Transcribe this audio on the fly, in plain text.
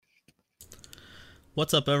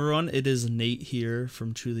What's up, everyone? It is Nate here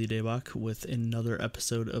from Truly Daybach with another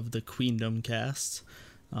episode of the Queendom Cast.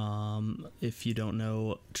 If you don't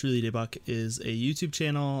know, Truly Daybach is a YouTube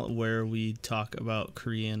channel where we talk about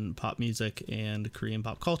Korean pop music and Korean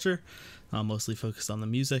pop culture, mostly focused on the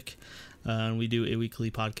music. And we do a weekly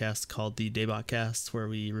podcast called the Daybach Cast, where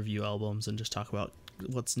we review albums and just talk about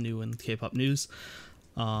what's new in K-pop news.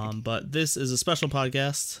 But this is a special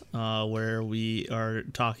podcast where we are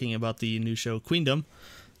talking about the new show Queendom.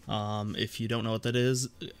 If you don't know what that is,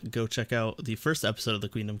 go check out the first episode of the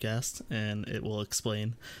Queendom Cast and it will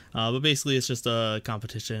explain. But basically it's just a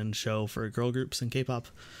competition show for girl groups in K-pop.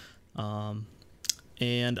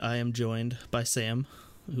 And I am joined by Sam,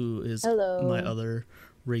 who is Hello. my other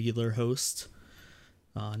regular host.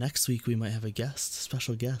 Next week we might have a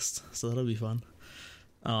special guest, so that'll be fun.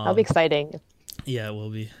 That'll be exciting. Yeah, it will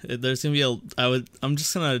be. There's gonna be I'm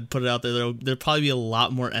just gonna put it out there. There'll probably be a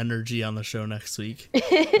lot more energy on the show next week,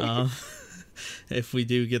 if we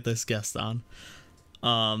do get this guest on.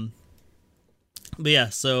 But yeah,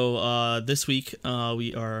 so this week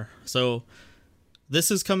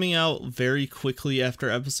this is coming out very quickly after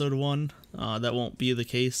episode 1. That won't be the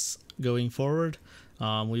case going forward.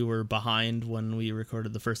 We were behind when we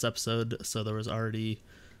recorded the first episode, so there was already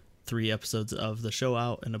 3 episodes of the show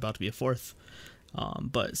out and about to be a 4th.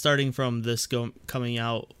 But starting from this coming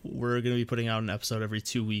out, we're going to be putting out an episode every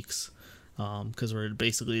 2 weeks, because we're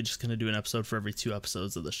basically just going to do an episode for every 2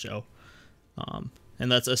 episodes of the show.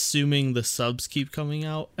 And that's assuming the subs keep coming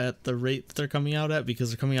out at the rate that they're coming out at,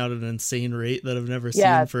 because they're coming out at an insane rate that I've never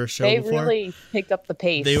seen for a show before. They really picked up the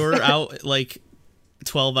pace. They were out like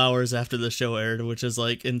 12 hours after the show aired, which is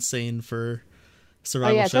like insane for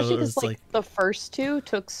survival show. Especially because like the first 2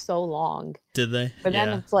 took so long. Did they? But then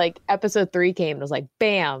it's like episode 3 came and it was like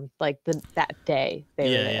bam, like that day they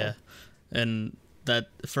were there. Yeah. And that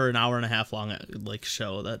for an hour and a half long like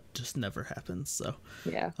show, that just never happens. So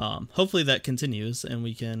yeah. Hopefully that continues and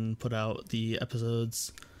we can put out the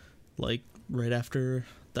episodes like right after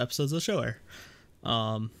the episodes of the show air.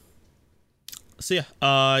 So yeah,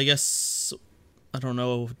 I guess I don't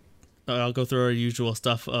know. I'll go through our usual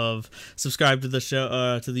stuff of subscribe to the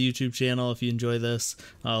show, to the YouTube channel if you enjoy this,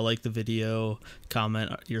 like the video,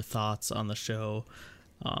 comment your thoughts on the show,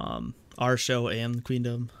 our show and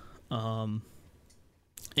Queendom.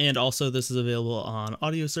 And also this is available on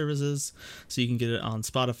audio services, so you can get it on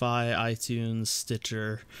Spotify, iTunes,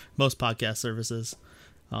 Stitcher, most podcast services,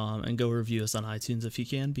 and go review us on iTunes if you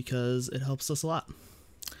can, because it helps us a lot.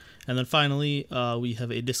 And then finally, we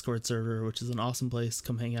have a Discord server, which is an awesome place.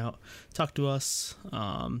 Come hang out, talk to us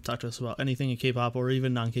about anything in K-pop or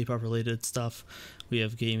even non-K-pop related stuff. We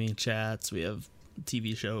have gaming chats, we have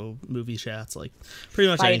TV show, movie chats, like pretty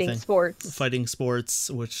much anything. Fighting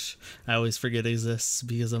sports, which I always forget exists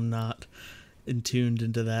because I'm not tuned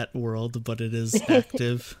into that world, but it is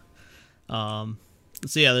active. So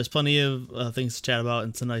yeah, there's plenty of things to chat about.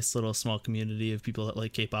 It's a nice little small community of people that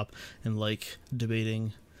like K-pop and like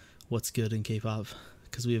debating what's good in K-pop,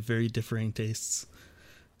 because we have very differing tastes,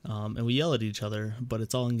 and we yell at each other, but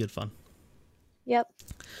it's all in good fun. Yep,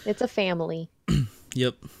 it's a family.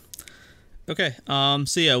 Yep. Okay,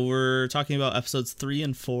 so yeah, we're talking about episodes 3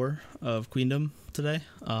 and 4 of Queendom today.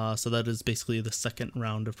 So that is basically the second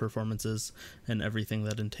round of performances and everything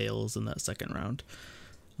that entails in that second round.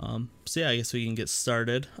 So yeah, I guess we can get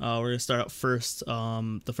started. We're gonna start out first.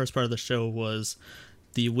 The first part of the show was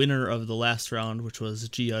the winner of the last round, which was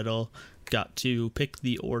G-Idol, got to pick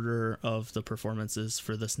the order of the performances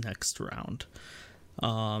for this next round.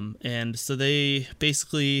 And so they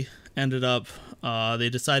basically ended up, they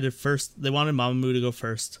decided first, they wanted Mamamoo to go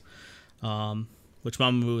first, which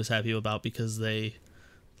Mamamoo was happy about because they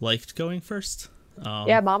liked going first.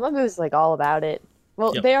 Yeah, Mamamoo's like all about it.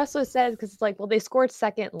 Well, They also said, because it's like, well, they scored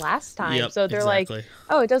second last time, so they're like,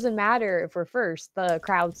 oh, it doesn't matter if we're first. The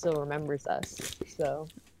crowd still remembers us. So.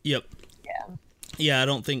 Yep. Yeah. Yeah, I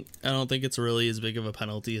don't think it's really as big of a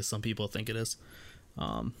penalty as some people think it is.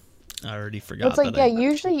 I already forgot. It's like,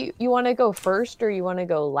 usually you want to go first or you want to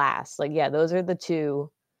go last. Like, yeah, those are the two,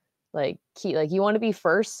 like, key. Like, you want to be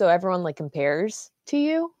first so everyone like compares to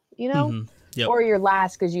you, you know, Yep. Or you're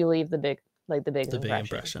last because you leave the big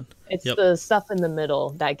impression. It's the stuff in the middle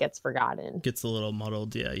that gets forgotten. Gets a little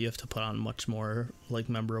muddled. Yeah, you have to put on much more like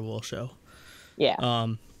memorable show. Yeah.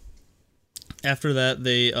 After that,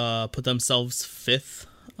 they put themselves 5th,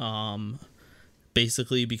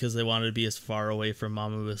 basically because they wanted to be as far away from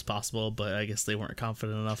Mamamoo as possible, but I guess they weren't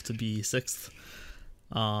confident enough to be 6th.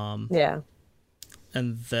 Yeah.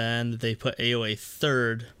 And then they put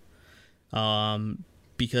AOA 3rd,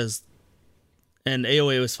 because... And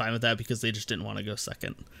AOA was fine with that because they just didn't want to go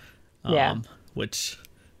second. Yeah. which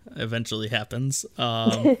eventually happens.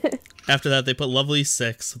 After that, they put Lovely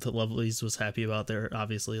 6. The Lovelies was happy about there.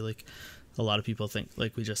 Obviously, like a lot of people think,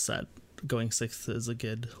 like we just said, going 6th is a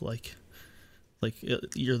good like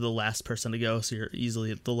you're the last person to go, so you're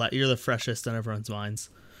easily you're the freshest in everyone's minds.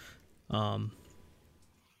 Then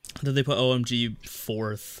they put OMG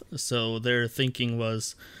 4th. So their thinking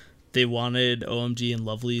was they wanted OMG and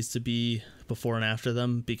Lovelies to be before and after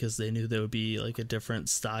them because they knew there would be like a different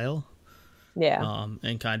style. Yeah.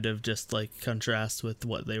 And kind of just like contrast with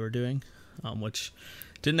what they were doing, which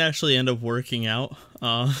didn't actually end up working out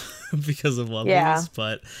because of Lovelies, yeah.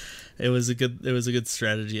 but it was a good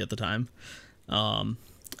strategy at the time. And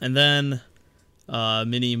then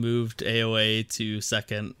Minnie moved AOA to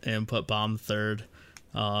 2nd and put Bomb 3rd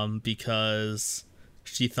because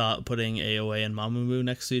she thought putting AOA and Mamamoo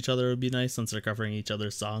next to each other would be nice since they're covering each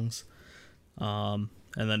other's songs. And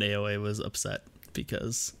then AOA was upset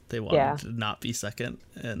because they wanted to not be 2nd,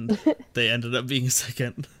 and they ended up being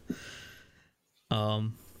 2nd.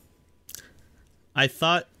 I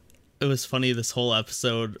thought it was funny this whole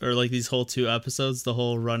episode, or like these whole 2 episodes, the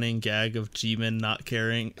whole running gag of Jimin not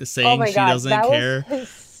caring, saying she doesn't care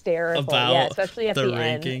about especially at the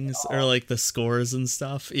rankings end. Or like the scores and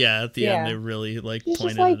stuff. Yeah, at the end they really like she's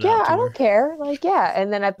pointed just like, it out to I don't care. Like,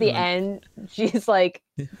 and then at the end, she's like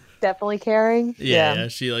definitely caring. Yeah,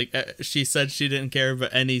 she said she didn't care,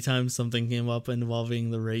 but anytime something came up involving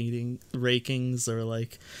the rankings or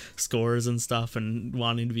like scores and stuff and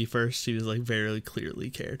wanting to be first, she was like very clearly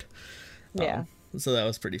cared. So that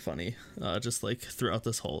was pretty funny, just like throughout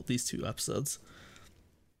these 2 episodes.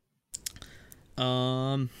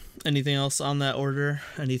 Anything else on that order?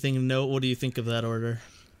 Anything to note? What do you think of that order?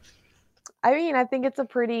 I mean, I think it's a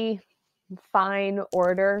pretty fine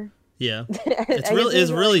order. Yeah,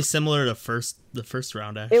 it's really similar to the first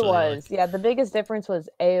round. Actually, it was. The biggest difference was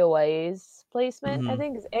AOA's placement. I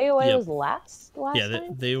think AOA was last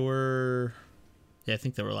time. They were. Yeah, I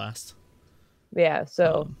think they were last. Yeah,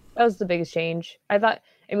 so that was the biggest change. I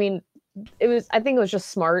think it was just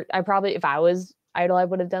smart. If I was Idol, I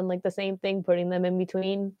would have done like the same thing, putting them in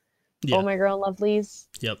between Oh My Girl and Lovelies.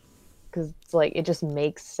 Yep. Because it's like it just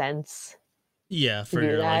makes sense. Yeah, for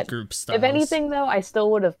your like group styles. If anything, though, I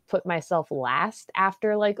still would have put myself last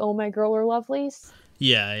after like Oh My Girl or Lovelies.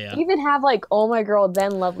 Yeah. Even have like Oh My Girl,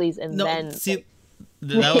 then Lovelies, and then. See,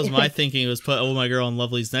 that was my thinking. Was put Oh My Girl and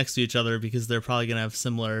Lovelies next to each other because they're probably gonna have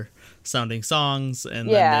similar sounding songs, and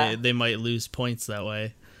then they might lose points that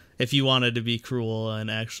way. If you wanted to be cruel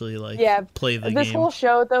and actually like play the game. This whole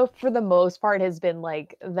show, though, for the most part, has been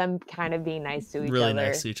like them kind of being nice to each other. Really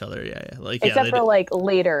nice to each other, yeah. Like except for like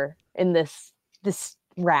later in this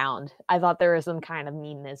round, I thought there was some kind of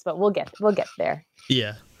meanness, but we'll get there.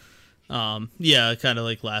 Yeah, kind of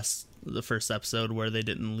like the first episode where they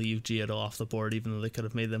didn't leave Giotto off the board, even though they could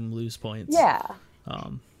have made them lose points. Yeah.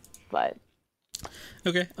 But.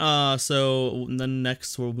 Okay, so then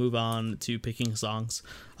next we'll move on to picking songs.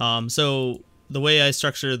 So the way I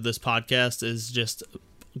structured this podcast is just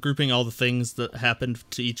grouping all the things that happened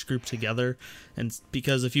to each group together. And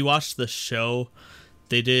because if you watch the show,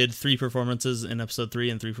 they did 3 performances in episode 3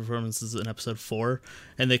 and 3 performances in episode 4.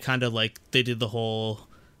 And they kind of like, they did the whole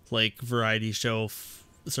like variety show,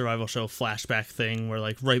 survival show flashback thing where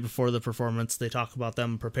like right before the performance they talk about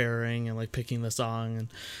them preparing and like picking the song and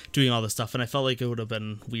doing all this stuff, and I felt like it would have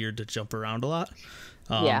been weird to jump around a lot.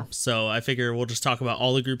 So I figure we'll just talk about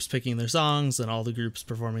all the groups picking their songs and all the groups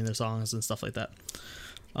performing their songs and stuff like that.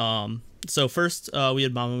 So first we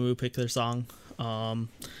had Mamamoo pick their song,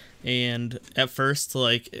 and at first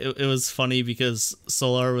like it was funny because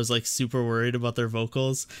Solar was like super worried about their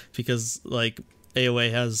vocals because like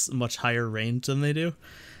AOA has much higher range than they do,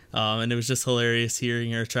 and it was just hilarious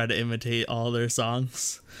hearing her try to imitate all their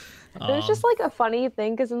songs. It was just like a funny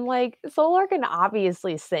thing because I'm like, Solar can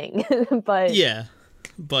obviously sing, but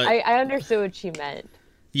I understood what she meant.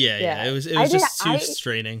 Yeah. It was just too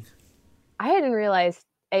straining. I hadn't realized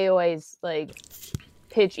AOA's like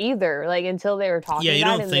pitch either, like until they were talking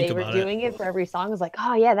about it and they were doing it for every song. I was like,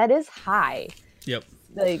 oh yeah, that is high. Yep.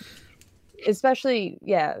 Like. Especially,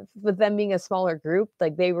 with them being a smaller group,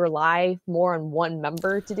 like they rely more on one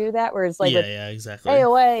member to do that. Whereas, like, exactly.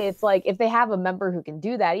 AOA, it's like if they have a member who can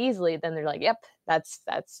do that easily, then they're like, "Yep, that's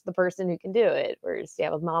the person who can do it." Whereas,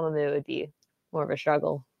 with Mamamoo, it would be more of a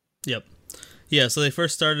struggle. Yep. Yeah. So they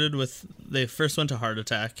first went to Heart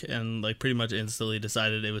Attack and like pretty much instantly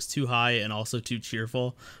decided it was too high and also too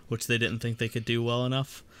cheerful, which they didn't think they could do well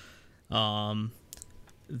enough.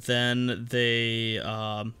 Then they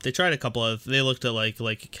tried a couple of. They looked at like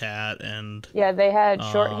a cat and they had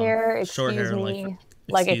short hair. Short hair, me.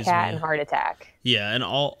 Like a Excuse Cat Me. and Heart Attack. Yeah, and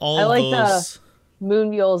all I of like those.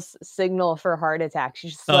 Moonmule's signal for Heart Attack.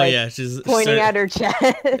 She's just She's pointing at her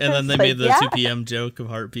chest. And then they made the 2 p.m. joke of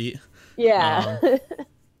Heartbeat. Yeah.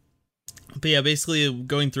 But yeah, basically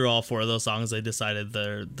going through all 4 of those songs, they decided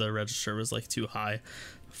the register was like too high,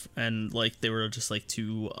 and like they were just like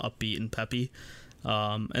too upbeat and peppy.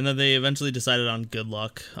 And then they eventually decided on Good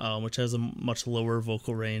Luck, which has a much lower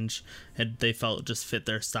vocal range, and they felt just fit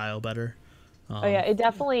their style better. It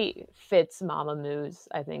definitely fits Mamamoo's,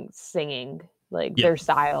 I think, singing, like Yep. their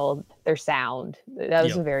style, their sound. That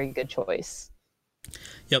was Yep. a very good choice.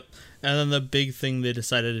 Yep. And then the big thing they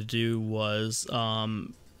decided to do was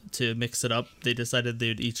to mix it up. They decided they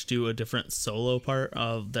would each do a different solo part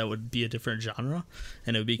that would be a different genre,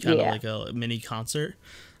 and it would be kind of like a mini concert.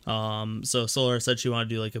 So Solar said she wanted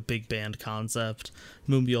to do like a big band concept.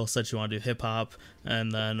 Moonbyul said she wanted to do hip hop,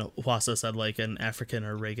 and then Hwasa said like an African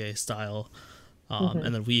or reggae style.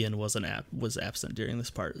 And then Wheein was absent during this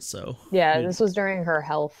part. So this was during her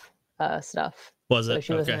health stuff. Was So it?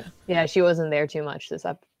 she Okay. she wasn't there too much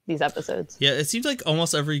these episodes. Yeah, it seems like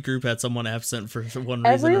almost every group had someone absent for one reason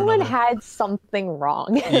Everyone or another. had something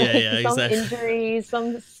wrong. Yeah, some exactly. injuries,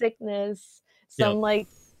 some sickness, some like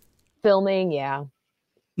filming. Yeah.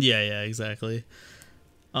 Yeah, exactly.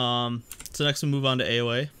 So next we move on to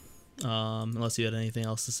AOA. Unless you had anything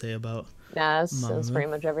else to say about. Nah, that's pretty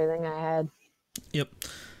much everything I had. Yep.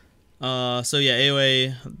 So yeah,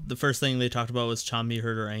 AOA. The first thing they talked about was Chanmi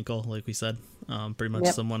hurt her ankle, like we said. Pretty much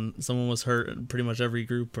someone was hurt in pretty much every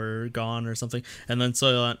group or gone or something. And then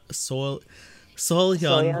Soyeon.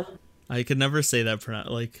 I could never say that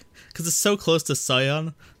because it's so close to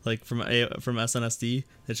Soyeon, like from SNSD.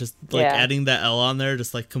 It's just like adding that L on there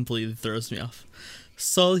just like completely throws me off.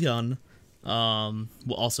 Soyeon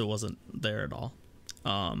also wasn't there at all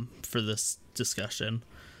for this discussion.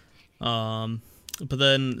 But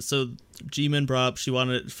then so Jimin brought up she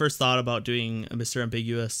first thought about doing a Mr.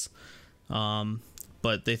 Ambiguous,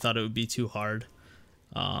 but they thought it would be too hard.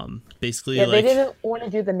 Basically, they didn't want to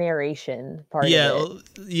do the narration part of it.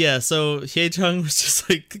 Yeah, so Haejung was just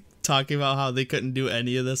like talking about how they couldn't do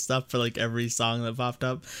any of this stuff for like every song that popped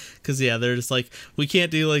up, because they're just like, we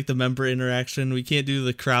can't do like the member interaction, we can't do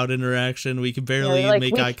the crowd interaction, we can barely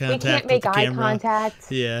make eye contact. We can't make with the eye camera.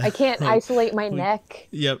 contact. Yeah, I can't isolate my neck.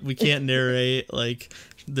 Yep, we can't narrate. Like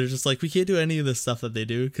they're just like, we can't do any of the stuff that they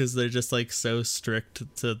do because they're just like so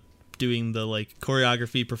strict to doing the like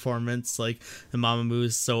choreography performance, like, and Mamamoo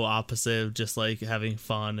is so opposite of just like having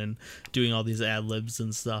fun and doing all these ad libs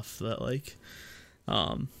and stuff that like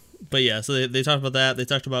but yeah, so they talked about that. They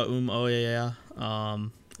talked about oh yeah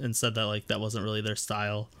and said that like that wasn't really their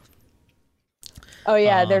style. Oh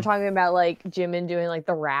yeah, they're talking about like Jimin doing like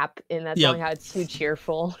the rap in that song, how it's too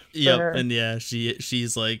cheerful for her. And yeah,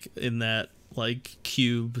 she's like in that like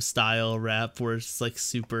Cube style rap where it's like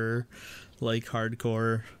super like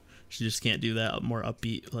hardcore. She just can't do that more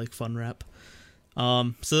upbeat, like fun rap.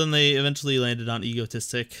 So then they eventually landed on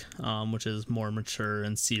Egotistic, which is more mature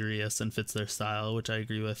and serious and fits their style, which I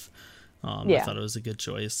agree with. I thought it was a good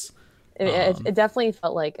choice. It definitely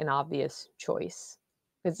felt like an obvious choice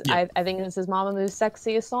because I think this is Mamamoo's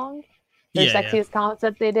sexiest song, their sexiest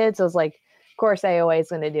concept they did. So it's like, of course AOA is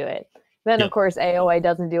going to do it. Then of course AOA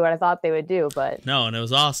doesn't do what I thought they would do, but no, and it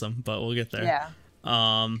was awesome. But we'll get there. Yeah.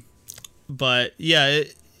 But yeah,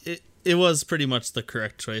 it was pretty much the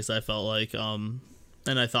correct choice, I felt like. And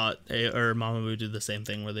I thought Mamamoo did the same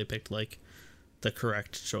thing where they picked like the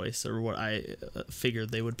correct choice, or what I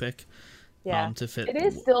figured they would pick. To fit it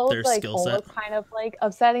is still their like skill set. almost kind of like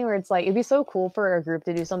upsetting, where it's like it'd be so cool for a group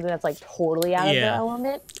to do something that's like totally out of their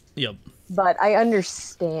element. Yep. But I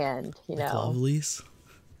understand, you know. Lovelies.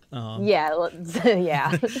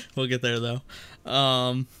 Yeah. We'll get there though.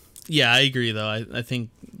 Yeah, I agree though. I think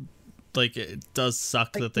like it does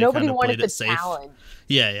suck that they kind of played it safe. Challenge.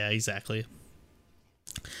 Yeah, exactly.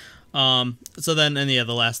 So then, and the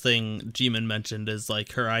last thing Jimin mentioned is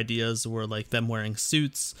like her ideas were like them wearing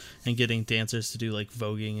suits and getting dancers to do like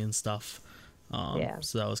voguing and stuff.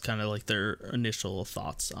 So that was kind of like their initial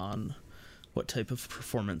thoughts on what type of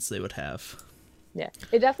performance they would have. Yeah,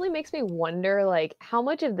 it definitely makes me wonder, like, how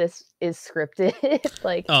much of this is scripted?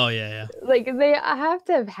 Like, oh yeah, like they have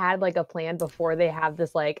to have had like a plan before they have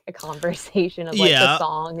this like a conversation of like the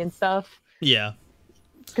song and stuff. Yeah,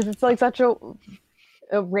 because it's like such a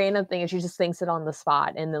random thing, and she just thinks it on the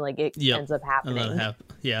spot, and then like it ends up happening.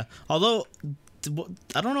 Yeah, although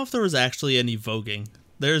I don't know if there was actually any voguing.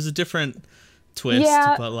 There's a different twist,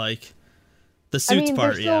 but like the suits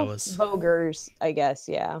part, was voguers, I guess.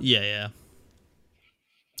 Yeah.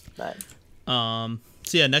 But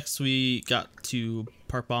so next we got to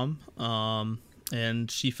Park Bom,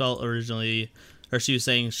 and she felt originally, or she was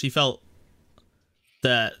saying she felt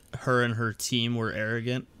that her and her team were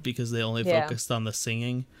arrogant because they only focused on the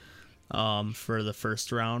singing for the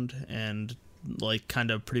first round, and like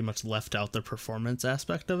kind of pretty much left out the performance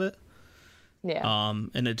aspect of it. Yeah.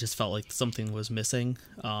 And it just felt like something was missing.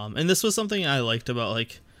 And this was something I liked about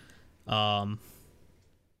like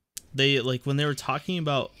they like when they were talking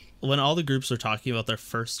about, when all the groups were talking about their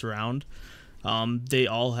first round, they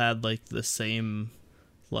all had like the same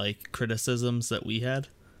like criticisms that we had.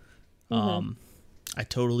 I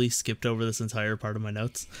totally skipped over this entire part of my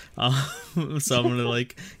notes. So I'm gonna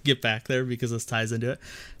like get back there because this ties into it.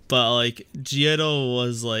 But like G-Idol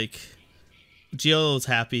was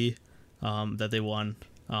happy that they won,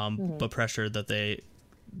 but pressured that they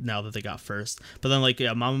got first. But then like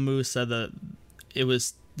Mamamoo said that it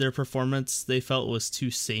was their performance they felt was too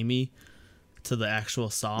samey to the actual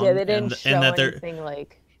song. Yeah, they didn't show anything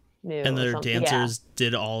like new. And their dancers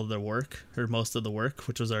did all of their work, or most of the work,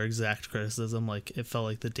 which was our exact criticism. Like it felt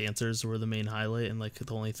like the dancers were the main highlight and like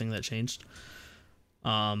the only thing that changed.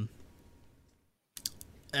 And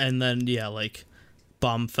then like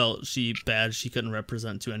Bomb felt she couldn't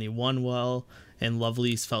represent 2NE1 well, and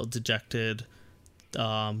Lovelyz felt dejected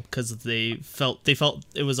because they felt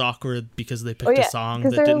it was awkward because they picked a song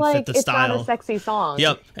that didn't fit the style. It's not a sexy song.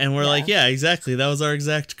 Yep, and we're like, yeah, exactly. That was our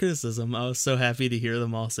exact criticism. I was so happy to hear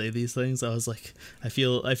them all say these things. I was like, I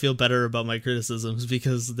feel better about my criticisms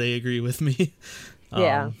because they agree with me.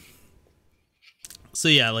 Yeah. So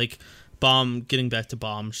yeah, like Bomb, getting back to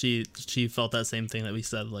Bomb, she felt that same thing that we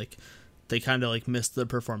said. Like they kind of like missed the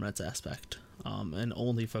performance aspect, and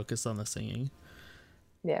only focused on the singing.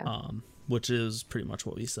 Yeah. Which is pretty much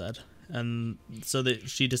what we said. And so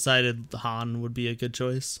she decided Han would be a good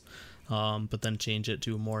choice, but then change it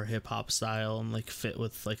to a more hip-hop style and like fit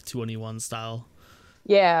with like 2NE1 style.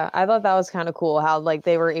 Yeah, I thought that was kind of cool how like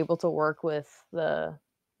they were able to work with I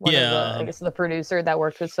guess the producer that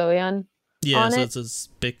worked with Soyeon. Yeah, so it's his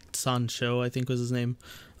Big Son Show, I think was his name.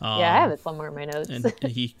 Yeah, I have it somewhere in my notes. And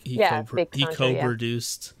he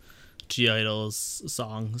co-produced G-Idol's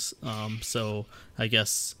songs. So I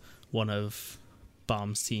guess one of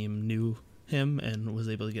Bomb's team knew him and was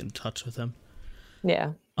able to get in touch with him.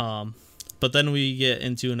 Yeah. But then we get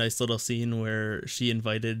into a nice little scene where she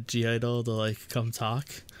invited G-Idol to like come talk.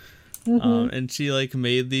 And she like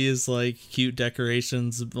made these like cute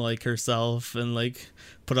decorations like herself and like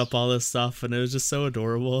put up all this stuff, and it was just so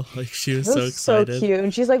adorable. Like she was so excited. So cute.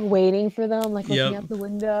 And she's like waiting for them, like looking out the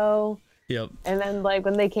window. Yep. And then like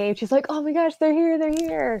when they came, she's like, oh my gosh, they're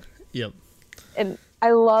here. Yep. And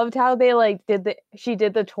I loved how they like she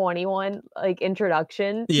did the 2NE1 like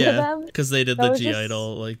introduction to them. Because they did the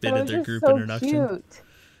G-Idol, like they did their group introduction. Cute.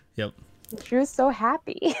 Yep. She was so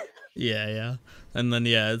happy. Yeah. And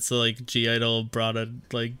then so like G-Idol brought a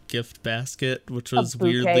like gift basket, which was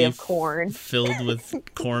weirdly of corn. filled with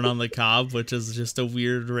corn on the cob, which is just a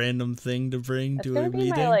weird random thing to bring to a meeting.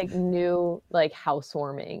 My like new like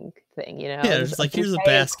housewarming thing, you know? Yeah, it's like here's a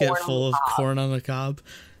basket full of corn on the cob.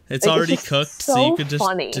 It's like, already cooked, so you could just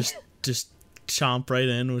chomp right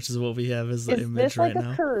in, which is what we have as the image right now. Is this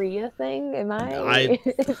like a Korea thing? Am I?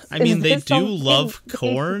 I mean, they do love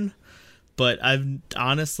corn, but I've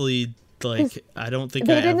honestly like I don't think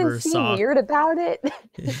I ever saw weird about it.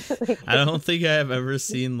 I don't think I have ever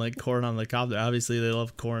seen like corn on the cob. Obviously, they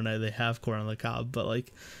love corn. They have corn on the cob, but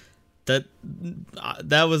like that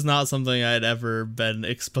was not something I had ever been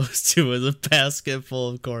exposed to, as a basket full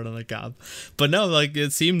of corn on the cob. But no, like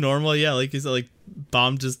it seemed normal. Yeah, like you said, like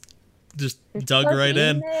Bomb just dug right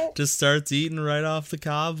in, just starts eating right off the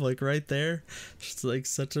cob, like right there. It's like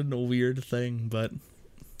such a weird thing, but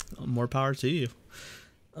more power to you.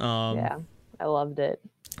 Yeah, I loved it.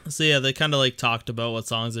 So yeah, they kind of like talked about what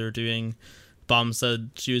songs they were doing. Bomb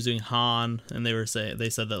said she was doing Han, and they said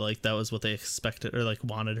that like that was what they expected or like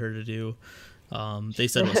wanted her to do. They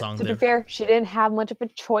said what song. To be fair, she didn't have much of a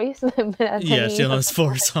choice. Yeah, she only has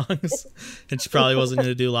 4 songs, and she probably wasn't going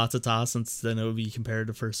to do lots of toss, since then it would be compared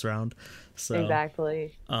to first round. So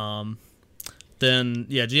exactly. Then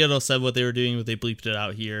G-Idol said what they were doing, but they bleeped it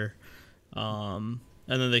out here. And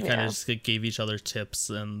then they kind of just like, gave each other tips,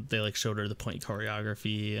 and they like showed her the point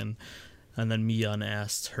choreography, and then Miyeon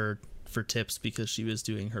asked her for tips because she was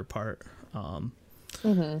doing her part.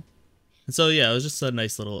 And so it was just a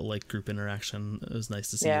nice little like group interaction. It was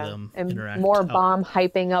nice to see them interact. More Bomb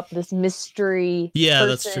hyping up this mystery. Yeah,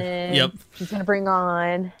 that's true. Yep, she's gonna bring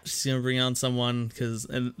on someone because,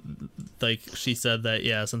 and like she said that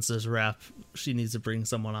since there's rap, she needs to bring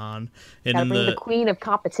someone on. And bring the queen of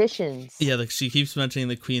competitions. Yeah, like she keeps mentioning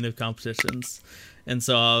the queen of competitions, and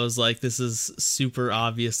so I was like, this is super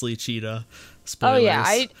obviously Cheetah. Spoilers. Oh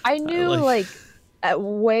yeah, I knew like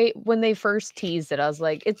way when they first teased it, I was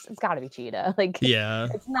like, it's got to be Cheetah. Like, yeah,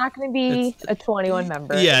 it's not going to be a 21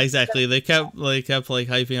 member. Yeah, exactly. They kept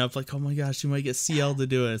hyping up like, oh my gosh, she might get CL to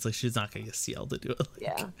do it. It's like she's not gonna get CL to do it. Like,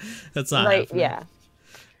 yeah, that's not happening. Yeah.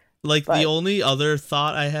 Like, the only other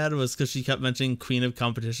thought I had was because she kept mentioning Queen of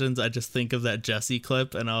Competitions, I just think of that Jessie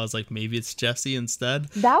clip, and I was like, maybe it's Jessie instead.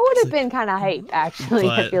 That would have been kind of hype, actually.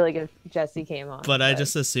 I feel like if Jessie came on. But I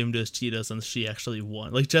just assumed it was Cheetah since she actually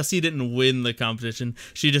won. Like, Jessie didn't win the competition.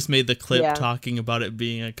 She just made the clip talking about it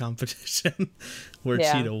being a competition where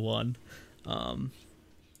Cheetah won.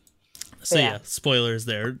 So yeah, spoilers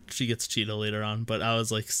there. She gets Cheetah later on, but I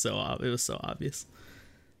was like, it was so obvious.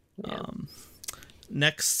 Yeah.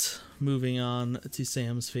 Next, moving on to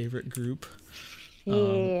Sam's favorite group. We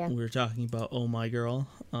were talking about Oh My Girl.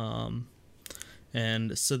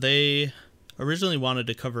 And so they originally wanted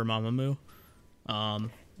to cover Mamamoo.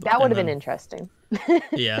 That would have been interesting.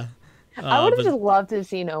 Yeah. I would have just loved to have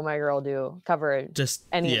seen Oh My Girl cover just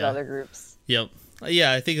any of the other groups. Yep.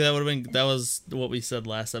 Yeah, I think that was what we said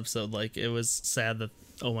last episode. Like, it was sad that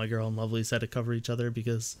Oh My Girl and Lovelyz had to cover each other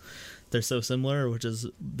because they're so similar, which is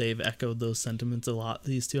they've echoed those sentiments a lot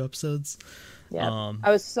these two episodes. Yeah.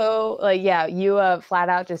 I was so like, you flat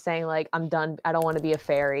out just saying like, I'm done. I don't want to be a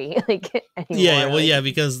fairy like anymore. Yeah, well, yeah,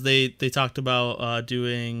 because they talked about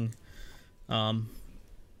doing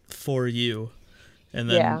For You, and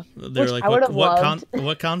then they're like,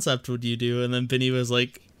 what concept would you do? And then Binny was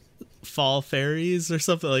like, fall fairies or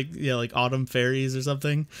something, like autumn fairies or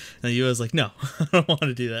something, and you was like, no, I don't want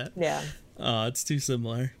to do that. It's too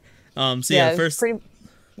similar. First oh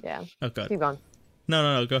god, keep going.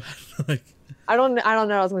 No, go ahead. Like, I don't know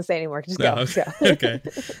what I was gonna say anymore. Just go. Okay.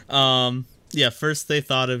 First they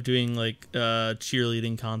thought of doing like a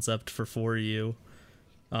cheerleading concept for You,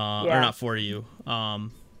 or not For You.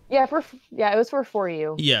 It was for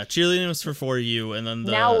You. Yeah, cheerleading was for You, and then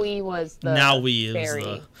Now We was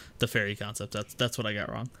the fairy concept. That's what I got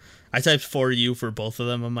wrong. I typed For You for both of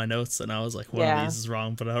them on my notes, and I was like, one of these is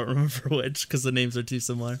wrong, but I don't remember which because the names are too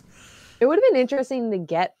similar. It would have been interesting to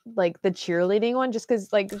get like the cheerleading one, just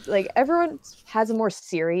because like everyone has a more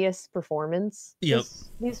serious performance. Yep.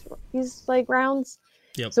 These like rounds.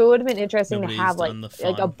 Yep. So it would have been interesting to have like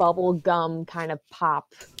a bubble gum kind of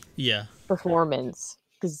pop. Yeah. Performance,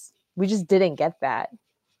 because we just didn't get that.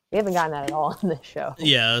 We haven't gotten that at all in this show.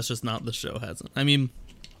 Yeah, it's just not the show hasn't. I mean,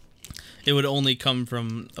 it would only come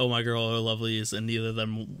from Oh My Girl or Lovelyz, and neither of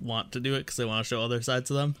them want to do it because they want to show other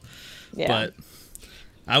sides of them. Yeah. But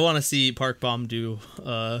I want to see Park Bom do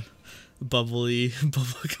bubblegum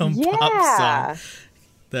pop song.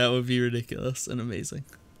 That would be ridiculous and amazing.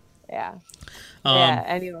 Yeah.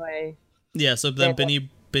 Anyway. Yeah. So then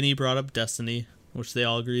Binny brought up Destiny, which they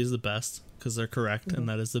all agree is the best because they're correct, and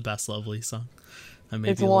that is the best Lovelyz song. I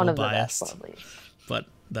may be a little biased, but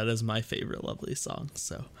that is my favorite Lovelyz song.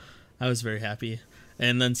 So I was very happy.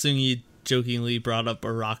 And then Seunggi jokingly brought up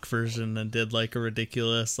a rock version and did like a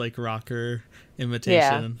ridiculous like rocker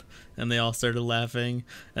imitation, and they all started laughing.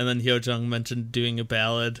 And then Hyojung mentioned doing a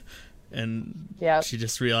ballad, and she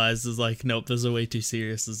just realizes like, nope, this is way too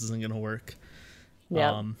serious. This isn't gonna work.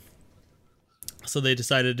 So they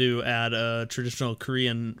decided to add a traditional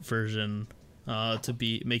Korean version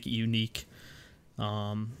to make it unique,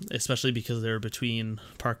 especially because they were between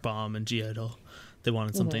Park Bom and G-idol. They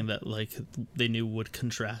wanted something that like they knew would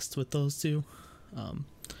contrast with those two.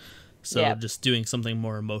 Just doing something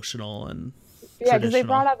more emotional and because they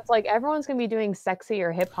brought up, it's like everyone's gonna be doing sexy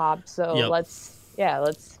or hip hop, so let's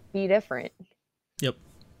be different. Yep.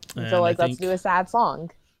 And so let's do a sad song.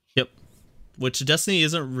 Yep. Which Destiny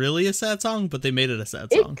isn't really a sad song, but they made it a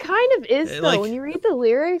sad song. It kind of is, though. When you read the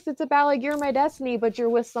lyrics, it's about like, you're my destiny, but you're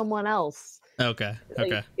with someone else. Okay.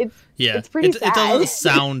 Like, it's pretty sad. It doesn't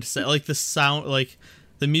sound sad. Like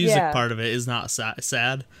the music part of it is not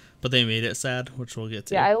sad, but they made it sad, which we'll get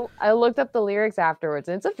to. Yeah, I looked up the lyrics afterwards,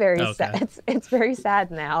 and it's a very sad. It's very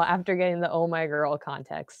sad now after getting the Oh My Girl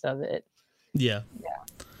context of it. Yeah.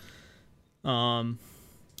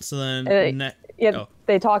 So then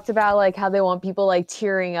they talked about like how they want people like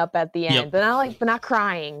tearing up at the end, but not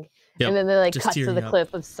crying. Yep. And then they like cut to the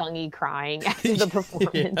clip of Seunggi crying after the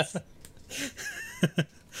performance.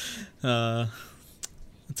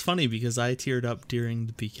 It's funny because I teared up during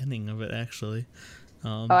the beginning of it, actually.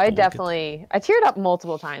 I teared up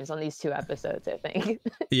multiple times on these two episodes, I think.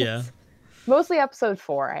 Yeah. Mostly episode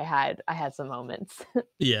 4 I had some moments.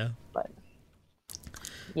 Yeah. But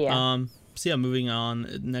yeah. So yeah, moving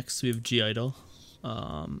on. Next we have G-idol.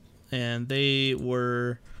 And they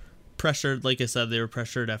were pressured, like I said, they were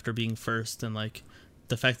pressured after being first and like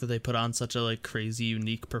the fact that they put on such a like crazy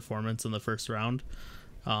unique performance in the first round,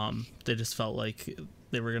 they just felt like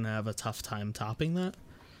they were gonna have a tough time topping that.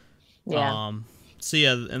 Yeah. So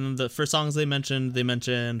yeah, and the first songs they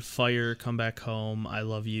mentioned Fire, Come Back Home, I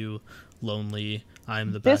Love You, Lonely,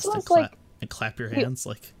 I'm the Best, and Clap Your Hands.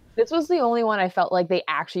 Like, this was the only one I felt like they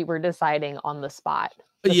actually were deciding on the spot,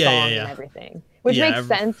 the song and everything, which makes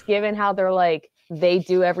sense given how they're like, they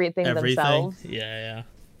do everything themselves. Yeah.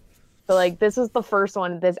 So like, this is the first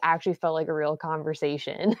one that's actually felt like a real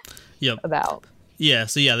conversation. About. Yeah,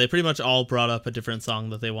 so yeah, they pretty much all brought up a different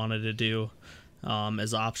song that they wanted to do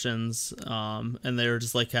as options, and they were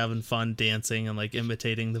just like having fun dancing and like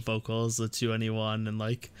imitating the vocals of To Anyone and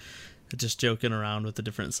like just joking around with the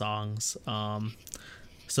different songs.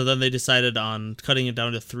 So then they decided on cutting it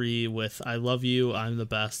down to 3 with I Love You, I'm the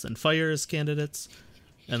Best, and Fire as candidates,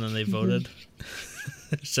 and then they voted.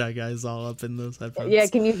 Shy Guy's all up in those headphones. Yeah,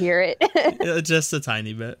 can you hear it? Just a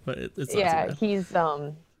tiny bit, but it's not too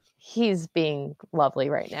bad. He's being lovely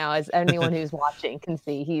right now, as anyone who's watching can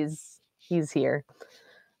see. He's here.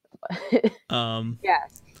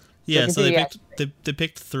 Yeah, so they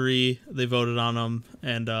picked 3, they voted on them,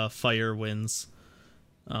 and Fire wins,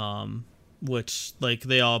 which like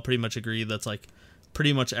they all pretty much agree that's like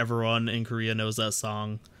pretty much everyone in Korea knows that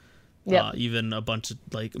song. Even a bunch of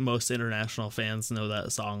like most international fans know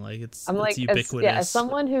that song. Like it's ubiquitous. As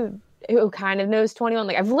someone who kind of knows 2NE1,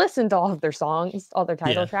 like I've listened to all of their songs, all their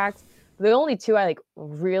title tracks. The only 2 I like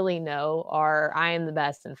really know are I Am the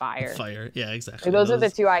Best and Fire. Yeah, exactly. Like, those are the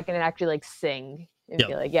 2 I can actually like sing and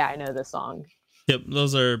be like, yeah, I know this song. Yep,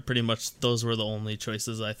 those were the only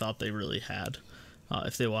choices I thought they really had,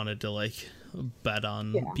 if they wanted to like bet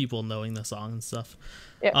on people knowing the song and stuff.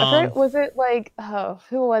 Yeah, was it like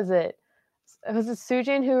who was it? Was it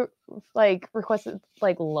Sujin who like requested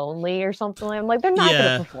like Lonely or something? I'm like, they're not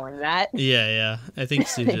gonna perform that. Yeah. I think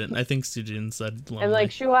Sujin said Lonely. And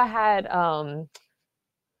like Shua had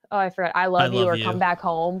I forgot, I love you or Come Back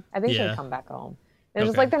Home. I think she would Come Back Home. And it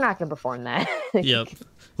was like, they're not gonna perform that. Yep.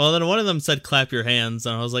 Well, then one of them said Clap Your Hands,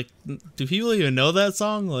 and I was like, do people even know that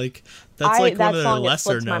song? Like, that's like one of their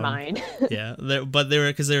lesser known. My mind. Yeah, but they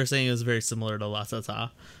were saying it was very similar to La Ta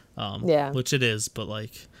Ta, which it is, but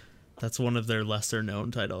like that's one of their lesser known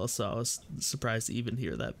titles, so I was surprised to even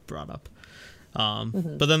hear that brought up.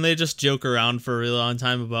 But then they just joke around for a really long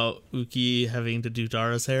time about Uki having to do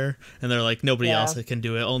Dara's hair, and they're like, nobody else can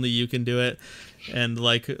do it, only you can do it. And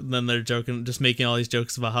like then they're joking, just making all these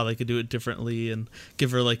jokes about how they could do it differently and give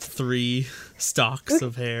her like 3 stalks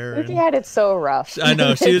of hair. Uki had it so rough. I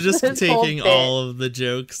know, she was just taking all of the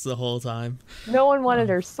jokes the whole time. No one wanted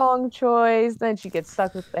her song choice, then she gets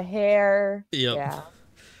stuck with the hair. Yeah.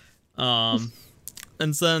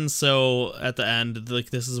 And then, so at the end, like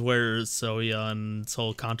this is where Soyeon's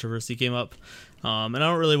whole controversy came up, and I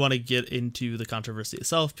don't really want to get into the controversy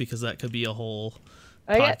itself because that could be a whole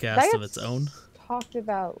podcast of its own. Talked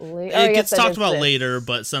about later. It gets talked about later,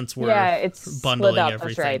 but since we're it's bundling up,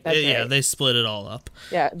 everything, that's right. They split it all up.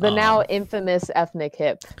 Yeah, the now infamous ethnic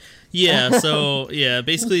hip. Yeah, so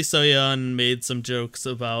basically Soyeon made some jokes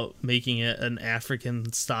about making it an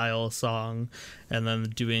African style song, and then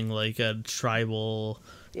doing like a tribal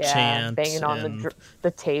chant, banging on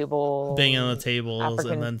the table,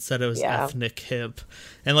 and then said it was ethnic hip.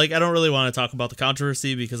 And like I don't really want to talk about the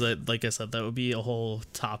controversy because like I said, that would be a whole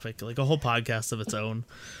topic, like a whole podcast of its own.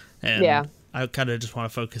 And I kind of just want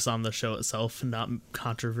to focus on the show itself, not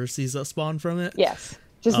controversies that spawn from it. Yes.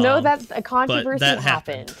 Just know that a controversy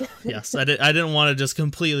happened. Yes, I didn't want to just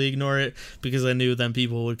completely ignore it because I knew then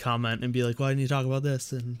people would comment and be like, "Why didn't you talk about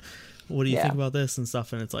this?" and "What do you think about this?" and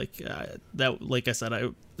stuff. And it's like that. Like I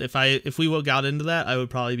said, if we got into that, I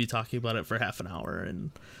would probably be talking about it for half an hour,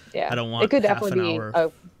 and I don't want. It could definitely be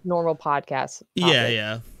a normal podcast topic.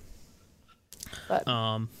 Yeah. But,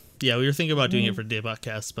 we were thinking about doing it for day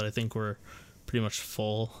podcast, but I think we're pretty much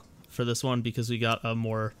full for this one because we got a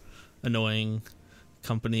more annoying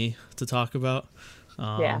company to talk about.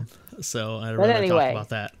 So I don't really talk about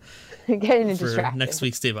that getting for distracted. Next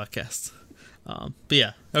week's day podcast. But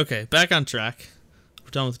yeah, okay, back on track. We're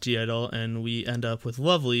done with G-Idol, and we end up with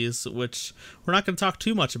Lovelyz, which we're not going to talk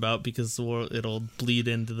too much about because it'll bleed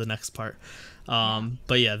into the next part.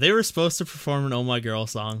 But yeah, they were supposed to perform an Oh My Girl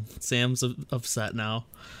song. Sam's upset now.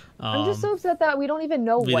 I'm just so upset that we don't even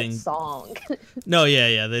know what song. No,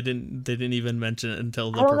 they didn't even mention it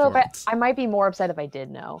until the performance. I don't know, but I might be more upset if I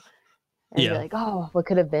did know. And be like, oh, what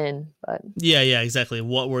could have been? But yeah, exactly.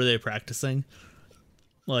 What were they practicing?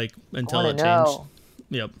 Like until it changed.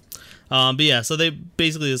 Yep. But yeah, so they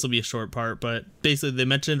basically, this will be a short part, but basically they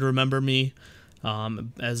mentioned Remember Me,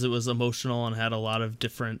 as it was emotional and had a lot of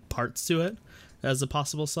different parts to it. as a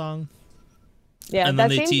possible song. Yeah, And then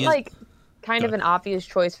that they seems like kind of Go an obvious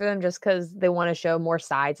choice for them, just because they want to show more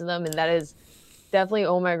sides of them, and that is definitely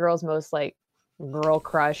Oh My Girl's most like girl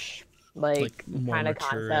crush like more kind of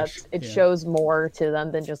mature-ish. concept. It Yeah. shows more to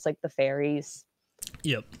them than just like the fairies.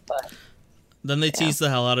 Yep. But Then they teased the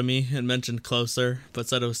hell out of me and mentioned Closer, but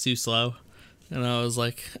said it was too slow. And I was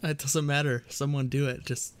like, it doesn't matter. Someone do it.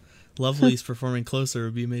 Just Lovelyz performing Closer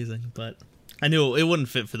would be amazing. But I knew it wouldn't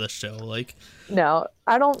fit for this show. Like, no,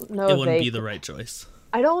 I don't know. It wouldn't be the right choice.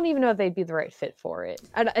 I don't even know if they'd be the right fit for it.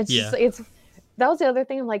 It's just that was the other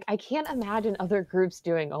thing. I'm like, I can't imagine other groups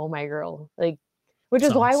doing Oh My Girl, like, which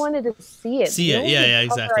is why I wanted to see it. Yeah,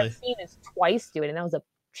 exactly. I've seen is Twice do it, and that was a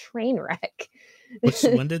train wreck.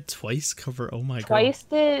 When did Twice cover Oh My Girl? Twice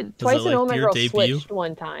and Oh My Girl switched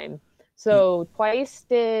one time. So Twice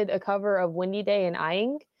did a cover of Windy Day and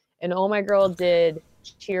Eyeing, and Oh My Girl did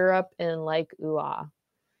Cheer Up and Like Ooh Ah.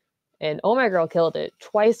 And Oh My Girl killed it.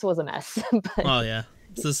 Twice was a mess. But oh yeah,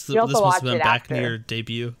 this must have been back near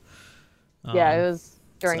debut. Yeah, it was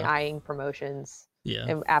during Eyeing promotions. Yeah,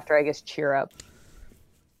 and after I guess Cheer Up.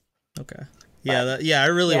 Okay. Yeah, I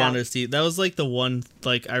really wanted to see. That was like the one,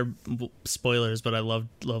 like, spoilers, but I loved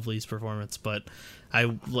Lovelyz performance, but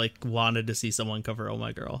I like wanted to see someone cover Oh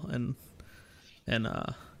My Girl, and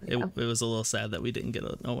it was a little sad that we didn't get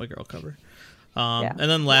an Oh My Girl cover. And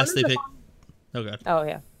then last they picked. Oh god. Oh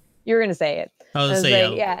yeah, you were gonna say it. I was gonna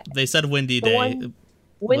say They said Windy Day.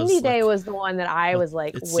 Windy Day was the one that I was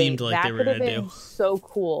like, it seemed like they were gonna do. So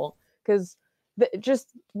cool, because just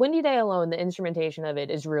Windy Day alone, the instrumentation of it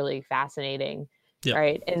is really fascinating,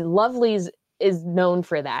 right? And Lovelyz is known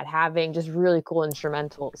for that, having just really cool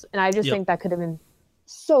instrumentals, and I just think that could have been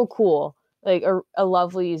so cool, like a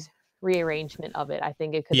Lovelyz rearrangement of it. I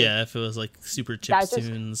think it could. Yeah, if it was like super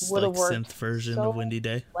chiptunes, like synth version of Windy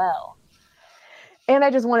Day. Well, and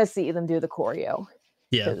I just want to see them do the choreo.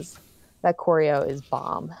 Yeah, because that choreo is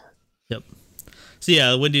bomb. Yep. So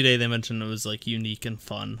yeah, Windy Day, they mentioned it was like unique and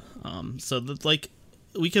fun. So that, like,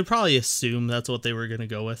 we could probably assume that's what they were gonna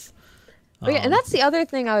go with. And that's the other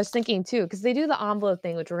thing I was thinking too, because they do the envelope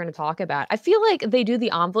thing, which we're gonna talk about. I feel like they do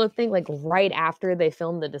the envelope thing like right after they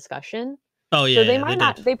film the discussion. Oh yeah, so they might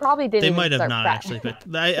not. They probably didn't. They might have not actually picked.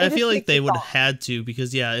 I feel like they would have had to,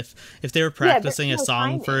 because if they were practicing a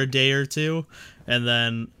song for a day or two, and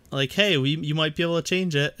then like, hey, you might be able to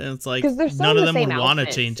change it, and it's like none of them would want to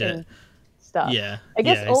change it. Stuff. Yeah, I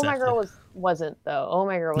guess Oh My Girl wasn't though. Oh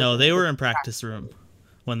My Girl. No, they were in practice room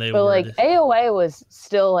when they were. But like AOA was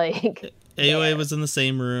still like. AOA was in the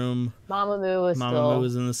same room. Mamamoo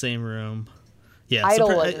was in the same room. Yeah,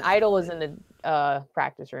 Idol was in the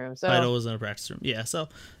practice room. So Idol was in a practice room. Yeah, so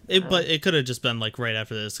but it could have just been like right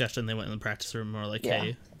after the discussion they went in the practice room, or like,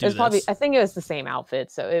 hey, do this. Probably, I think it was the same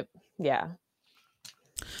outfit, so yeah.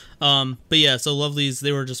 But yeah, so Lovelyz,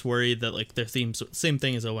 they were just worried that like their themes, same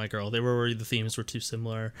thing as Oh My Girl, they were worried the themes were too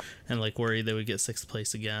similar, and like worried they would get 6th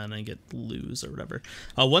place again and lose or whatever.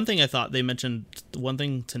 One thing I thought they mentioned, one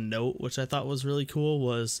thing to note, which I thought was really cool,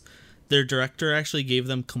 was their director actually gave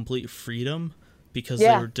them complete freedom, because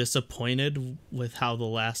they were disappointed with how the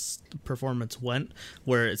last performance went,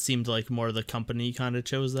 where it seemed like more the company kind of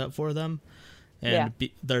chose that for them. And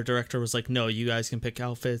their director was like, no, you guys can pick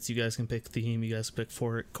outfits, you guys can pick theme, you guys can pick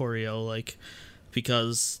choreo, like,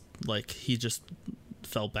 because like he just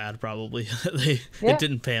felt bad probably it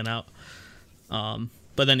didn't pan out.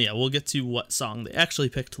 But then we'll get to what song they actually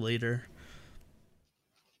picked later.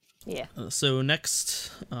 So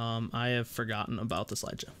next, I have forgotten about the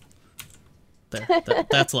slideshow.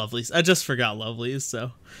 That's Lovelyz. I just forgot Lovelyz.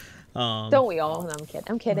 So don't we all? No,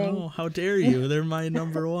 I'm kidding. Oh, how dare you? They're my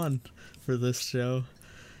number one for this show.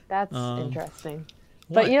 That's interesting.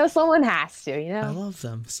 But someone has to, I love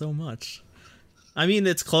them so much. I mean,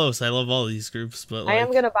 it's close. I love all these groups, but like,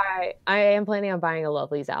 I am planning on buying a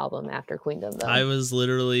Lovelyz album after Queendom though. I was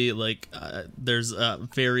literally like, there's a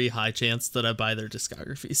very high chance that I buy their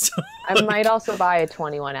discography. So I might also buy a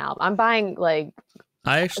 21 album. I'm buying like,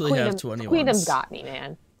 I actually have 21. Queendom's got me,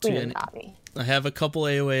 man. Queendom got me. I have a couple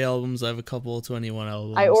AOA albums. I have a couple 21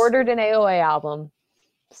 albums. I ordered an AOA album,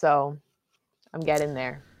 so I'm getting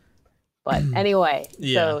there. But anyway,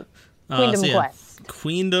 so Queendom Quest.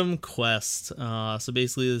 Queendom Quest. So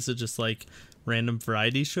basically, this is just like random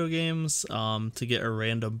variety show games to get a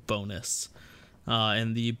random bonus.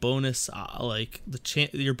 And the bonus,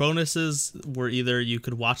 your bonuses were either you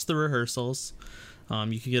could watch the rehearsals,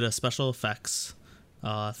 you could get a special effects,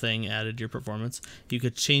 thing added to your performance. You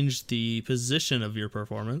could change the position of your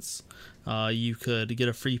performance. You could get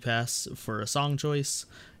a free pass for a song choice,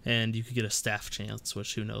 and you could get a staff chance,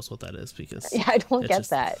 which who knows what that is, because Yeah, I don't get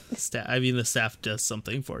that. I mean, the staff does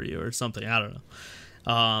something for you or something. I don't know.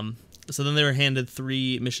 So then they were handed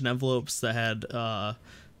 3 mission envelopes that had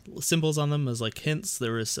symbols on them as like hints.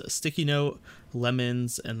 There was a sticky note,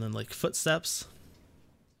 lemons, and then like footsteps.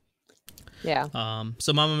 Yeah.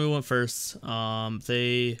 So Mamamoo went first.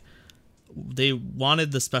 They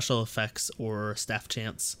wanted the special effects or staff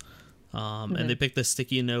chance. And they picked the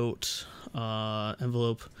sticky note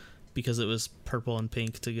envelope because it was purple and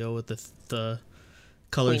pink to go with the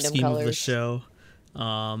color Kingdom scheme colors of the show.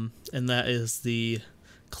 And that is the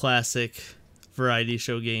classic variety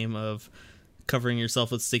show game of covering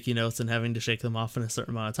yourself with sticky notes and having to shake them off in a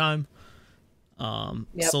certain amount of time.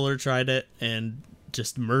 Solar tried it and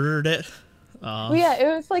just murdered it. Well, yeah, it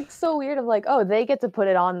was like so weird of like, oh, they get to put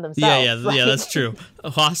it on themselves. Yeah, that's true.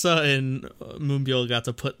 Hwasa and Moonbyul got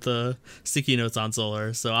to put the sticky notes on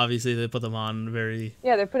Solar, so obviously they put them on very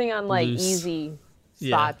they're putting on like loose. easy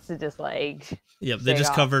spots to just like they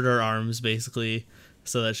just covered her arms basically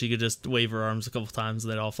so that she could just wave her arms a couple times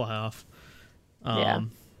and they'd all fly off. But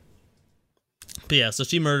yeah, so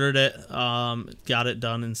she murdered it, got it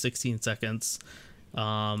done in 16 seconds.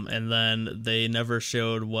 And then they never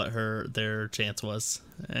showed what their chance was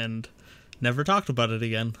and never talked about it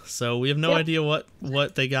again. So we have no idea what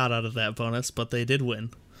they got out of that bonus, but they did win.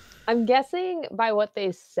 I'm guessing by what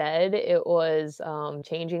they said, it was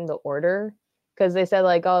changing the order, because they said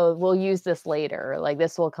like, oh, we'll use this later, like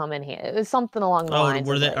this will come in handy. It was something along the lines.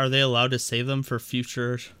 Are they allowed to save them for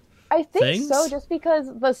future? I think things? So, just because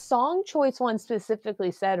the song choice one specifically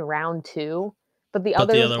said round 2, but the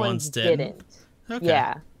other ones didn't. Okay.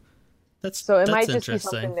 Yeah. That's might just be interesting.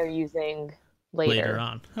 something they're using later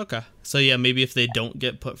on. Okay. So yeah, maybe if they don't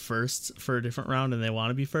get put first for a different round and they want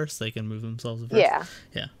to be first, they can move themselves first. Yeah.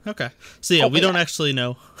 Yeah. Okay. So yeah, we don't actually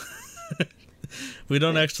know. We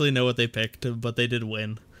don't actually know what they picked, but they did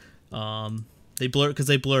win. They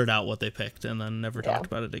blurred out what they picked and then never talked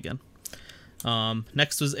about it again.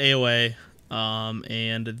 Next was AOA,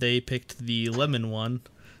 and they picked the lemon one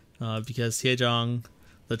because Hyejong,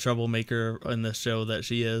 the troublemaker in the show that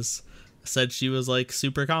she is, said she was like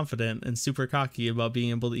super confident and super cocky about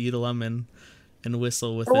being able to eat a lemon and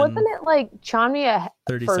whistle within. Or wasn't it like Chanmia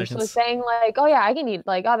 30 first seconds. was saying like, oh yeah, I can eat,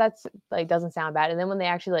 like, oh, that's like doesn't sound bad, and then when they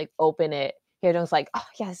actually like open it, Hyejong's like, oh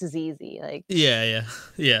yeah, this is easy, like yeah.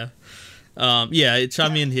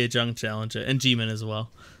 Chanmi and Hyejong challenge it, and Jimin as well.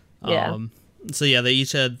 So yeah, they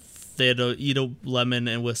had to eat a lemon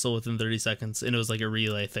and whistle within 30 seconds, and it was like a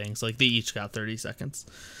relay thing. So like they each got 30 seconds.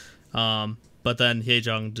 But then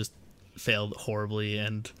Hyejong just failed horribly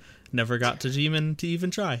and never got to Jimin to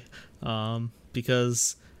even try.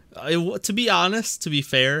 Because to be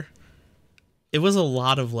fair, it was a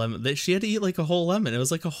lot of lemon. She had to eat like a whole lemon. It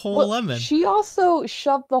was like a whole lemon. She also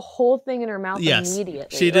shoved the whole thing in her mouth immediately.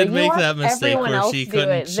 She did make that mistake where she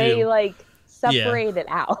couldn't chew. They like separate it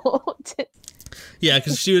out. Yeah,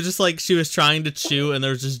 because she was just like, she was trying to chew and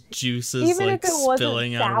there was just juices even like if it wasn't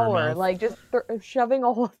spilling sour, out of her mouth. like just shoving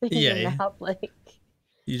a whole thing in your mouth, like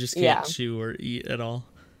you just can't chew or eat at all.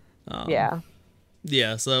 Yeah,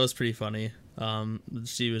 so that was pretty funny.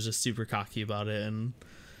 She was just super cocky about it and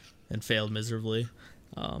failed miserably.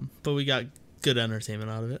 But we got good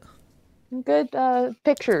entertainment out of it. Good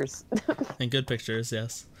pictures. And good pictures,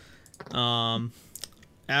 yes.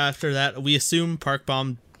 After that, we assume Park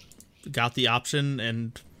Bom got the option,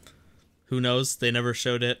 and who knows, they never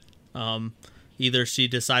showed it. Either she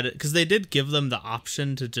decided, because they did give them the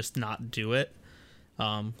option to just not do it,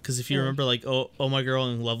 because if you remember, like oh my girl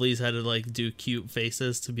and Lovelyz had to like do cute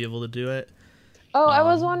faces to be able to do it. I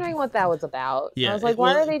was wondering what that was about. I was like,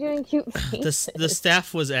 why are they doing cute faces? The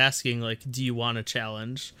staff was asking like, do you want a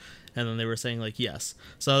challenge, and then they were saying like yes.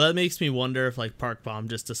 So that makes me wonder if like Park Bom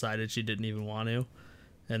just decided she didn't even want to.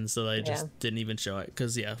 And so they just didn't even show it.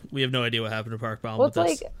 Because, we have no idea what happened to Park Bom. Well, it's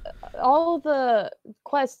like all the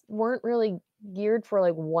quests weren't really geared for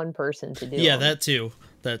like one person to do. Yeah, that too.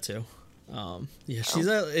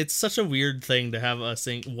 It's such a weird thing to have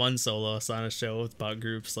one soloist on a show with bot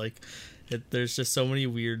groups. Like, there's just so many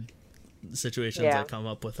weird situations that come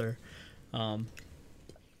up with her.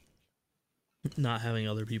 Not having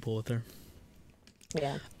other people with her.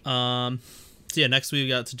 Yeah. So yeah, next we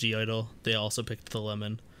got to G-Idol. They also picked the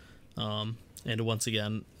lemon. And once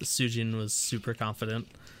again, Sujin was super confident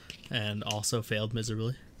and also failed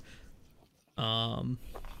miserably.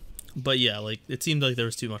 But yeah, like it seemed like there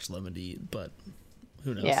was too much lemon to eat, but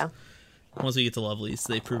who knows? Yeah. Once we get to Lovelyz,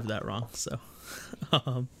 they proved that wrong, so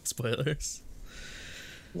spoilers.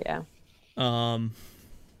 Yeah.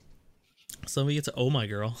 So we get to Oh My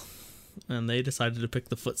Girl, and they decided to pick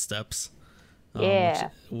the Footsteps, Yeah.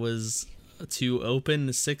 which was to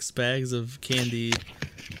open 6 bags of candy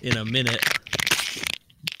in a minute.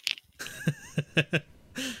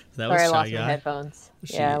 That Sorry, was I Shy lost my Guy. headphones.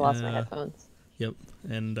 Yeah, I lost my headphones. Yep,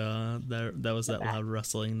 and that was that loud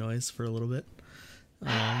rustling noise for a little bit.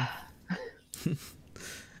 Yeah,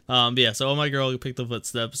 so Oh My Girl picked the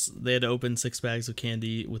Footsteps. They had to open 6 bags of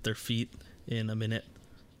candy with their feet in a minute.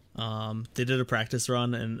 They did a practice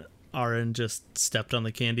run, and Aaron just stepped on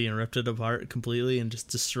the candy and ripped it apart completely and just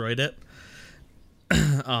destroyed it.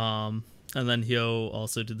 And then Hyo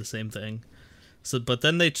also did the same thing. So, but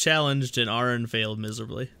then they challenged, and Aaron failed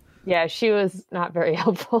miserably. Yeah, she was not very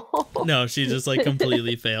helpful. No, she just like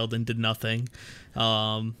completely failed and did nothing.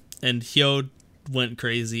 And Hyo went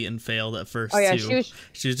crazy and failed at first too.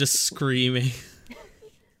 She was just screaming.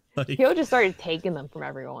 Like, Hyo just started taking them from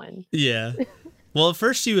everyone. Yeah. Well, at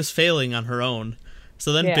first she was failing on her own.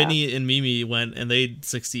 So then Binny and Mimi went and they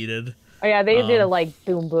succeeded. Oh yeah, they did a like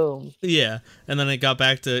boom boom. Yeah. And then it got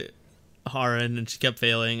back to Haran and she kept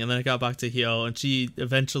failing, and then it got back to Hyo and she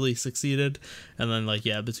eventually succeeded, and then like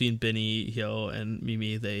between Binny, Hyo, and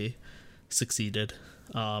Mimi they succeeded.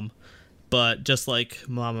 But just like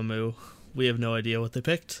Mamamoo, we have no idea what they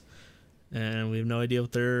picked, and we have no idea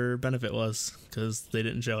what their benefit was because they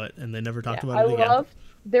didn't show it and they never talked about it again. I love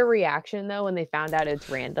their reaction though when they found out it's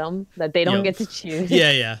random, that they don't get to choose.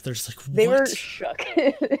 Yeah, they're just like, what? They were shook.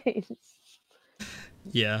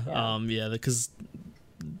 Because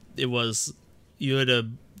it was you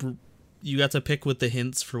got to pick with the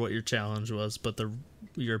hints for what your challenge was, but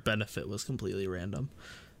your benefit was completely random.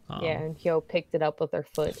 And Hyo picked it up with her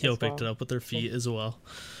foot. Hyo picked it up with her feet as well,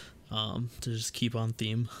 to just keep on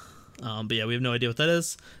theme. But yeah, we have no idea what that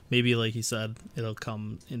is. Maybe, like you said, it'll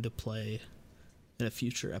come into play in a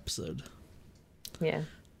future episode. Yeah.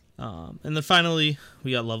 And then finally,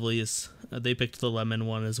 we got Lovelyz. They picked the lemon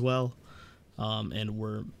one as well, and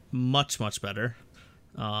were much, much better.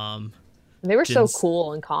 They were so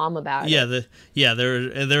cool and calm about it.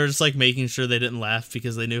 They were just like making sure they didn't laugh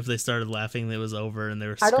because they knew if they started laughing, it was over and they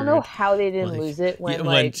were screwed. I don't know how they didn't lose it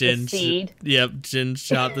when Jin, the seed. Jin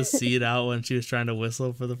shot the seed out when she was trying to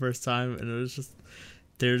whistle for the first time, and it was just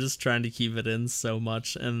they were just trying to keep it in so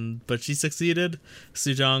much, but she succeeded.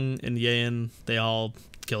 Sujong and Yeon, they all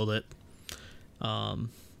killed it.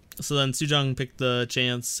 So then Sujong picked the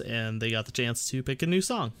chance, and they got the chance to pick a new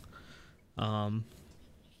song.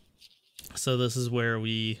 So this is where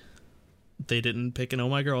they didn't pick an Oh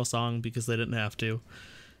My Girl song because they didn't have to.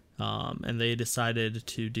 And they decided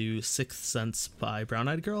to do Sixth Sense by Brown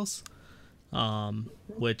Eyed Girls,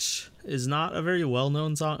 which is not a very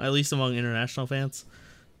well-known song, at least among international fans.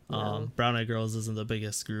 Brown Eyed Girls isn't the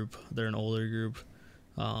biggest group. They're an older group.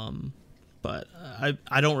 But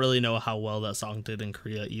I don't really know how well that song did in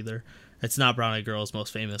Korea either. It's not Brown Eyed Girls'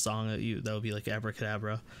 most famous song. That would be like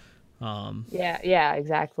Abracadabra. Yeah,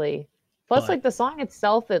 exactly. Plus, like the song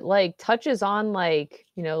itself, it like touches on like,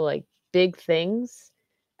 like big things.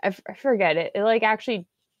 I forget it. It like actually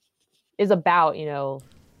is about,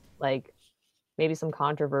 like maybe some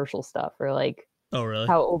controversial stuff or like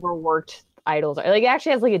how overworked idols are. Like it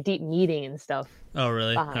actually has like a deep meaning and stuff. Oh,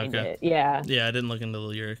 really? Behind it. Yeah. Yeah, I didn't look into the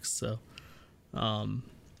lyrics, so.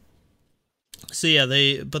 So yeah,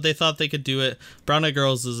 they thought they could do it. Brown Eyed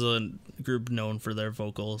Girls is a group known for their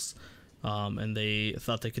vocals. And they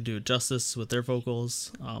thought they could do it justice with their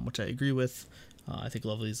vocals, which I agree with. I think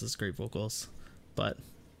Lovelyz has great vocals, but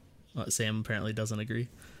Sam apparently doesn't agree.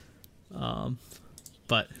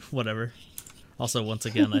 But whatever. Also, once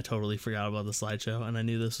again, I totally forgot about the slideshow, and I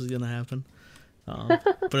knew this was going to happen.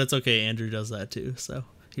 But it's okay, Andrew does that too. So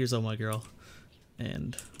here's Oh My Girl.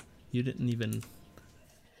 And you didn't even...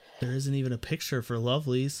 There isn't even a picture for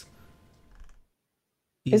Lovelyz.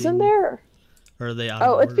 Isn't there? Or are they out of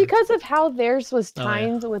order? It's because of how theirs was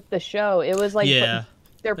timed with the show. It was like their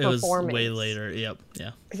performance. It was way later. Yep.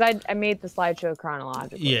 Yeah. Because I made the slideshow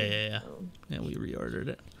chronologically. Yeah. And we reordered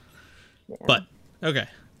it. Yeah. But okay.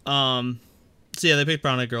 So yeah, they picked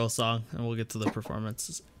Brown Eyed Girls song, and we'll get to the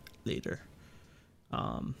performances later.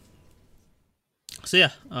 So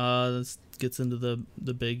yeah, this gets into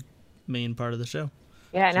the big main part of the show.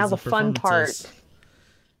 Yeah, now the fun part.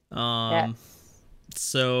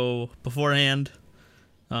 So beforehand,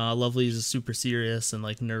 Lovelyz is super serious and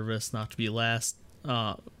like nervous not to be last,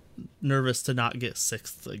 nervous to not get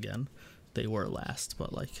 6th again. They were last,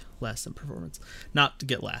 but like last in performance, not to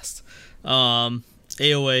get last.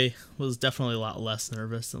 AOA was definitely a lot less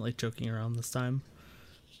nervous and like joking around this time.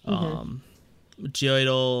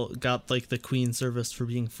 G-Idol got like the queen service for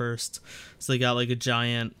being first, so they got like a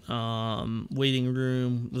giant waiting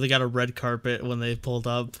room. They got a red carpet when they pulled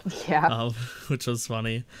up, which was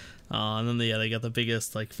funny. And then they got the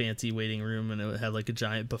biggest like fancy waiting room, and it had like a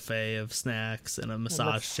giant buffet of snacks and a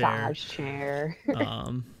massage chair.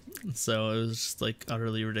 So it was just like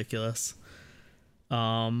utterly ridiculous.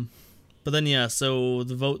 But then so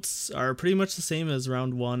the votes are pretty much the same as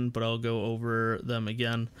round 1, but I'll go over them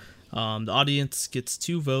again. The audience gets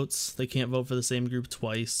 2 votes. They can't vote for the same group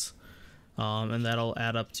twice. And that'll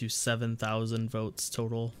add up to 7,000 votes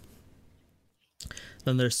total.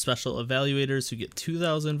 Then there's special evaluators who get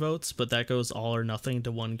 2,000 votes, but that goes all or nothing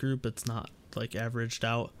to one group. It's not like averaged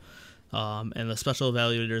out. And the special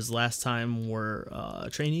evaluators last time were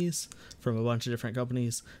trainees from a bunch of different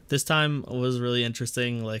companies. This time was really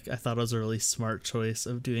interesting. Like, I thought it was a really smart choice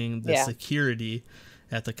of doing the security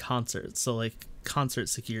at the concert. So like concert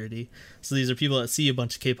security. So these are people that see a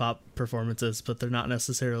bunch of K-pop performances, but they're not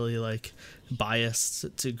necessarily like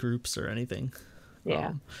biased to groups or anything.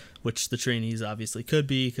 Which the trainees obviously could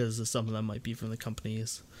be, because some of them might be from the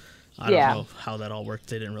companies. I don't know how that all worked.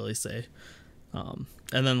 They didn't really say. And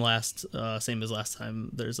then same as last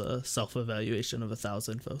time, there's a self-evaluation of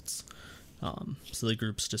 1,000 votes. So the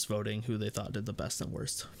group's just voting who they thought did the best and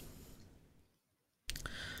worst.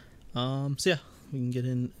 So yeah, we can get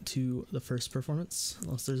into the first performance,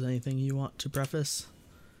 unless there's anything you want to preface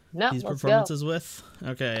these performances with.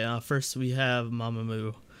 Okay, first we have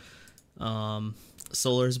Mamamoo.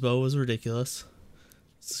 Solar's bow was ridiculous.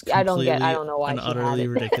 I don't know why. And utterly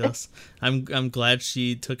ridiculous. I'm glad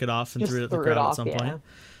she took it off and threw it at the crowd at some point.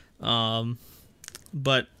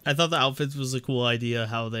 But I thought the outfits was a cool idea,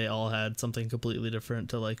 how they all had something completely different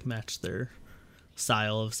to like match their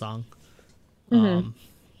style of song. And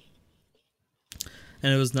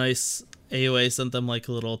it was nice. AOA sent them like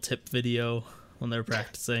a little tip video when they were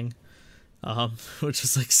practicing, which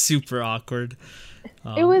was like super awkward.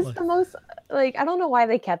 It was the most, like, I don't know why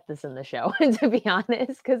they kept this in the show, to be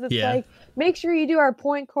honest, because it's like, make sure you do our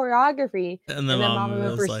point choreography, and then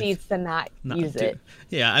Mamamoo proceeds to not use it.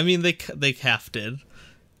 Yeah, I mean, they half did.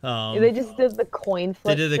 They just did the coin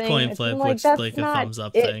flip. They did a coin flip, which like a thumbs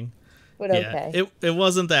up thing. But okay. It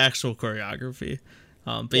wasn't the actual choreography.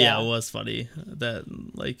 But it was funny that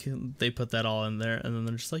like they put that all in there, and then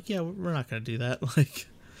they're just like, we're not gonna do that. Like,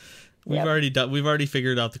 we've already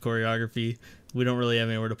figured out the choreography. We don't really have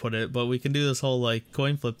anywhere to put it, but we can do this whole like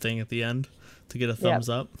coin flip thing at the end to get a thumbs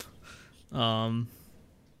up. So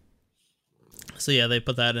yeah, they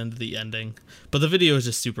put that into the ending, but the video was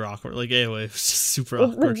just super awkward. Like, anyway, it was just super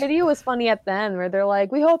awkward. The video was funny at the end where they're like,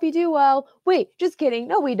 "We hope you do well." Wait, just kidding.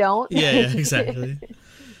 No, we don't. Yeah, exactly.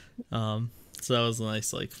 So that was a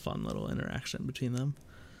nice, like, fun little interaction between them.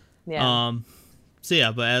 Yeah. So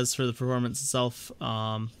yeah, but as for the performance itself,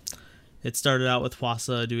 it started out with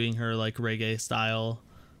Hwasa doing her like reggae style,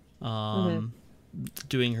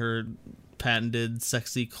 doing her patented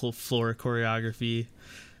sexy floor choreography.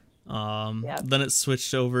 Then it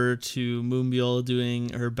switched over to Moonbyul doing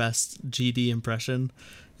her best GD impression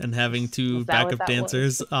and having 2 backup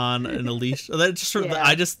dancers on a leash. That just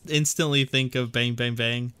I just instantly think of Bang Bang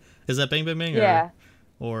Bang. Is that Bang Bang Bang?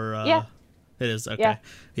 Or it is. Okay.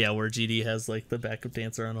 Yeah, where GD has like the backup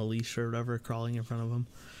dancer on a leash or whatever crawling in front of him.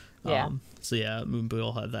 So yeah,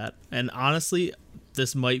 Moonbyul had that, and honestly,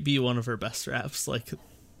 this might be one of her best raps. Like,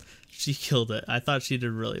 she killed it. I thought she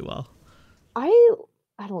did really well. I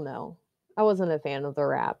don't know. I wasn't a fan of the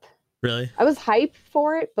rap. Really? I was hyped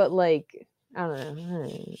for it, but like, I don't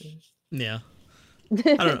know. Yeah. I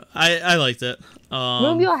don't know. I liked it.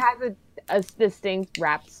 Moonbyul has a distinct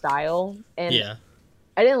rap style, and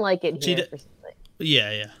I didn't like it here.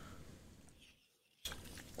 Yeah.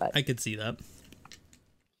 But I could see that.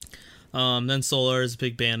 Then Solar's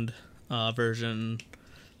big band version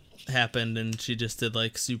happened, and she just did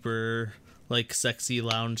like super like sexy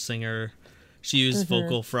lounge singer. She used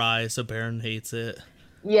vocal fry, so Baron hates it.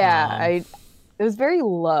 Yeah, it was very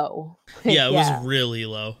low. Yeah, it was really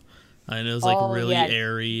low. And it was like really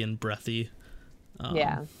airy and breathy.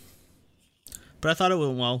 But I thought it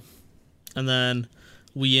went well. And then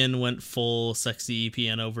Wheein went full sexy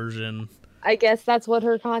piano version. I guess that's what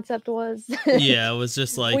her concept was. Yeah, it was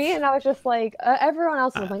just like... Wheein, I was just like... everyone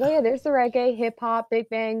else was like, oh yeah, there's the reggae, hip-hop, big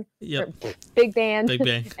bang. Yep. Big band. Big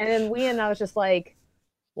bang. And then Wheein, I was just like,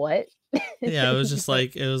 what? Yeah, it was just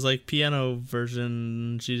like... It was like piano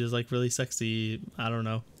version. She just like really sexy. I don't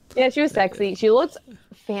know. Yeah, she was sexy. She looked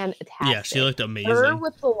fantastic. Yeah, she looked amazing. Her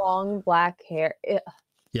with the long black hair.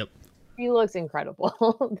 Yep. She looks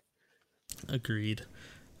incredible. Agreed.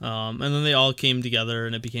 And then they all came together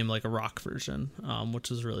and it became like a rock version, which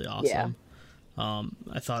was really awesome.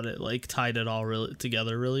 I thought it like tied it all really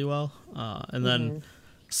together really well. And then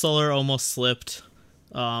Solar almost slipped.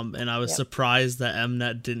 And I was surprised that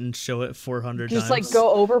Mnet didn't show it 400 times. Just like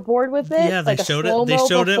go overboard with it. Yeah, they like showed it. They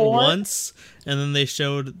showed it once, and then they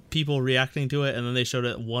showed people reacting to it, and then they showed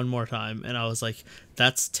it one more time, and I was like,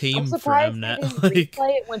 "That's tame for Mnet." Like,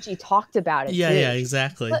 replay it when she talked about it. Yeah, too. yeah,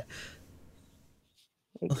 exactly.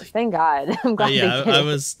 Thank God. I'm glad. Yeah,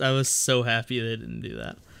 I was so happy they didn't do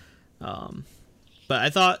that. But I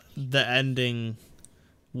thought the ending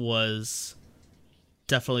was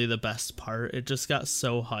definitely the best part. It just got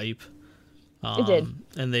so hype. It did.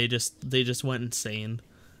 And they just went insane.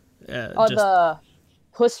 The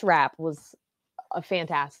puss rap was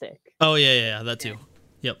fantastic. Oh yeah, that too.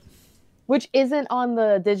 Yep. Which isn't on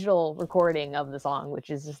the digital recording of the song, which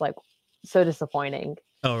is just like so disappointing.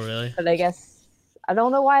 Oh really? But I guess I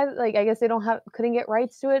don't know why. Like I guess they couldn't get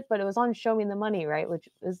rights to it, but it was on Show Me the Money, right? Which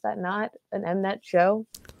is that not an Mnet show?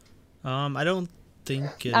 I don't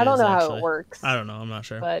think it I don't know actually. how it works. I don't know. I'm not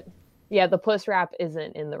sure. But yeah, the puss rap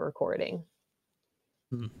isn't in the recording.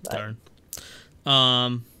 Darn.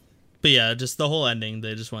 But yeah, just the whole ending,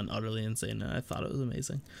 they just went utterly insane, and I thought it was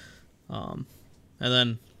amazing. And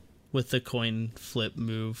then with the coin flip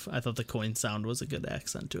move, I thought the coin sound was a good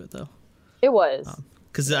accent to it, though. It was.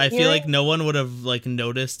 Because I feel like no one would have like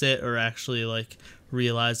noticed it or actually like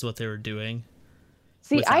realized what they were doing.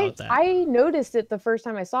 See, I noticed it the first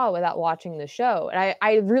time I saw it without watching the show, and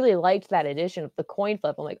I really liked that addition of the coin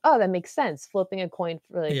flip. I'm like, oh, that makes sense. Flipping a coin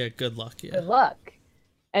for like good luck. Yeah, good luck.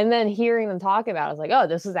 And then hearing them talk about it, I was like, oh,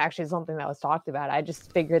 this is actually something that was talked about. I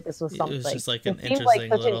just figured this was something. It was just like an interesting like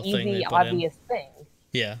such little an thing. Easy, obvious thing.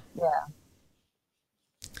 Yeah.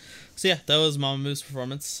 So yeah, that was Mamamoo's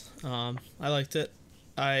performance. I liked it.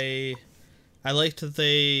 I liked that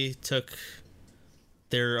they took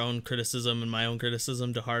their own criticism and my own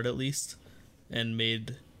criticism to heart, at least, and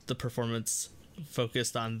made the performance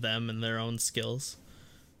focused on them and their own skills,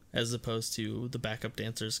 as opposed to the backup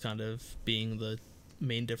dancers kind of being the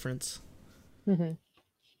main difference. Mm-hmm.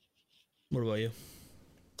 What about you?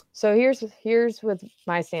 So here's with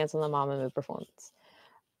my stance on the Mamamoo performance.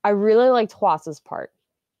 I really liked Hwasa's part.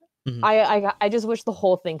 Mm-hmm. I just wish the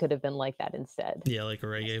whole thing could have been like that instead. Yeah, like a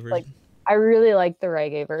reggae version. Like I really liked the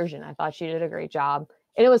reggae version. I thought she did a great job,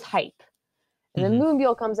 and it was hype. And then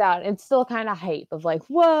Moonbyul comes out, and it's still kind of hype of like,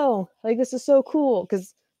 whoa, like this is so cool.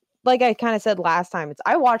 Because, like I kind of said last time,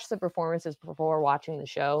 I watched the performances before watching the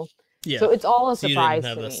show. Yeah. So it's all a surprise. You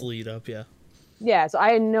didn't have this lead up, yeah. Yeah, so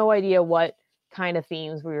I had no idea what kind of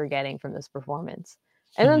themes we were getting from this performance.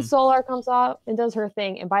 And then Solar comes out and does her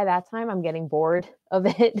thing, and by that time I'm getting bored of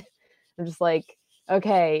it. I'm just like,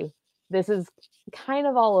 okay, this is kind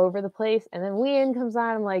of all over the place. And then Wheein comes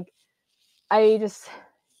on, I'm like, it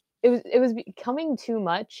was becoming too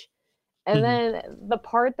much. And then the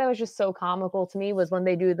part that was just so comical to me was when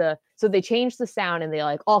they so they change the sound and they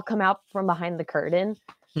like all come out from behind the curtain.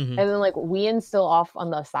 And then like Wheein's still off on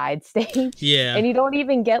the side stage. Yeah. And you don't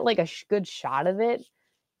even get like a good shot of it.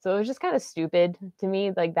 So it was just kind of stupid to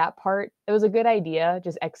me, like that part. It was a good idea,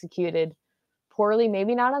 just executed poorly,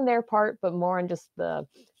 maybe not on their part, but more on just the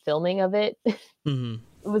filming of it. It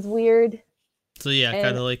was weird. So yeah,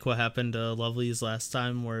 kind of like what happened to Lovely's last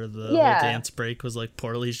time, where the whole dance break was like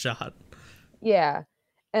poorly shot. Yeah.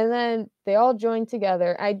 And then they all joined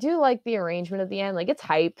together. I do like the arrangement at the end. Like it's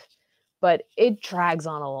hype, but it drags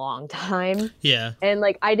on a long time. Yeah. And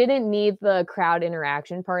like I didn't need the crowd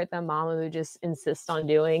interaction part that Mamamoo just insists on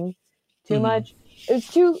doing too much. It was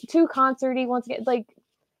too concerty once again. Like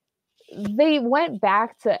they went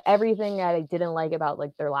back to everything that I didn't like about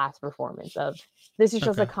like their last performance of this is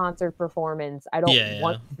just a concert performance. I don't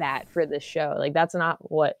want that for this show. Like that's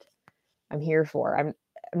not what I'm here for. I'm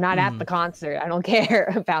not at the concert. I don't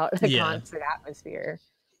care about the concert atmosphere.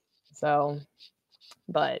 So,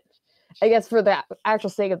 but I guess for the actual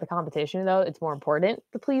sake of the competition, though, it's more important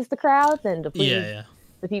to please the crowd than to please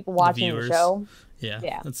the people watching the show.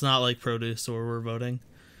 Yeah. It's not like Produce or we're voting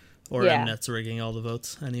or Mnet's rigging all the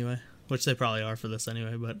votes anyway, which they probably are for this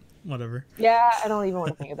anyway, but whatever. Yeah, I don't even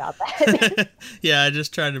want to think about that. Yeah, I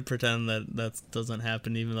just try to pretend that doesn't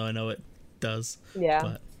happen, even though I know it does. Yeah.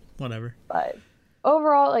 But whatever. But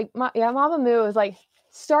overall, like, Mamamoo was like,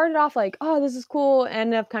 started off like, oh, this is cool, and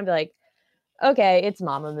ended up kind of like, okay, it's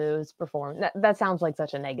Mamamoo's performance. That sounds like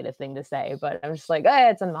such a negative thing to say, but I'm just like,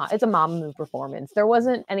 it's a Mamamoo performance. There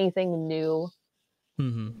wasn't anything new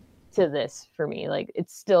to this for me. Like,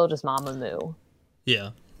 it's still just Mamamoo.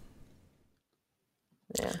 Yeah.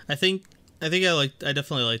 Yeah. I think I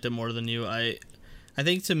definitely liked it more than you. I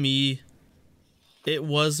think to me, it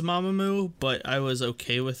was Mamamoo, but I was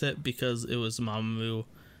okay with it because it was Mamamoo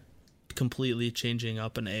completely changing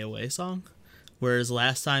up an AOA song, whereas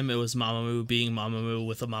last time it was Mamamoo being Mamamoo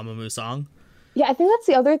with a Mamamoo song. Yeah, I think that's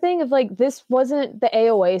the other thing of like this wasn't the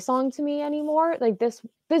AOA song to me anymore. Like this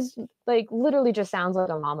like literally just sounds like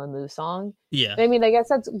a Mamamoo song. Yeah. I mean, I guess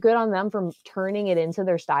that's good on them for turning it into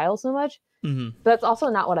their style so much. Mm-hmm. But it's also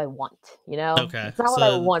not what I want, you know? Okay. It's not what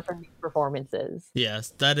I want from these performances.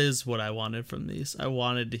 Yes, that is what I wanted from these. I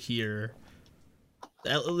wanted to hear...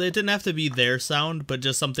 It didn't have to be their sound, but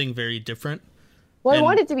just something very different. Well, I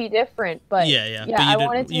want it to be different, but yeah. But I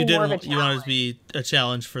wanted to be more of a challenge. You wanted it to be a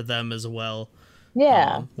challenge for them as well.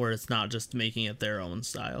 Yeah. Where it's not just making it their own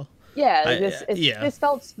style. Yeah, this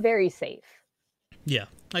felt very safe. Yeah,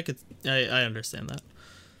 I understand that.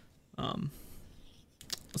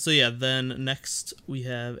 So yeah, then next we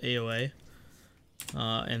have AOA,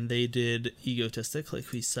 and they did Egotistic,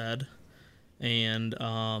 like we said, and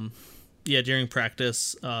yeah, during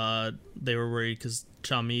practice, they were worried because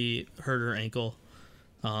Chami hurt her ankle.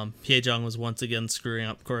 Haejung was once again screwing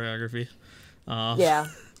up choreography. Yeah.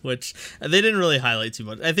 Which they didn't really highlight too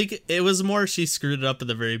much. I think it was more she screwed it up at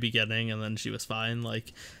the very beginning and then she was fine.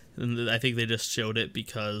 Like, and I think they just showed it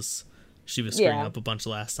because she was screwing up a bunch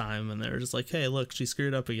last time, and they were just like, "Hey, look, she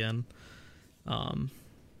screwed up again." And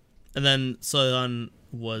then Soyeon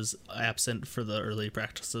was absent for the early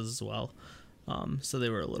practices as well, so they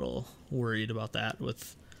were a little worried about that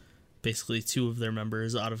with basically 2 of their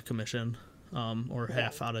members out of commission, or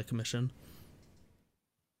half out of commission.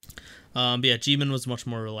 But yeah, Jimin was much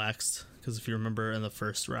more relaxed because if you remember in the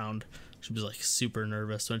first round, she was like super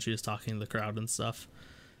nervous when she was talking to the crowd and stuff.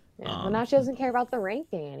 Yeah, well, now she doesn't care about the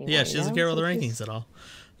ranking anymore. Yeah, she doesn't care about the rankings at all.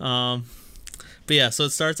 But yeah, so it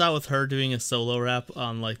starts out with her doing a solo rap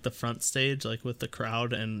on like the front stage, like with the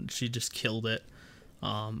crowd, and she just killed it.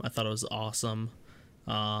 I thought it was awesome.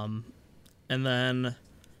 And then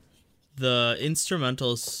the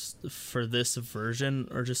instrumentals for this version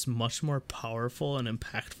are just much more powerful and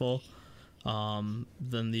impactful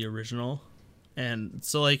than the original. And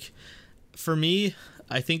so like for me,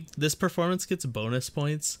 I think this performance gets bonus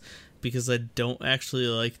points because I don't actually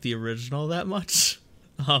like the original that much.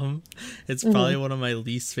 It's probably one of my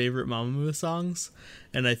least favorite Mamamoo songs,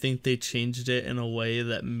 and I think they changed it in a way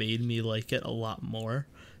that made me like it a lot more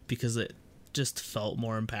because it just felt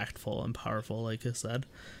more impactful and powerful, like I said.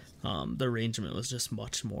 The arrangement was just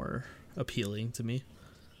much more appealing to me,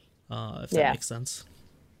 if that makes sense.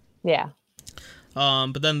 Yeah.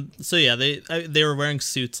 But then, so yeah, they were wearing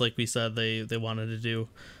suits like we said they wanted to do,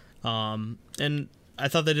 and I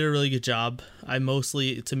thought they did a really good job. I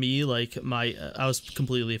mostly, to me, like I was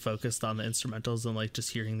completely focused on the instrumentals and like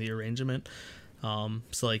just hearing the arrangement.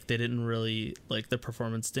 So like they didn't really like the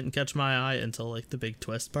performance didn't catch my eye until like the big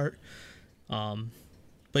twist part.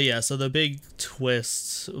 But yeah, so the big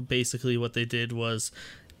twist, basically what they did was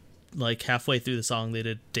like halfway through the song they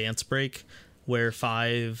did dance break where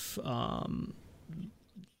 5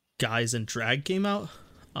 guys in drag came out.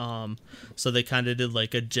 So they kind of did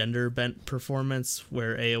like a gender bent performance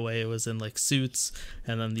where AOA was in like suits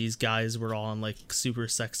and then these guys were all in like super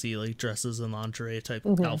sexy like dresses and lingerie type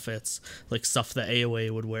outfits, like stuff that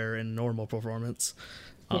AOA would wear in normal performance.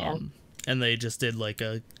 And they just did like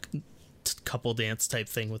a couple dance type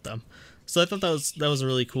thing with them. So I thought that was a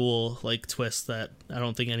really cool like twist that I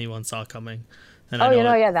don't think anyone saw coming. And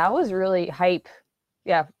that was really hype.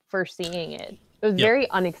 Yeah, for seeing it. It was very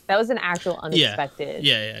that was an actual unexpected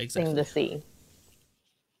exactly. thing to see.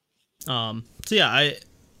 So yeah,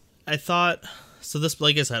 I thought so this,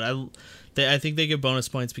 like I said, I think they get bonus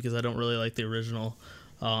points because I don't really like the original.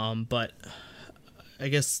 But I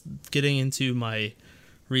guess getting into my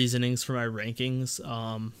reasonings for my rankings,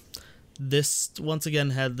 this once again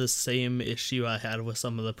had the same issue I had with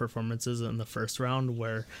some of the performances in the first round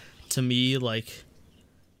where to me like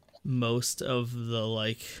most of the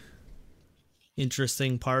like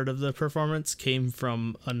interesting part of the performance came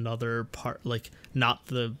from another part, like not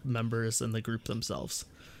the members in the group themselves,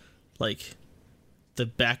 like the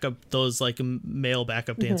backup, those like male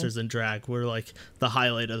backup dancers in drag were like the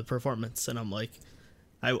highlight of the performance, and I'm like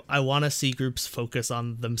I want to see groups focus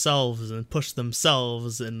on themselves and push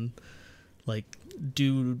themselves and like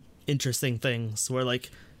do interesting things where like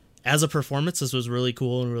as a performance this was really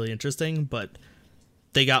cool and really interesting, but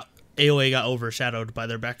AOA got overshadowed by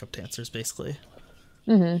their backup dancers basically,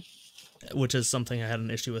 which is something I had an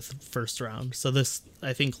issue with first round. So this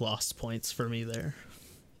I think lost points for me there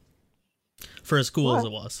for as cool as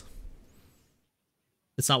it was.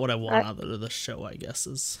 It's not what I want out of the show, I guess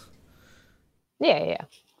is. Yeah,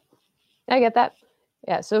 I get that.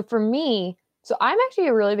 Yeah, so for me, so I'm actually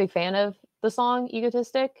a really big fan of the song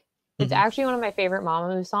Egotistic. It's actually one of my favorite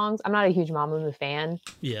Mamamoo songs. I'm not a huge Mamamoo fan.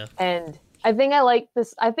 Yeah. And I think I like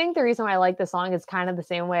this. I think the reason why I like this song is kind of the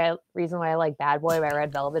same reason why I like Bad Boy by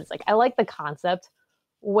Red Velvet. It's like I like the concept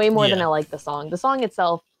way more than I like the song. The song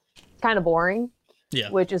itself is kind of boring. Yeah.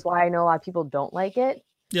 Which is why I know a lot of people don't like it.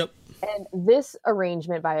 Yep. And this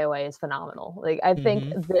arrangement by OA is phenomenal. Like I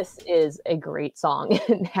think this is a great song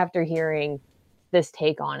after hearing this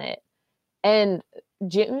take on it. And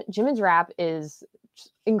Jimin's rap is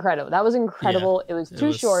incredible. That was incredible. Yeah, it was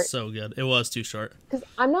too short. So good. It was too short. Because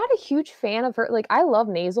I'm not a huge fan of her. Like I love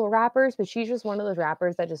nasal rappers, but she's just one of those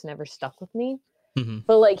rappers that just never stuck with me.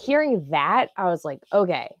 But like hearing that, I was like,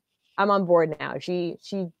 okay, I'm on board now.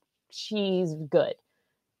 She's good.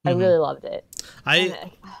 I really loved it. I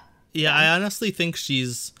honestly think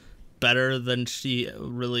she's better than she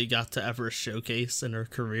really got to ever showcase in her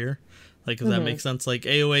career. Like, if that makes sense. Like,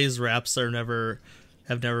 AOA's raps have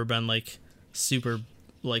never been like super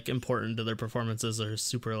like important to their performances or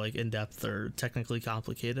super like in depth or technically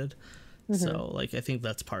complicated. So like I think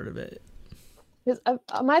that's part of it. Because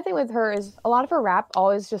my thing with her is a lot of her rap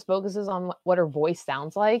always just focuses on what her voice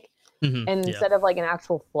sounds like, and instead of like an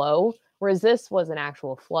actual flow. Whereas this was an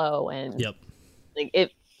actual flow, and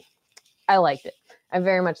like I liked it. I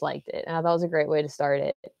very much liked it, and I thought it was a great way to start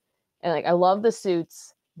it. And like I love the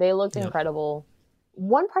suits; they looked incredible.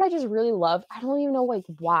 One part I just really loved. I don't even know like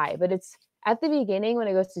why, but it's at the beginning when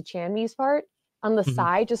it goes to Chanmi's part on the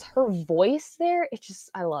side. Just her voice there.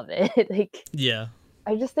 I love it. Like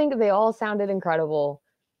I just think they all sounded incredible.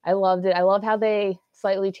 I loved it. I love how they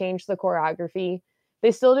slightly changed the choreography.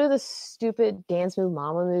 They still do the stupid dance move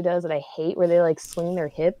Mamamoo does that I hate, where they like swing their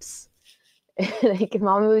hips. Like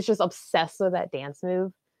Mamamoo is just obsessed with that dance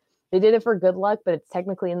move. They did it for Good Luck, but it's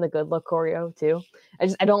technically in the Good Luck choreo too.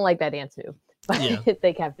 I don't like that dance move, but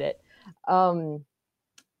they kept it. I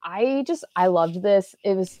loved this.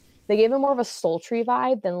 They gave it more of a sultry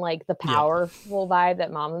vibe than like the powerful vibe that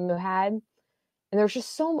Mamamoo had. And it was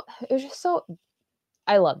just so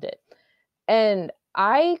I loved it. And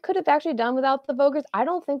I could have actually done without the Vogers. I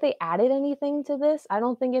don't think they added anything to this. I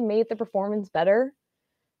don't think it made the performance better.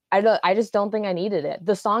 I just don't think I needed it.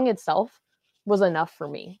 The song itself was enough for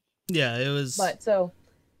me. Yeah, it was. But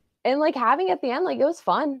and like having it at the end, like it was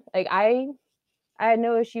fun. Like I had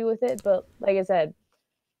no issue with it, but like I said,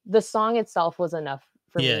 the song itself was enough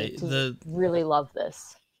for me to really love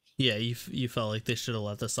this. Yeah, you felt like they should have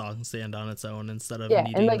let the song stand on its own instead of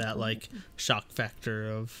needing that like shock factor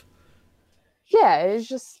of. Yeah, it was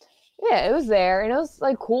just it was there, and it was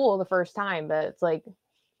like cool the first time, but it's like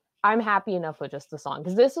I'm happy enough with just the song,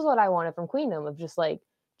 because this is what I wanted from Queendom, of just like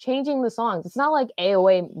changing the songs. It's not like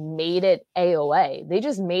AOA made it AOA. They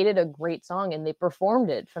just made it a great song and they performed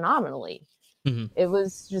it phenomenally. It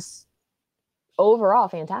was just overall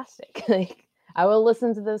fantastic. Like I will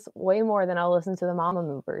listen to this way more than I'll listen to the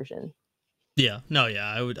Mamamoo version.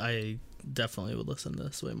 I definitely would listen to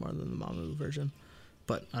this way more than the Mamamoo version,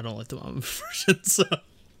 but I don't like the Mamamoo version, so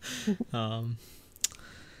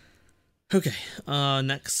okay.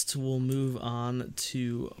 Next we'll move on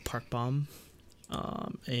to Park Bom,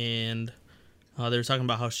 and they were talking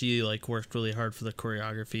about how she like worked really hard for the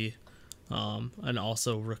choreography, and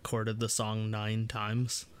also recorded the song 9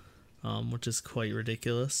 times, which is quite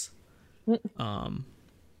ridiculous. And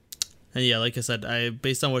yeah, like I said,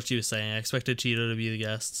 based on what she was saying, I expected Cheeto to be the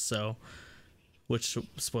guest, so which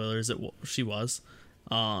spoilers she was.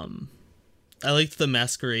 I liked the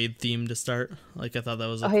masquerade theme to start. Like I thought that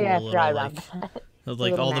was a cool little like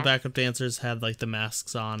like all the backup dancers had like the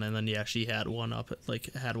masks on, and then she had one at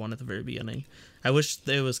the very beginning. I wish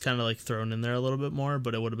it was kind of like thrown in there a little bit more,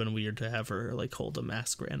 but it would have been weird to have her like hold a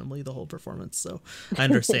mask randomly the whole performance. So I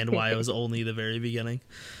understand why it was only the very beginning.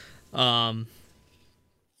 I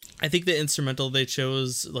think the instrumental they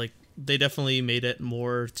chose, like they definitely made it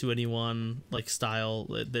more to anyone like style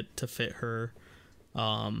that to fit her.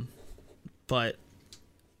 But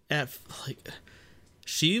at like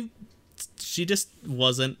she just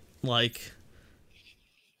wasn't like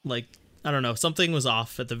I don't know, something was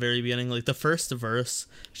off at the very beginning. Like the first verse,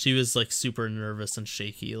 she was like super nervous and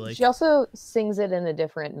shaky. Like she also sings it in a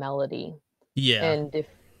different melody. Yeah. And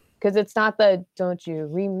because it's not the "Don't you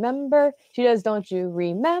remember," she does "Don't you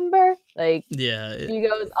remember." Like she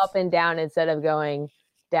goes up and down instead of going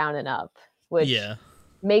down and up, which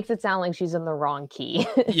makes it sound like she's in the wrong key.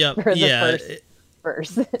 For the first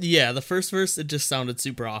verse. The first verse, it just sounded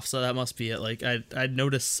super off, so that must be it. Like I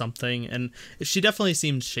noticed something, and she definitely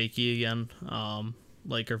seemed shaky again.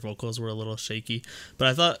 Like her vocals were a little shaky, but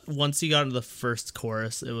I thought once you got into the first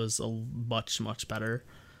chorus, it was much better.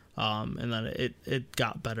 And then it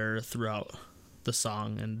got better throughout the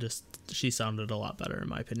song, and just she sounded a lot better in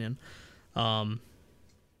my opinion.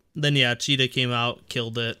 Then yeah, Cheetah came out,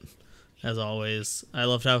 killed it as always. I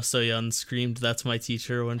loved how Soyeon screamed, "That's my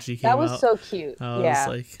teacher," when she came out. That was so cute. I was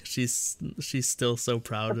like, she's still so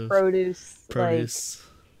proud of produce like,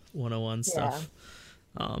 101 stuff.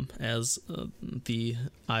 As the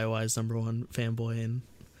IOI's #1 fanboy and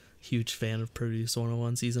huge fan of Produce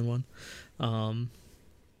 101 season 1.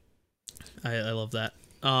 I love that.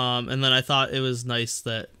 And then I thought it was nice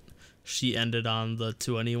that she ended on the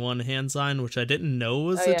 2NE1 hand sign, which I didn't know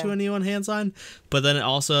was the 2NE1 hand sign, but then it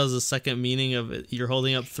also has a second meaning of it. You're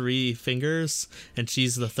holding up 3 fingers and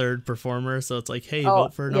she's the third performer, so it's like, hey,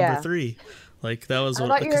 vote for number 3. Like, that was I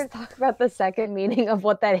thought you were talking about the second meaning of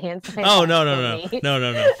what that hand sign no. I'm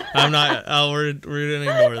not. We're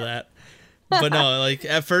gonna ignore that. But no, like,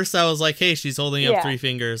 at first I was like, hey, she's holding up 3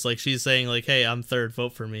 fingers, like she's saying like, hey, I'm third,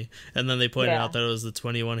 vote for me. And then they pointed out that it was the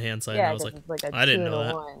 21 hand sign. I was like I didn't know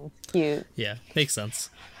that. It's cute. Yeah, makes sense.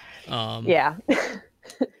 Yeah.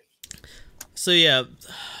 So yeah,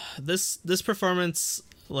 this performance,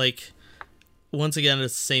 like, once again,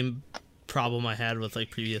 it's the same problem I had with like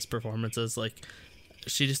previous performances. Like,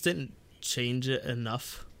 she just didn't change it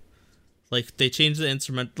enough. Like, they changed the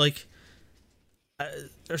instrument, like,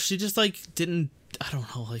 she just like didn't. I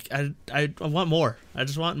don't know. Like, I want more. I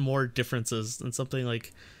just want more differences and something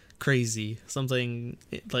like crazy, something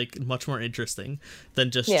like much more interesting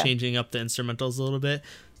than just changing up the instrumentals a little bit.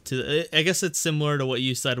 I guess it's similar to what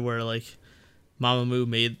you said, where like Mamamoo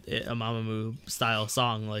made it a Mamamoo style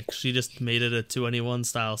song. Like, she just made it a 2NE1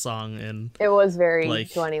 style song, and it was very like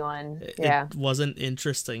 2NE1. It wasn't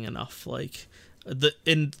interesting enough. Like,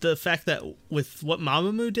 the fact that with what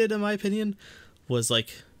Mamamoo did, in my opinion, was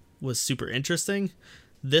super interesting.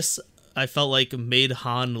 This, I felt like, made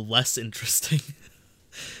Han less interesting.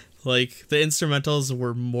 Like, the instrumentals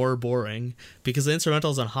were more boring, because the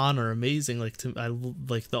instrumentals on Han are amazing. Like, I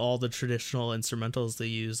like all the traditional instrumentals they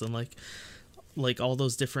use, and like all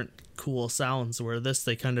those different cool sounds, where this,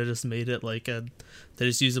 they kind of just made it like they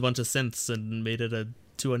just used a bunch of synths and made it a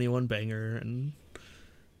 2NE1 banger, and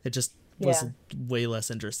it just was way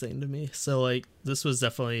less interesting to me. So like, this was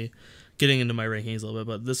definitely getting into my rankings a little bit,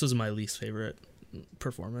 but this was my least favorite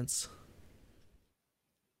performance.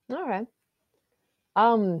 All right.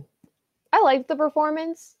 I liked the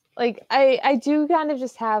performance. Like, I do kind of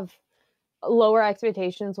just have lower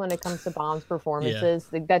expectations when it comes to Bomb's performances.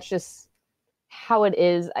 Like, that's just how it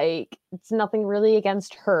is. It's nothing really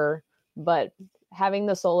against her, but having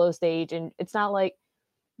the solo stage, and it's not like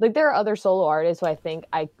there are other solo artists who I think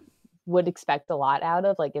I would expect a lot out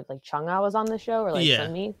of. Like, if like Chungha was on the show, or like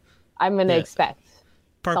Sunmi, I'm gonna expect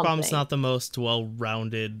Park something. Bom's not the most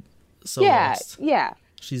well-rounded soloist. Yeah.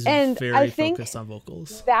 She's very focused on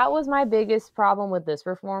vocals. That was my biggest problem with this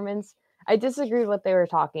performance. I disagreed with what they were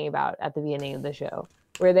talking about at the beginning of the show,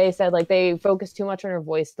 where they said like they focused too much on her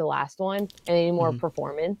voice the last one and they need more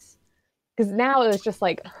performance. Because now it was just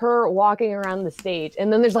like her walking around the stage,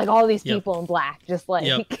 and then there's like all these people in black just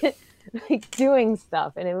like like doing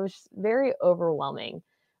stuff, and it was just very overwhelming.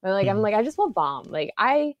 And like I'm like, I just want Bomb. Like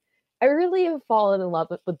I really have fallen in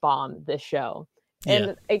love with Bomb this show.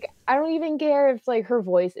 And like, I don't even care if like her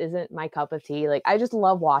voice isn't my cup of tea. Like, I just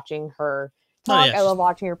love watching her talk. I love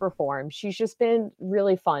watching her perform. She's just been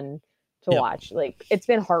really fun to watch. Like, it's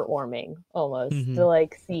been heartwarming almost to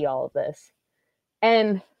like see all of this.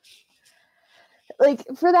 And like,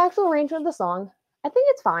 for the actual arrangement of the song, I think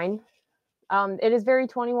it's fine. It is very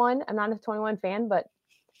 2NE1. I'm not a 2NE1 fan, but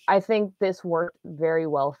I think this worked very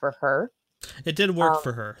well for her. It did work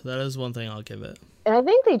for her. That is one thing I'll give it. And I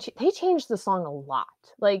think they changed the song a lot.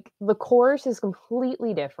 Like, the chorus is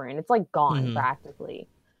completely different. It's like gone practically.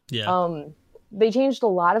 Yeah. They changed a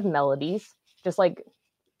lot of melodies, just like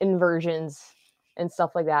inversions and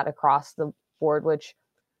stuff like that across the board, which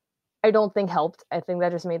I don't think helped. I think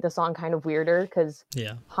that just made the song kind of weirder, because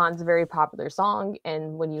Han's a very popular song,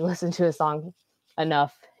 and when you listen to a song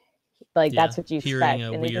enough, like that's what you expect,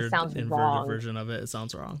 and it just sounds wrong. Version of it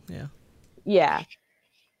sounds wrong. Yeah.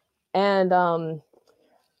 And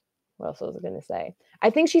what else was I going to say? I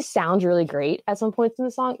think she sounds really great at some points in the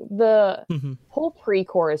song. The whole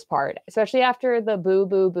pre-chorus part, especially after the boo,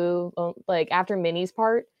 boo, boo, like after Minnie's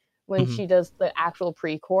part, when she does the actual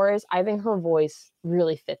pre-chorus, I think her voice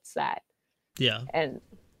really fits that. Yeah. And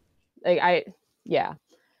like,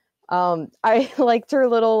 I liked her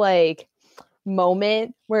little like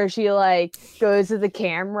moment where she like goes to the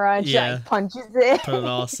camera and she like punches it. Put it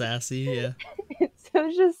all sassy, So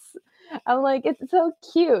just, I'm like, it's so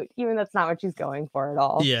cute, even that's not what she's going for at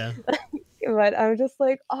all. Yeah. But I'm just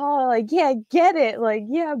like, oh, like, yeah, get it. Like,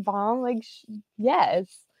 yeah, Bomb, like, yes.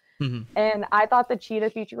 And I thought the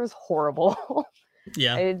Cheetah feature was horrible.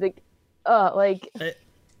 Yeah. I was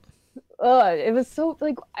it was so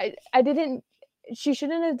like I didn't. She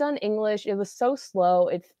shouldn't have done English. It was so slow.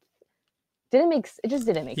 It just didn't make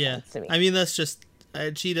sense to me. I mean, that's just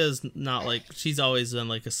Cheetah's not like, she's always been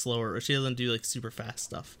like a slower. She doesn't do like super fast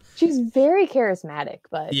stuff. She's very charismatic,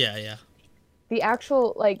 but yeah. The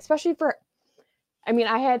actual like, especially for, I mean,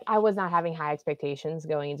 I was not having high expectations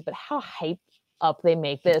going into, but how hype up they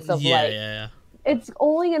make this of it's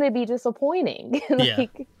only going to be disappointing.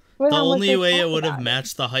 Like, the only way it would have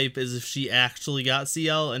matched the hype is if she actually got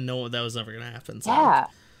CL, and no, that was never going to happen. So. Yeah.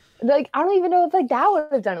 Like, I don't even know if like that would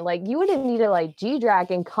have done it. Like, you would have needed like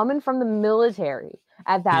G-Dragon coming from the military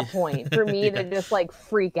at that point for me to just like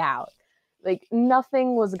freak out. Like,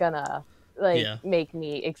 nothing was gonna like make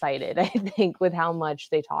me excited, I think, with how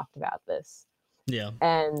much they talked about this. Yeah.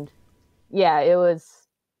 And it was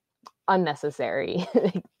unnecessary.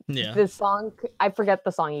 This song, I forget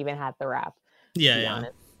the song even had the rap.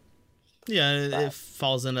 Honest. It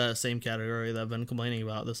falls in the same category that I've been complaining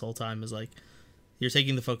about this whole time, is like, you're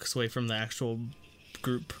taking the focus away from the actual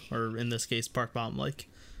group, or in this case, Park Bom. Like,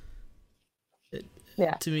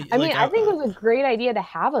 to me, I mean, I think it was a great idea to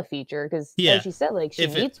have a feature because, like she said, like she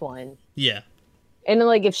needs one. Yeah. And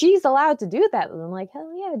like, if she's allowed to do that, then I'm like,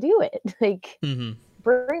 hell yeah, do it. Like,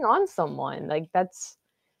 bring on someone. Like, that's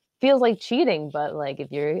feels like cheating, but like if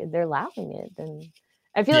they're allowing it, then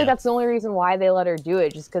I feel like that's the only reason why they let her do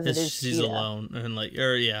it, just because she's Cheetah. Alone and like,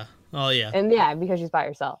 and because she's by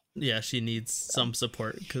herself. Yeah, she needs some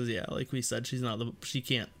support because like we said, she's not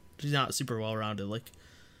super well rounded. Like,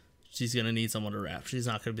 she's gonna need someone to rap. She's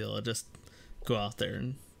not gonna be able to just go out there,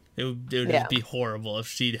 and it would just be horrible if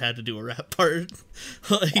she had to do a rap part.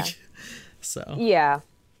 So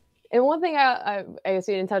and one thing I guess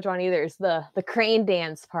we didn't touch on either is the crane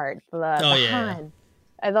dance part.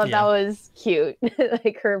 I thought that was cute,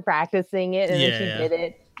 like her practicing it, and then she did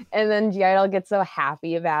it, and then G-Idol gets so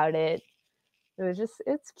happy about it.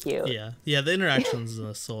 It's cute. The interactions in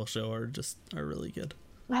the Seoul show are really good.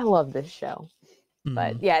 I love this show.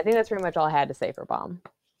 But I think that's pretty much all I had to say for Bom.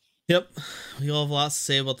 Yep, we all have lots to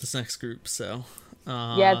say about this next group. So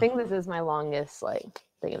I think this is my longest like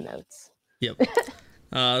thing of notes. Yep.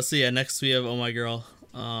 Next we have Oh My Girl.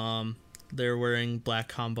 They're wearing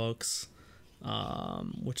black hanboks,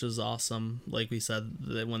 which is awesome. Like we said,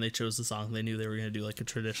 that when they chose the song, they knew they were going to do like a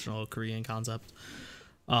traditional Korean concept.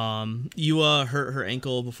 Yua hurt her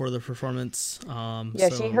ankle before the performance.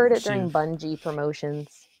 She hurt it during Bungie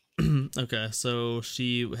promotions. Okay, so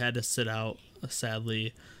she had to sit out,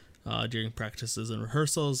 sadly, during practices and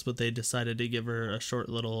rehearsals, but they decided to give her a short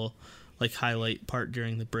little like highlight part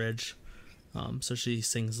during the bridge. So she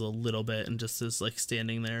sings a little bit and just is like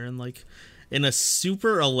standing there and like in a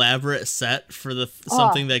super elaborate set for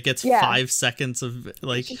something that gets 5 seconds of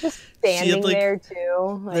like, she's just standing there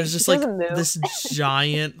too. Like, there's just like this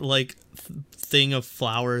giant like thing of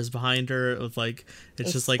flowers behind her with like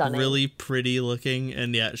it's just stunning. Like really pretty looking,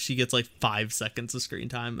 and she gets like 5 seconds of screen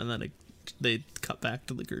time, and then they cut back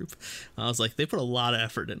to the group. I was like, they put a lot of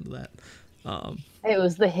effort into that. It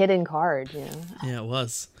was the hidden card, Yeah, it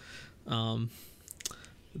was.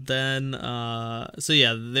 Then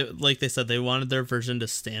like they said, they wanted their version to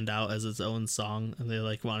stand out as its own song, and they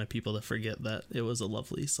like wanted people to forget that it was a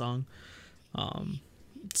lovely song.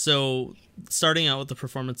 So starting out with the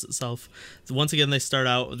performance itself, once again they start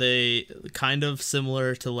out they kind of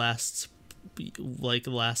similar to last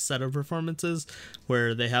set of performances,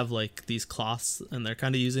 where they have like these cloths and they're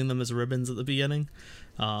kind of using them as ribbons at the beginning,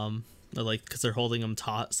 like because they're holding them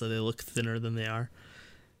taut so they look thinner than they are.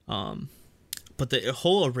 But the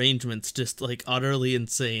whole arrangement's just like utterly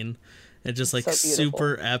insane and just like so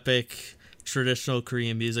super epic traditional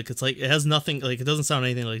Korean music. It's like it has nothing, like it doesn't sound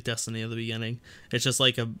anything like Destiny at the beginning. It's just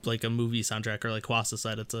like a movie soundtrack, or like Kwasa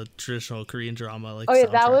said, it's a traditional Korean drama like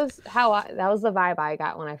soundtrack. That was the vibe I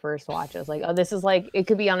got when I first watched it. I was like, oh, this is like, it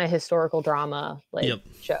could be on a historical drama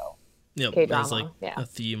show. K-drama. It's like a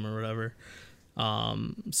theme or whatever.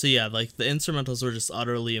 Like the instrumentals were just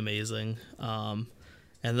utterly amazing.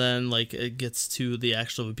 And then like it gets to the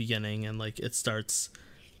actual beginning and like it starts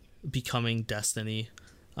becoming Destiny.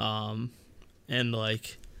 And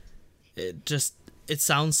like it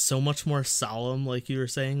sounds so much more solemn, like you were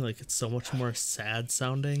saying, like it's so much more sad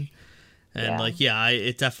sounding. And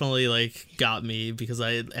it definitely like got me because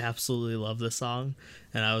I absolutely love this song,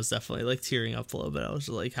 and I was definitely like tearing up a little bit. I was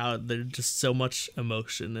just like, how there's just so much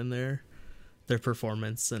emotion in their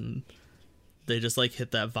performance, and they just like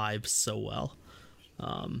hit that vibe so well.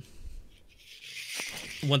 One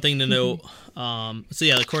thing to note,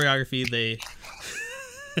 the choreography, they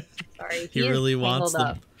sorry, he really wants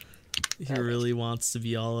He really wants to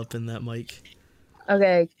be all up in that mic.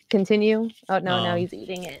 Okay, continue. Oh no, now he's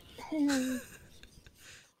eating it.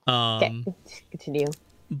 Okay, continue.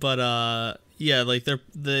 But yeah, like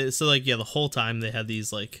the whole time they had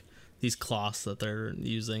these cloths that they're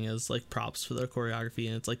using as like props for their choreography,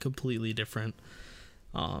 and it's like completely different,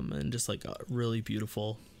 and just like really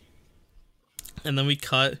beautiful. And then we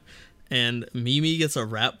cut, and Mimi gets a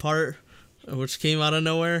rap part, which came out of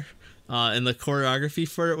nowhere. And the choreography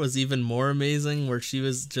for it was even more amazing, where she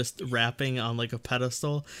was just rapping on like a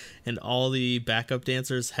pedestal, and all the backup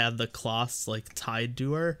dancers had the cloths like tied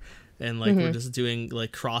to her, and like we're just doing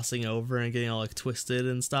like crossing over and getting all like twisted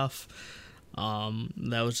and stuff.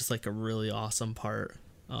 That was just like a really awesome part.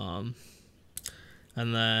 And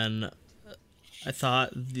then I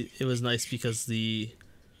thought it was nice because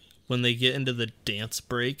when they get into the dance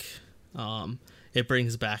break, it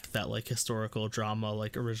brings back that like historical drama,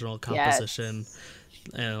 like original composition,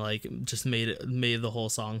 and like just made the whole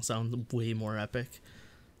song sound way more epic.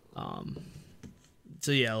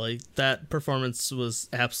 So yeah, like that performance was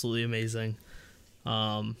absolutely amazing.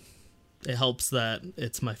 It helps that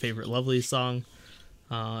it's my favorite Lovely song,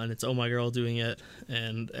 and it's Oh My Girl doing it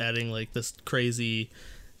and adding like this crazy.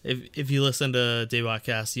 If you listen to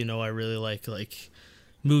Daybotcast, you know I really like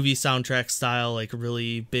movie soundtrack style, like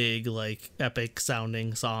really big, like epic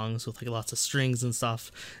sounding songs with like lots of strings and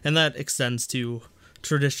stuff, and that extends to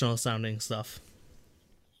traditional sounding stuff.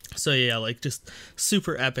 So yeah, like just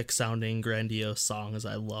super epic sounding, grandiose songs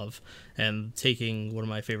I love, and taking one of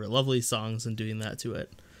my favorite Lovely songs and doing that to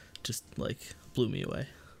it just like blew me away.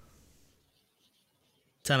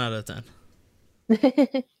 10 out of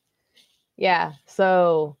 10. Yeah,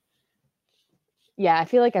 so yeah, I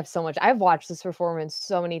feel like I've watched this performance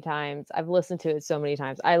so many times. I've listened to it so many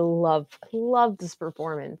times. I love this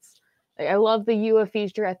performance. Like, I love the Yua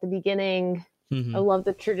feature at the beginning. I love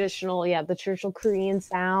the traditional Korean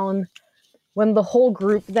sound. When the whole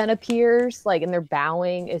group then appears, like, and they're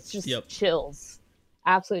bowing, it's just chills.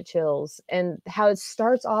 Absolute chills. And how it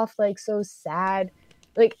starts off like so sad.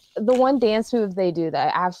 Like the one dance move they do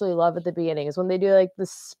that I absolutely love at the beginning is when they do like the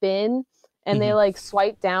spin and they like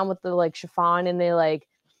swipe down with the like chiffon, and they like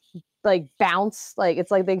bounce, like it's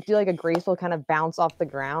like they do like a graceful kind of bounce off the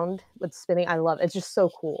ground with spinning. I love it. It's just so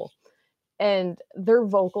cool. And their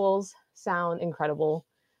vocals sound incredible.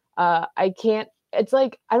 It's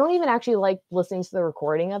like I don't even actually like listening to the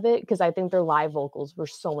recording of it because I think their live vocals were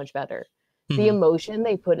so much better. The emotion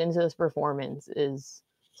they put into this performance it's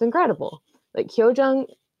incredible. Like Hyojung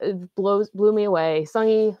blew me away.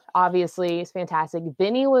 Sungi obviously is fantastic.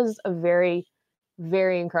 Binnie was a very,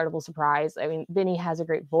 very incredible surprise. I mean, Binnie has a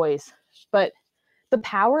great voice, but the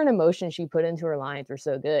power and emotion she put into her lines were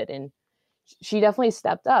so good, and she definitely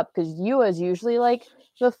stepped up because Yua is usually like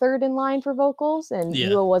the third in line for vocals, and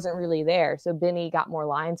Yua wasn't really there, so Binnie got more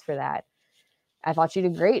lines for that. I thought she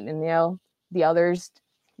did great, and the others,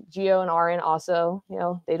 Gio and Arin, also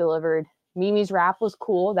they delivered. Mimi's rap was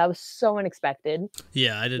cool. That was so unexpected.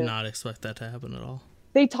 Yeah, I did not expect that to happen at all.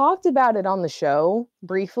 They talked about it on the show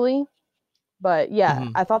briefly, but yeah,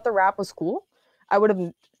 I thought the rap was cool.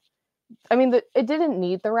 It didn't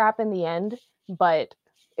need the rap in the end, but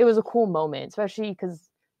it was a cool moment, especially because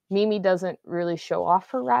Mimi doesn't really show off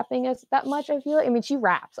her rapping as that much, I feel like. I mean, she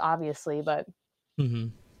raps, obviously, but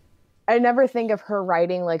I never think of her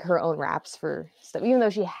writing like her own raps for stuff, even though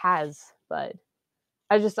she has, but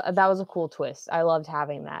that was a cool twist. I loved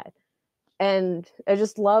having that. And I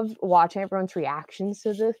just loved watching everyone's reactions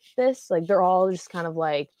to this. Like, they're all just kind of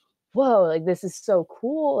like, whoa, like, this is so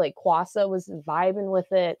cool. Like, Kwasa was vibing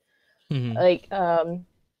with it. Like,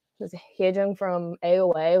 was Hyejung from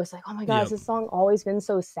AOA was like, oh my gosh, this song always been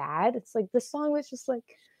so sad. It's like, this song was just like,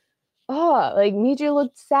 oh, like, Miju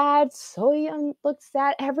looked sad. Soyeon looked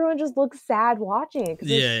sad. Everyone just looked sad watching it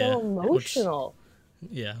because it's so emotional.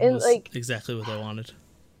 It was like exactly what I wanted.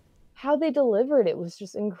 How they delivered it was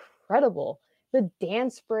just incredible. The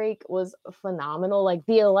dance break was phenomenal. Like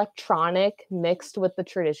the electronic mixed with the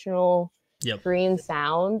traditional Korean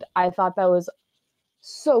sound. I thought that was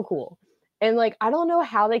so cool. And like, I don't know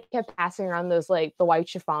how they kept passing around those, like the white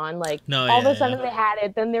chiffon, like all of a sudden they had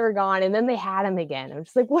it, then they were gone, and then they had them again. I'm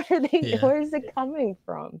just like, what are they, where is it coming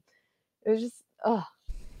from? It was just,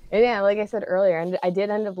 And yeah, like I said earlier, and I did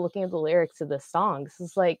end up looking at the lyrics of this song.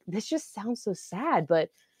 It's like, this just sounds so sad, but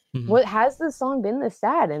what has this song been this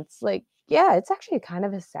sad? And it's like, yeah, it's actually kind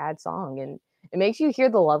of a sad song, and it makes you hear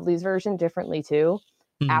the Lovelyz version differently too.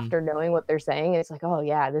 After knowing what they're saying, it's like, oh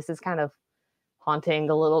yeah, this is kind of haunting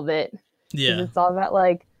a little bit. Yeah, it's all about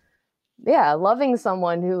like, loving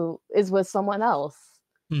someone who is with someone else,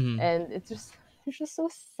 and it's just so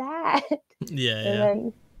sad. And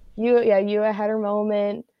then Yua had her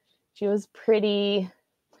moment. She was pretty.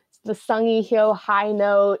 The Sungee Hyo high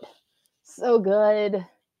note, so good.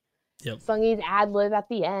 Yep. Sungee's ad lib at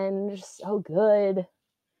the end, just so good.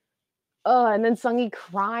 Oh, and then Sungee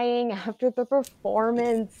crying after the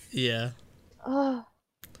performance. Yeah. Oh,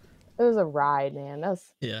 it was a ride, man. It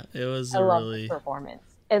was I a love really this performance.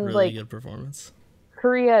 And really like good performance.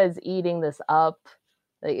 Korea is eating this up.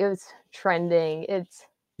 Like it was trending.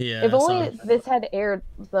 If only this had aired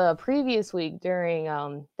the previous week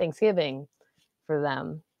during Thanksgiving for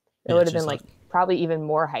them, it would have been like probably even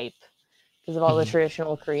more hype because of all the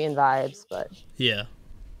traditional Korean vibes. But yeah,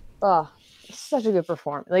 such a good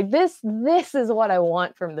performance. Like this is what I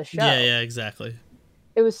want from the show. Yeah, exactly.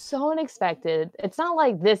 It was so unexpected. It's not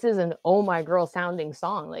like this is an Oh My Girl sounding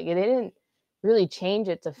song. Like it didn't really change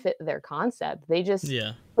it to fit their concept. They just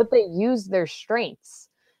but they used their strengths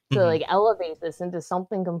to like elevate this into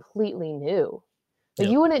something completely new. Like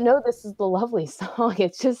you wouldn't know this is the Lovely song.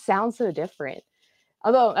 It just sounds so different.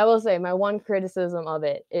 Although I will say my one criticism of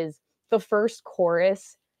it is the first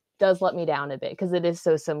chorus does let me down a bit because it is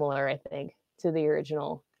so similar, I think, to the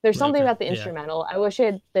original. There's something about the instrumental. I wish it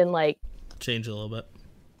had been like changed a little bit.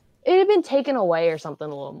 It had been taken away or something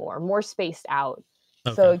a little more spaced out.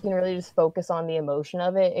 Okay. So you can really just focus on the emotion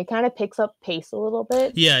of it. It kind of picks up pace a little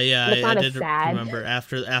bit. Yeah. I did remember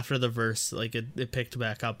after the verse, like it picked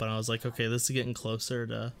back up, and I was like, okay, this is getting closer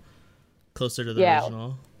to the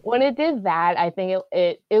original. When it did that, I think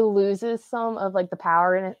it loses some of like the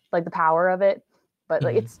power in it, like the power of it, but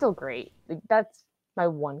like it's still great. Like, that's my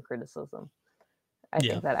one criticism. I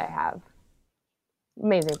think that I have.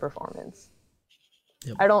 Amazing performance.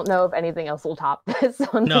 Yep. I don't know if anything else will top this.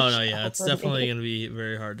 It's definitely going to be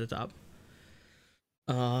very hard to top.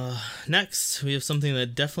 Next, we have something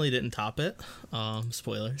that definitely didn't top it.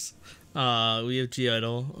 Spoilers. We have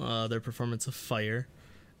 (G)I-DLE, their performance of Fire.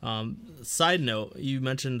 Side note, you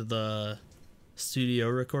mentioned the studio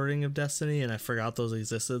recording of Destiny, and I forgot those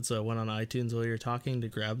existed, so I went on iTunes while you were talking to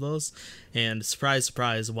grab those. And surprise,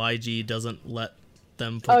 surprise, YG doesn't let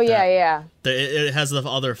them put it has the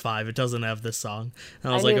other 5. It doesn't have this song,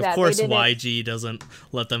 and I was like, of course YG doesn't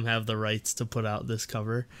let them have the rights to put out this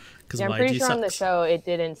cover because I'm pretty sure on the show it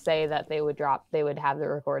didn't say that they would have the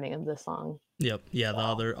recording of this song.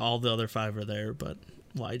 All the other 5 are there, but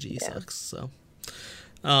YG sucks. So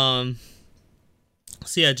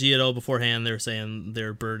 (G)I-DLE beforehand they were saying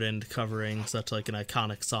they're burdened covering such like an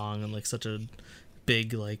iconic song and like such a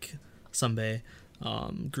big like Sunbae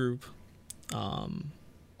group.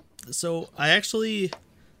 So I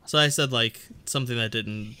said like something that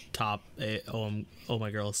didn't top Oh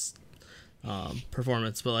My Girl's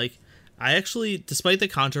performance, but like I actually, despite the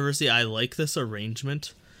controversy, I like this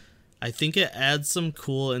arrangement. I think it adds some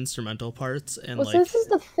cool instrumental parts, and so this is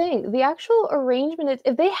the thing. The actual arrangement,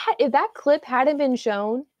 if that clip hadn't been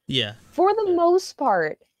shown, for the most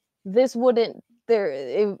part, this wouldn't.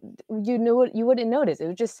 You wouldn't notice. It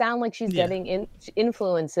would just sound like she's getting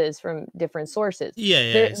influences from different sources.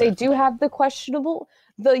 They do have the questionable,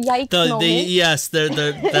 the yikes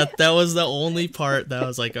moment. That was the only part that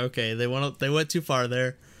was like, okay, they went too far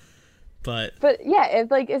there. But yeah,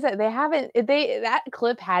 if like I said, that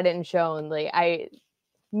clip hadn't shown, like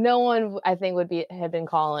no one I think had been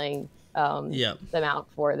calling them out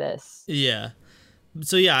for this.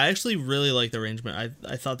 So I actually really like the arrangement.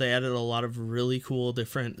 I thought they added a lot of really cool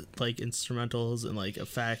different like instrumentals and like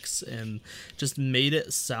effects, and just made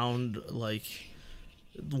it sound like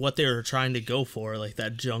what they were trying to go for, like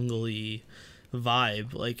that jungly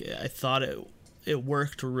vibe. Like I thought it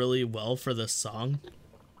worked really well for this song.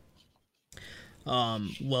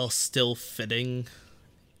 While still fitting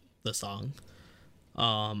the song.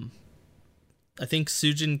 I think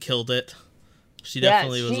Soojin killed it. She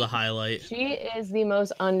definitely was a highlight. She is the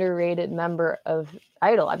most underrated member of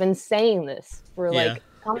 (G)I-DLE. I've been saying this for like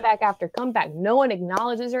comeback after comeback. No one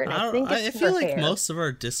acknowledges her, and I feel like most of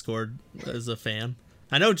our Discord is a fan.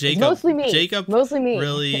 I know Jacob. It's mostly me. Mostly me.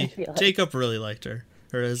 Really, like. Jacob really liked her,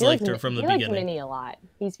 or has liked her from the beginning. He likes Minnie a lot.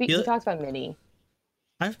 He talks about Minnie.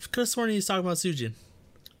 I could have sworn he was talking about Soojin.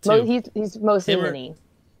 He's mostly Minnie.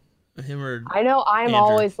 Him or I know I'm Andrew.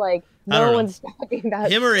 Always like no one's talking about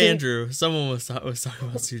him or Andrew. Someone was talking about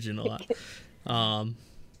Soojin a lot.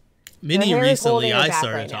 Minnie recently I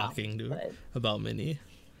started talking about Minnie,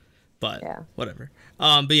 but whatever.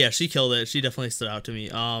 But she killed it. She definitely stood out to me.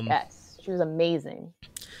 Yes, she was amazing.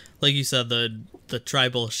 Like you said, the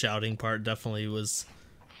tribal shouting part definitely was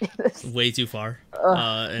way too far.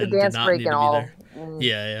 And the dance did not break need to be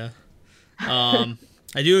there.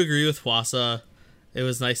 I do agree with Hwasa. It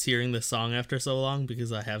was nice hearing this song after so long,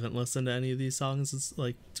 because I haven't listened to any of these songs,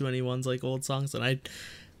 like to anyone's like old songs, and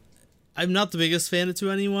I'm not the biggest fan of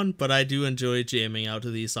To Anyone, but I do enjoy jamming out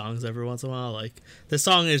to these songs every once in a while. Like, the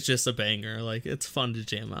song is just a banger. Like, it's fun to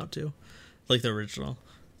jam out to, like the original.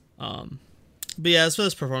 But yeah, as for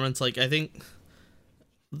this performance, like, I think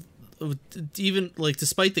even like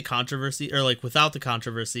despite the controversy, or like without the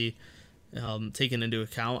controversy taken into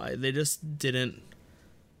account, they just didn't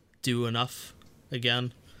do enough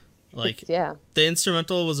again. Like, yeah, the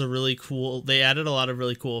instrumental was a really cool, they added a lot of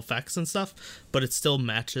really cool effects and stuff, but it still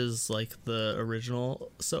matches like the original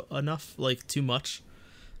so enough, like too much.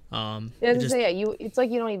 It's like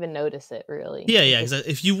you don't even notice it really. Yeah, exactly.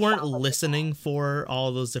 If you weren't listening for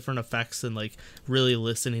all those different effects and like really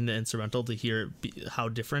listening to instrumental to hear how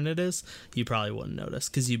different it is, you probably wouldn't notice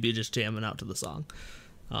because you'd be just jamming out to the song.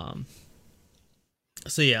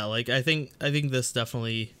 So yeah, like I think this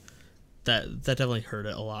definitely that definitely hurt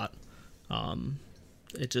it a lot.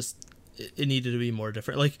 It needed to be more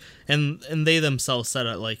different. Like, and they themselves said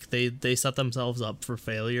it, like they set themselves up for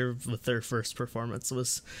failure with their first performance. It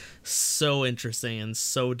was so interesting and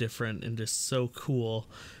so different and just so cool,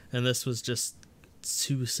 and this was just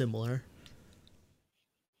too similar.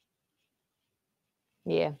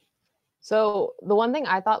 Yeah. So the one thing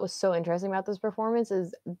I thought was so interesting about this performance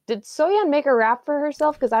is, did Soyeon make a rap for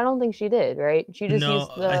herself? Because I don't think she did, right? She just used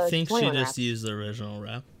the I think she just rap, used the original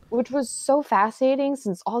rap, which was so fascinating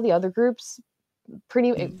since all the other groups,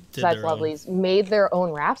 besides Lovelyz, made their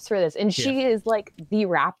own raps for this, and she is like the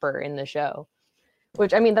rapper in the show.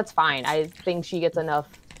 Which, I mean, that's fine. I think she gets enough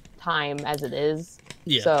time as it is,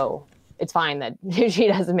 so it's fine that she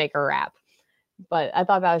doesn't make a rap. But I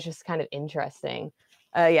thought that was just kind of interesting.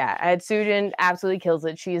 Yeah, Sujin absolutely kills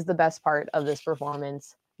it. She's the best part of this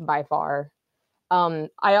performance by far.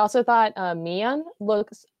 I also thought Miyeon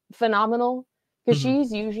looks phenomenal because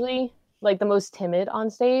she's usually like the most timid on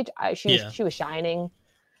stage. She was shining.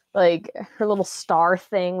 Like, her little star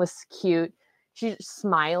thing was cute. She's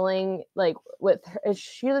smiling, like, with her,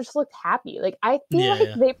 she just looked happy. Like, I feel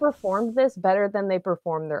like they performed this better than they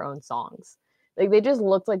performed their own songs. Like, they just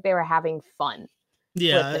looked like they were having fun.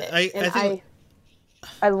 Yeah,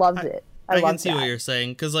 I loved it. I can see what you're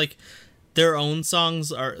saying, because like their own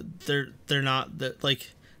songs are they're not that like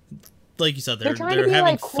you said, they're having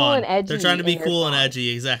like fun. They're trying to be cool and edgy,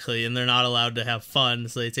 exactly, and they're not allowed to have fun,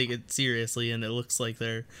 so they take it seriously, and it looks like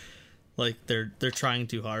they're trying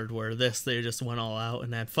too hard. Where they just went all out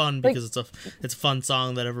and had fun because it's a fun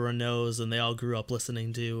song that everyone knows and they all grew up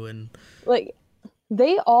listening to, and like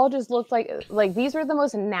they all just looked like these were the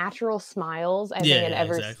most natural smiles I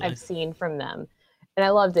think I've seen from them. And I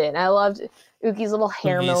loved it. And I loved Uki's little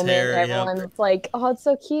hair moment. Everyone was like, oh, it's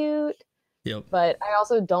so cute. Yep. But I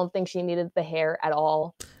also don't think she needed the hair at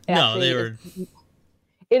all. It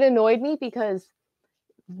annoyed me because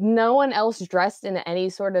no one else dressed in any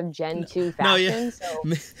sort of Gen 2 fashion. So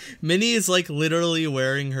Minnie is like literally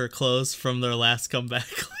wearing her clothes from their last comeback.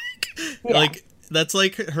 Like that's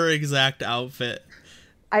like her exact outfit.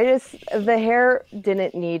 The hair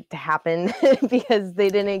didn't need to happen because they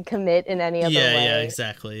didn't commit in any other way. Yeah,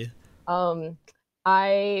 exactly.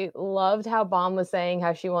 I loved how Bomb was saying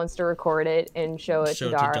how she wants to record it and show it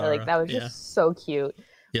to Dara. Like, that was just so cute.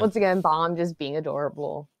 Yep. Once again, Bomb just being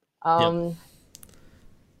adorable. And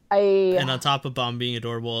on top of Bomb being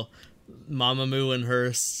adorable, Mamamoo and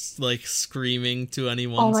her like screaming To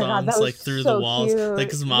Anyone songs like through the walls, cute. Like,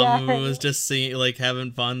 because Mamamoo was just singing, like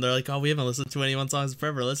having fun. They're like, oh, we haven't listened to To Anyone songs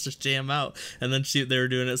forever, let's just jam out. And then they were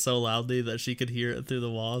doing it so loudly that she could hear it through the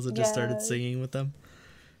walls and just started singing with them.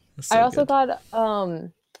 So I also thought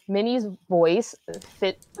Minnie's voice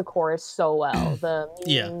fit the chorus so well.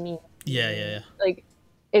 Like,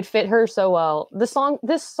 it fit her so well. This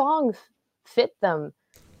song fit them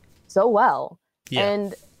so well.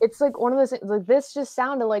 And it's like one of those things, like, this just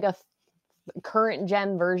sounded like a current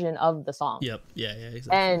gen version of the song. Yep. Yeah,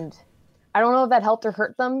 exactly. And I don't know if that helped or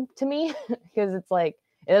hurt them to me, because it's like,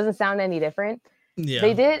 it doesn't sound any different. Yeah.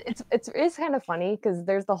 They did. It's kind of funny because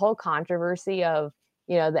there's the whole controversy of,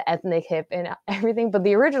 the ethnic hip and everything, but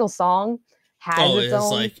the original song has its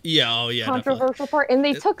own controversial part, and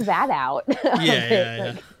they took that out.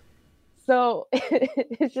 Yeah. So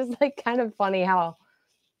it's just like kind of funny how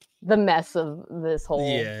the mess of this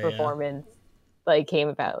whole performance like came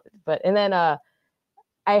about. And then I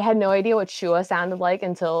had no idea what Shua sounded like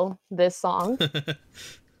until this song.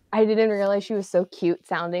 I didn't realize she was so cute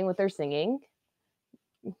sounding with her singing,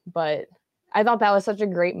 but I thought that was such a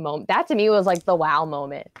great moment. That to me was like the wow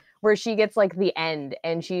moment, where she gets like the end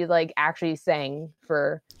and she like actually sang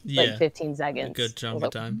for like 15 seconds. A good chunk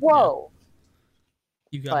of time. Whoa.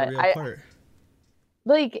 You got a real part.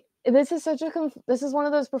 Like, this is one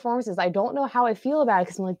of those performances I don't know how I feel about it,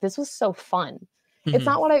 because I'm like, this was so fun. It's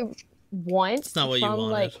not what I want It's not what you from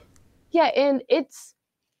wanted. like, yeah, and it's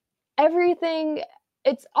everything.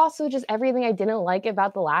 It's also just everything I didn't like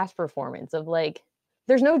about the last performance of like,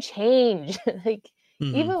 there's no change. Like,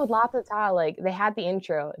 even with La Ta Ta, like they had the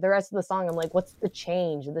intro, the rest of the song, I'm like, what's the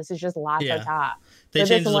change? This is just La Ta Ta. They For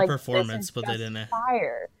changed I'm the like, performance, but they didn't.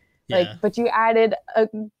 Fire. Yeah. Like, but you added a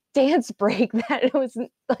dance break that was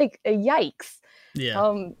like a yikes.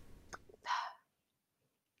 Yeah.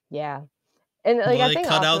 Yeah. And like, well, I they think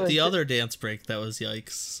cut out the other dance break that was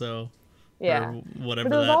yikes. So yeah, or whatever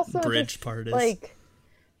that bridge just, part is. Like,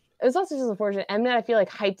 it was also just unfortunate. Mnet, I feel like,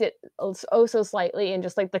 hyped it oh so slightly, and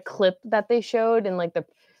just like the clip that they showed and like the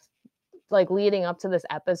like leading up to this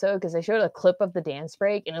episode, because they showed a clip of the dance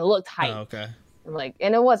break and it looked hype. Oh, okay. Like,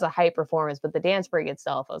 and it was a hype performance, but the dance break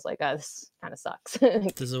itself, I was like, oh, this kind of sucks.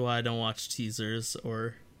 This is why I don't watch teasers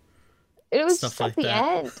or it was stuff just like at the that.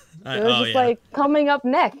 end. It was just like coming up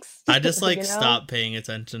next. I just like stopped paying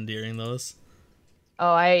attention during those.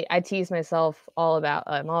 Oh, I tease myself all about.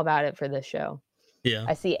 I'm all about it for this show. Yeah,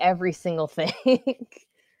 I see every single thing.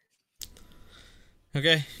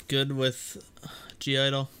 Okay, good with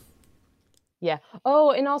 (G)I-DLE. Yeah.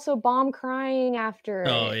 Oh, and also Bomb crying after.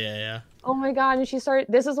 Oh yeah. Oh my god! And she started.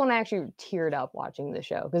 This is when I actually teared up watching the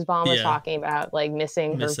show, because Bomb was talking about like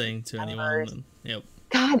missing to anyone. And, yep.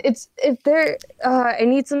 God, it's if there. I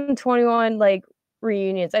need some 2NE1 like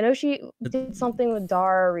reunions. I know she did something with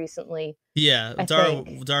Dara recently. Yeah,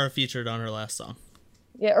 Dara featured on her last song.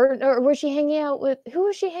 Yeah, or was she hanging out with? Who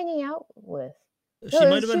was she hanging out with? She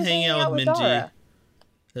might have been hanging out with Minji Dara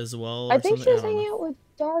as well. I think she was hanging out with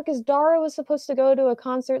Dara, because Dara was supposed to go to a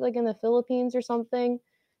concert like in the Philippines or something.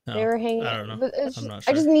 No, they were hanging. I don't know. But I'm not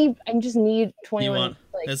sure. I just need 2NE1.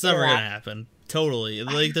 Like, it's never gonna happen. Totally.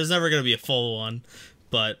 Like, there's never gonna be a full one,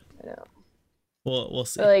 but I know. We'll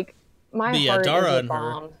see. But, like, my heart Dara is and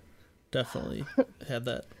Bomb. her definitely had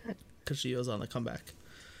that, because she was on the comeback.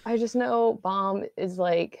 I just know Bomb is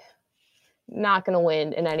like not gonna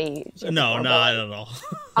win in any. No, not at all.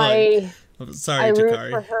 I'm sorry, I root Takari.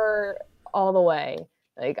 for her all the way.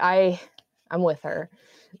 Like, I'm with her.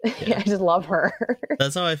 Yeah. I just love her.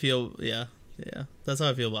 That's how I feel. Yeah. That's how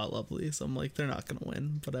I feel about Lovely. So I'm like, they're not gonna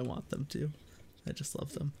win, but I want them to. I just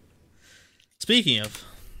love them. Speaking of,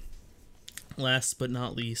 last but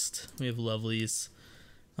not least, we have Lovelyz,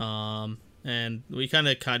 and we kind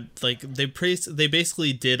of like they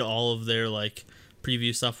basically did all of their like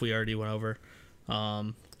preview stuff we already went over.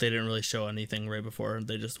 They didn't really show anything right before;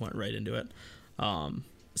 they just went right into it.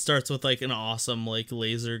 Starts with like an awesome like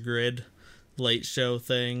laser grid light show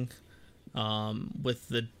thing, with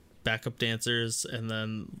the backup dancers, and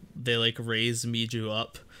then they like raise Miju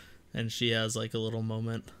up, and she has like a little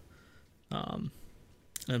moment, and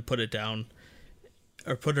put her down,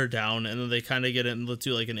 and then they kind of get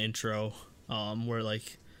into like an intro, where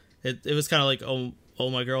like it was kind of like oh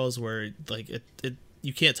my girls, where like it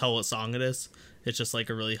you can't tell what song it is. It's just like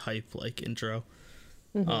a really hype like intro.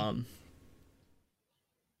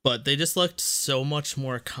 But they just looked so much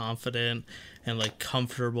more confident and like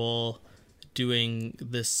comfortable doing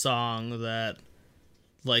this song that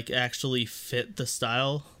like actually fit the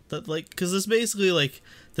style that like, because this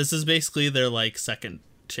is basically their like second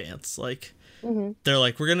chance. Like they're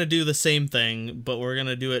like, we're gonna do the same thing, but we're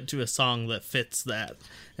gonna do it to a song that fits that,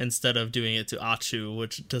 instead of doing it to Achu,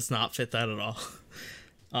 which does not fit that at all.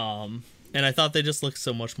 And I thought they just looked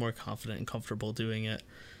so much more confident and comfortable doing it.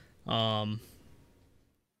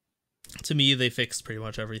 To me, they fixed pretty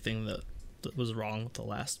much everything that was wrong with the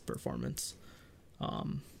last performance,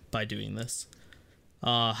 by doing this.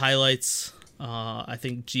 Highlights, I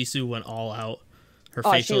think Jisoo went all out. Her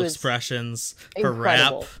facial expressions,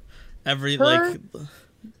 incredible. Her rap,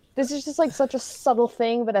 this is just like such a subtle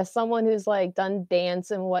thing, but as someone who's like done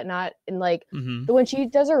dance and whatnot, and like when she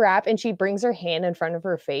does a rap and she brings her hand in front of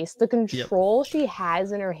her face, the control she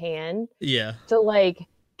has in her hand to like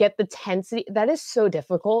get the tensity, that is so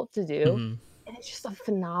difficult to do. And it's just a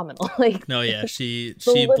phenomenal like she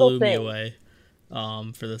blew me away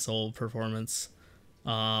for this whole performance.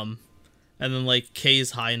 And then like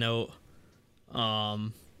K's high note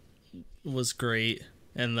was great,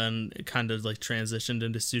 and then it kind of like transitioned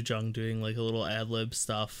into Sujung doing like a little ad-lib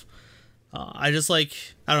stuff. I just like,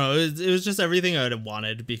 I don't know, it was just everything I would have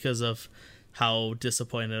wanted because of how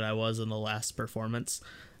disappointed I was in the last performance.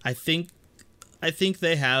 I think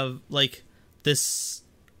they have like this,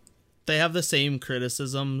 they have the same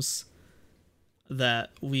criticisms that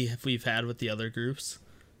we've had with the other groups.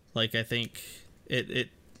 Like, I think it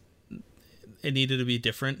needed to be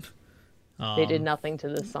different. They did nothing to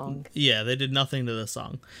this song. Yeah, they did nothing to this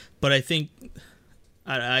song. But I think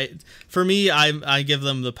for me, I give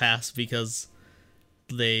them the pass because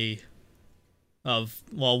they of,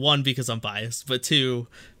 well, one, because I'm biased, but two,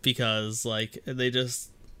 because like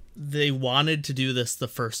they wanted to do this the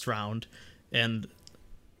first round and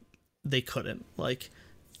they couldn't. Like,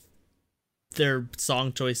 their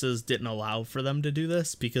song choices didn't allow for them to do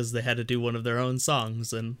this because they had to do one of their own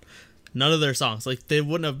songs, and none of their songs, like, they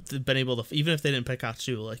wouldn't have been able to, even if they didn't pick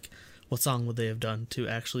Achu, like, what song would they have done to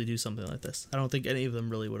actually do something like this? I don't think any of them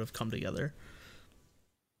really would have come together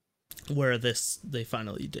where they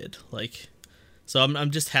finally did. Like, so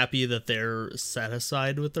I'm just happy that they're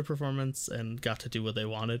satisfied with the performance and got to do what they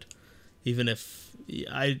wanted, even if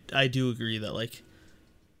I do agree that, like,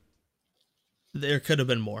 there could have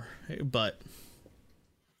been more, but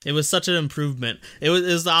it was such an improvement. It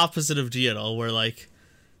was the opposite of GNL, where, like,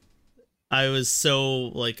 I was so,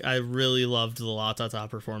 like, I really loved the La Ta Ta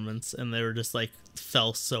performance, and they were just, like,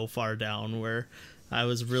 fell so far down, where I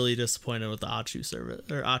was really disappointed with the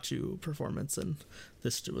Achu performance, and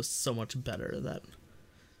this was so much better that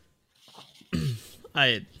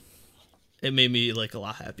it made me, like, a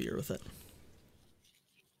lot happier with it.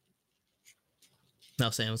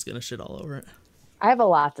 Now Sam's gonna shit all over it. I have a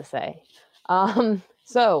lot to say.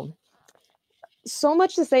 So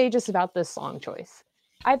much to say just about this song choice.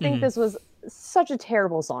 I think this was such a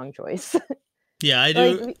terrible song choice. Yeah, I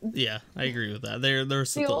do. Like, yeah, I agree with that.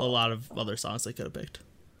 There's a lot of other songs they could have picked.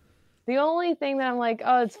 The only thing that I'm like,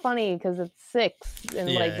 oh, it's funny because it's 6, and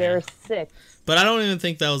there's 6. But I don't even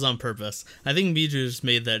think that was on purpose. I think Miju just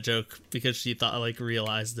made that joke because she thought, like,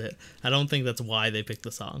 realized it. I don't think that's why they picked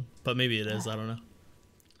the song, but maybe it is. I don't know.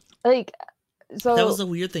 Like, so that was the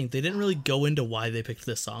weird thing. They didn't really go into why they picked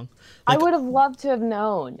this song. Like, I would have loved to have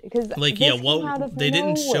known, because, like, yeah, what they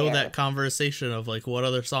didn't show that conversation of, like, what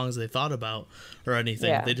other songs they thought about or anything.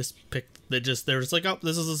 Yeah. They just picked. They were just like, oh,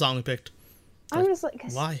 this is the song we picked. I'm just like,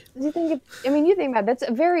 why? You think that's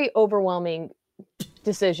a very overwhelming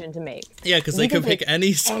decision to make. Yeah, because they could pick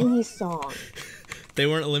any song. Any song. They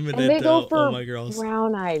weren't limited and they to go for Oh My Girls.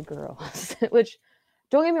 Brown Eyed Girls, which,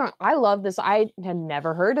 don't get me wrong, I love this. I had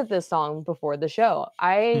never heard of this song before the show.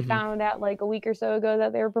 I found out like a week or so ago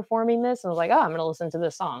that they were performing this, and I was like, oh, I'm going to listen to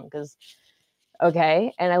this song because,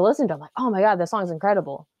 okay. And I listened to it, I'm like, oh my God, this song's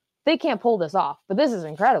incredible. They can't pull this off, but this is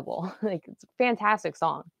incredible. Like, it's a fantastic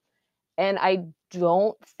song. And I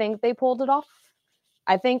don't think they pulled it off.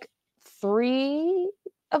 I think 3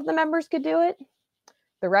 of the members could do it.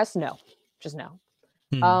 The rest, no. Just no.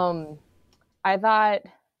 I thought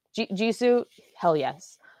Jisoo, hell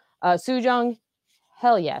yes. Sujung,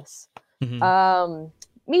 hell yes.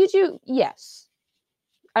 Miju, yes.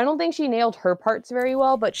 I don't think she nailed her parts very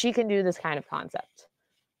well, but she can do this kind of concept.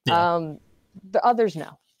 Yeah. The others,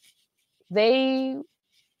 no.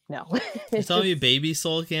 No. You're telling me Baby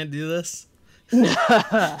Soul can't do this?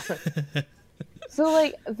 So,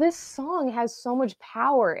 like, this song has so much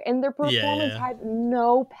power, and their performance had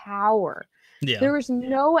no power. Yeah. There was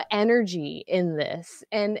no energy in this,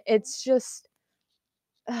 and it's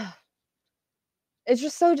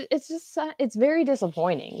very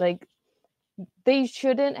disappointing. Like, they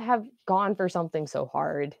shouldn't have gone for something so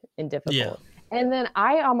hard and difficult. Yeah. And then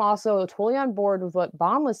I am also totally on board with what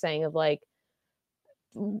Bomb was saying of, like,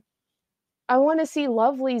 I want to see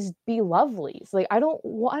lovelies be lovelies. Like, I don't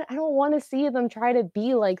want to see them try to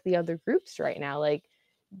be like the other groups right now. Like,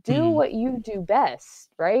 do what you do best,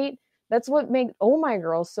 right? That's what made Oh My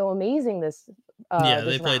Girls so amazing this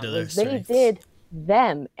they played to their strengths. They did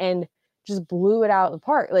them and just blew it out of the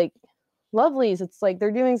park. Like, lovelies, it's like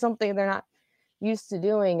they're doing something they're not used to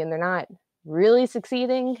doing, and they're not really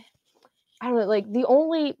succeeding. I don't know, like, the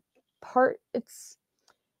only part,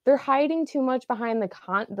 they're hiding too much behind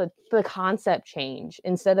the concept change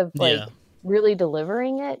instead of, like, really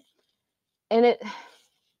delivering it. And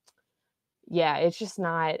it's just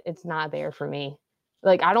not, it's not there for me.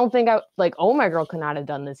 Like, I don't think Oh My Girl could not have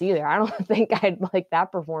done this either. I don't think I'd like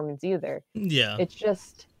that performance either. Yeah. It's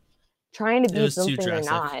just trying to be something they're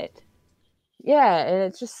not. Yeah. And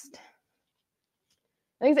it's just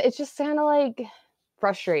kind of like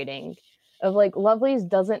frustrating. Of, like, Lovelyz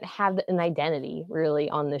doesn't have an identity really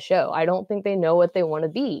on the show. I don't think they know what they want to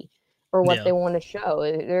be or what they want to show.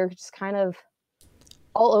 They're just kind of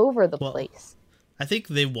all over the place. I think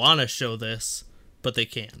they want to show this, but they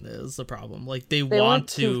can't. Is the problem. Like, they want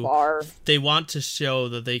to show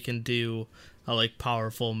that they can do a, like,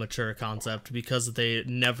 powerful, mature concept because they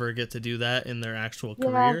never get to do that in their actual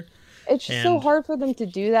career. It's just so hard for them to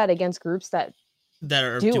do that against groups that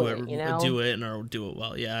do it and or do it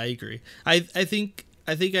well. Yeah, I agree. I think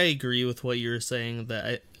I agree with what you're saying,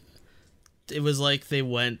 that it was like they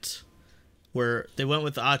went with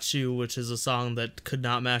Achu, which is a song that could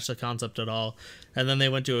not match the concept at all, and then they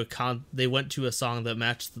went to a song that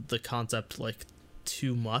matched the concept, like,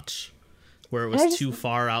 too much, where it was too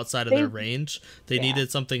far outside of their range. They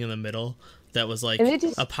needed something in the middle that was like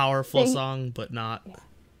a powerful song, but not.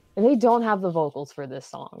 And they don't have the vocals for this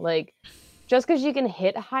song. Like, just because you can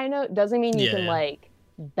hit a high note doesn't mean you can like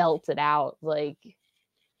belt it out. Like,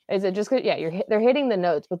 is it just because they're hitting the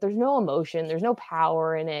notes, but there's no emotion, there's no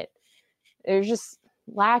power in it. There's just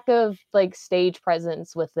lack of like stage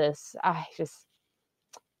presence with this. I just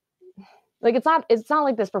like it's not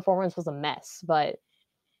like this performance was a mess, but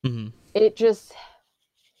it just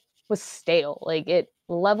was stale. Like it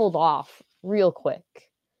leveled off real quick,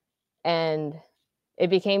 and it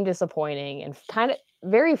became disappointing and kind of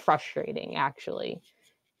very frustrating actually,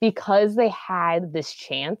 because they had this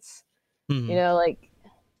chance. You know, like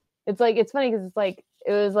it's funny because it's like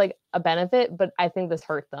it was like a benefit, but I think this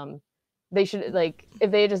hurt them. They should, like, if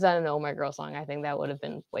they had just done an "Oh My Girl" song, I think that would have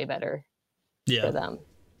been way better for them.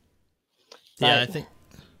 But I think.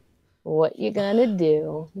 What you gonna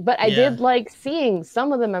do? But I did like seeing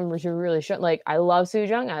some of the members who really showed. Like, I love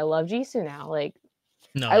Soojung, I love Jisoo now. Like,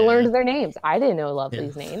 I learned their names. I didn't know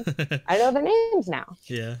Lovely's name. I know their names now.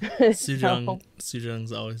 Yeah,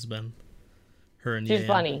 Soojung's always been her and she's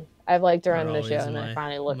funny. I've liked her on the show, and I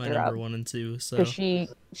finally looked her up. Number 1 and 2, so because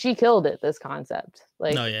she killed it. This concept,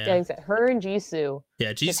 like, like I said, her and Jisoo.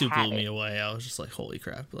 Yeah, Jisoo blew me away. I was just like, holy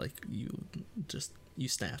crap! Like you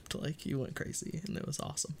snapped, like you went crazy, and it was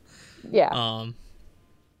awesome. Yeah.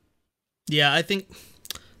 Yeah, I think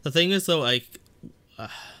the thing is though, like,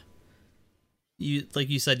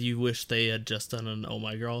 you said you wish they had just done an "Oh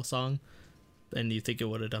My Girl" song, and you think it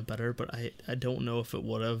would have done better, but I don't know if it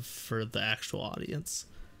would have for the actual audience.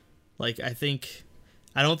 Like, I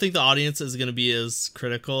don't think the audience is going to be as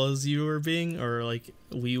critical as you were being, or like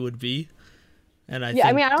we would be. And I think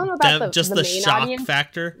I mean, I don't know about the main shock audience.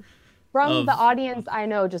 Factor From the audience I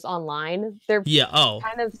know just online, they're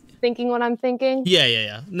kind of thinking what I'm thinking.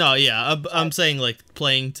 Yeah. No, yeah. I'm saying like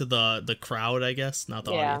playing to the crowd, I guess, not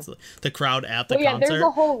the audience. The crowd at the concert. There's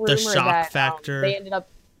a whole rumor the shock that, factor. They ended up.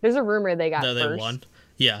 There's a rumor they got that first. They won.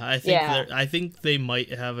 Yeah, I think they might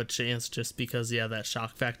have a chance just because that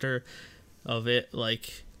shock factor of it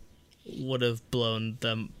like would have blown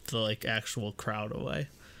the like actual crowd away.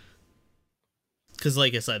 Because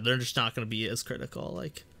like I said, they're just not going to be as critical.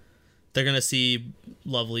 Like, they're going to see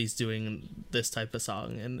Lovelyz doing this type of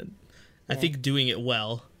song, and I think doing it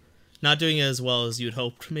well. Not doing it as well as you'd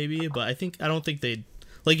hoped, maybe, but I don't think they'd...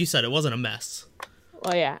 Like you said, it wasn't a mess.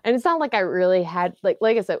 Well, yeah. And it's not like I really had... Like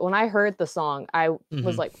I said, when I heard the song, I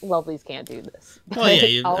was like, Lovelyz can't do this. Well,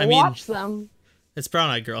 yeah. I'll watch them. It's Brown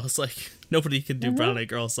Eyed Girls. Like, nobody can do Brown Eyed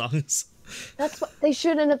Girl songs. That's what... They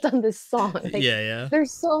shouldn't have done this song. Like, yeah.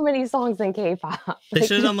 There's so many songs in K-pop. They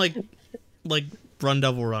should have done, like Run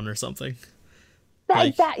Devil Run or something.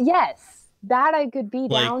 Yes. That I could be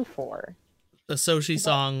down for. The Soshi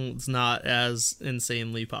song's not as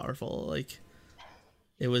insanely powerful. Like,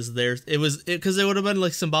 it was because it would have been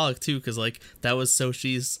like symbolic too, because like that was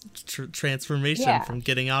Soshi's transformation from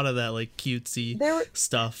getting out of that like cutesy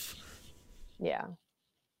stuff. Yeah.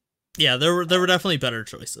 Yeah, there were definitely better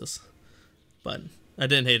choices, but I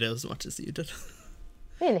didn't hate it as much as you did.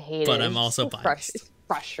 I didn't hate it. But I'm also biased. It's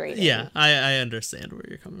frustrating. Yeah, I understand where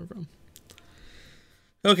you're coming from.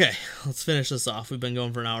 Okay, let's finish this off. We've been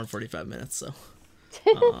going for an hour and 45 minutes, so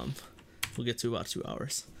we'll get to about 2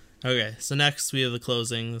 hours. Okay, so next we have the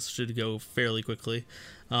closing. This should go fairly quickly.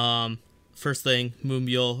 First thing,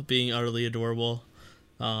 Moonbyul being utterly adorable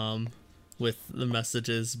with the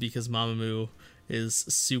messages, because Mamamoo is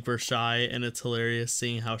super shy, and it's hilarious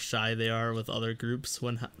seeing how shy they are with other groups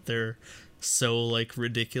when they're so like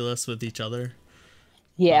ridiculous with each other.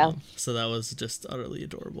 Yeah. So that was just utterly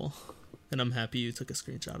adorable. And I'm happy you took a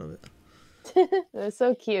screenshot of it. It was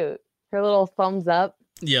so cute. Her little thumbs up.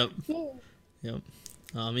 Yep. Yep.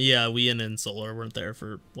 Wheein and Solar weren't there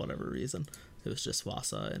for whatever reason. It was just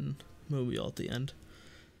Wasa and Moonbyul at the end.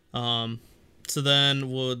 So then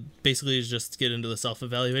we'll basically just get into the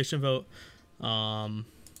self-evaluation vote.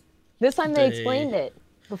 This time they explained it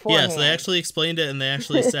beforehand. Yes, they actually explained it, and they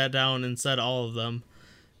actually sat down and said all of them.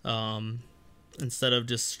 Instead of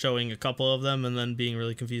just showing a couple of them and then being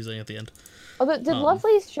really confusing at the end. Although, did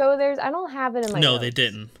Lovelyz show theirs? I don't have it in my notes. They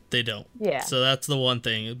didn't. They don't. Yeah. So that's the one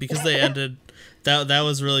thing. Because they ended... that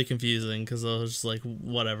was really confusing, because I was just like,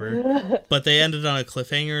 whatever. But they ended on a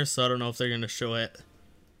cliffhanger, so I don't know if they're going to show it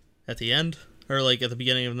at the end, or like at the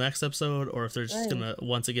beginning of the next episode, or if they're just going to,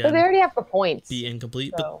 once again... But they already have the points. Be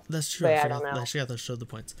incomplete. So. But that's true. But I don't know. I forgot to show the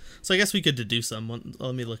points. So I guess we could deduce them.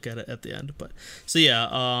 Let me look at it at the end. But so yeah,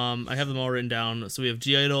 I have them all written down. So we have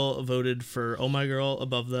G-Idol voted for Oh My Girl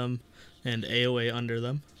above them and AOA under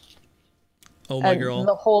them. Oh My Girl.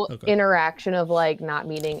 The whole interaction of like not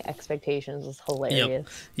meeting expectations was hilarious.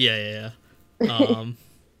 Yep. Yeah.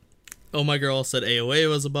 Oh My Girl said AOA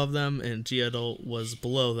was above them and G-Idol was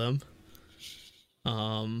below them.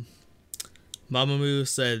 Mamamoo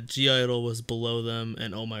said G-Idol was below them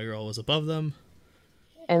and Oh My Girl was above them.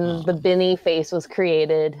 And the Binny face was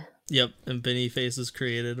created. Yep, and Binny face was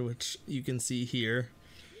created, which you can see here,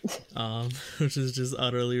 which is just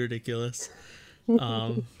utterly ridiculous.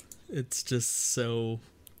 It's just so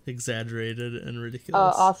exaggerated and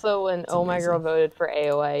ridiculous. Also, when Oh My Girl voted for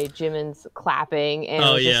AOA, Jimin's clapping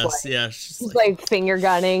and she's like finger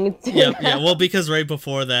gunning. Yeah. Well, because right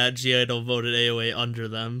before that, G-Idol voted AOA under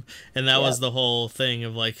them, and that was the whole thing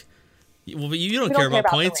of like, well, you don't care about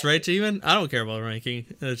points, right, Jimin? I don't care about ranking.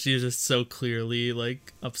 And she was just so clearly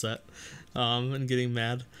like upset, and getting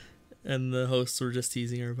mad, and the hosts were just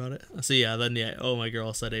teasing her about it. So then Oh My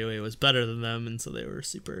Girl said AOA was better than them, and so they were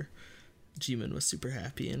Jimin was super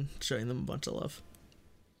happy and showing them a bunch of love.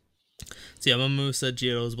 So Mamamoo said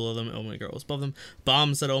G-Idol was below them, Oh My Girl was above them.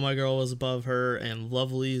 Bomb said Oh My Girl was above her, and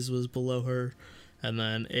Lovelyz was below her. And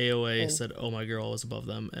then AOA said Oh My Girl was above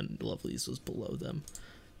them, and Lovelyz was below them.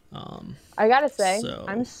 I gotta say,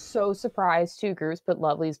 I'm so surprised two groups put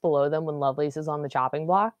Lovelyz below them when Lovelyz is on the chopping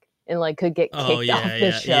block and like could get kicked off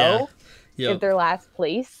the show if they're last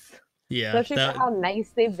place. Yeah, especially for how nice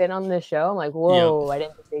they've been on this show. I'm like, whoa, I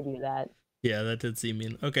didn't think they'd do that. Yeah, that did seem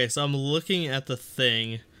mean. Okay, so I'm looking at the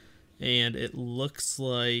thing, and it looks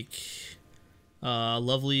like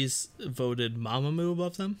Lovelyz voted Mamamoo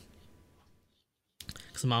above them,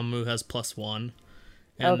 because Mamamoo has +1.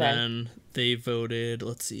 And then they voted,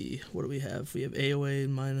 let's see, what do we have? We have AOA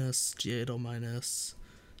minus, G-Idol minus,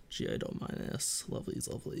 G-Idol minus,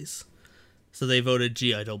 Lovelyz. So they voted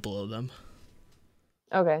G-Idol below them.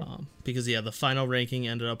 Okay. Because, the final ranking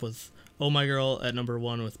ended up with Oh My Girl at number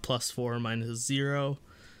 1 with +4 minus 0.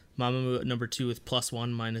 Mamamoo at number 2 with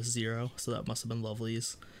 +1 minus 0. So that must have been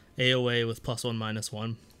Lovelyz. AOA with +1 minus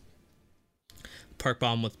 1. Park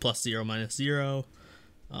Bomb with +0 minus 0.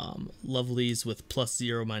 Lovelyz with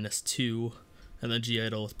 +0 minus 2, and then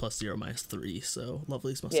G-Idol with +0 minus 3. So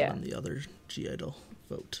Lovelyz must have been the other G-Idol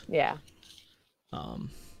vote. Yeah.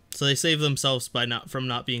 So they saved themselves from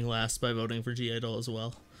not being last by voting for G-Idol as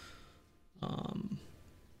well.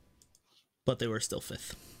 But they were still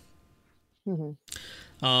 5th.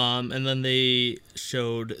 Mm-hmm. And then they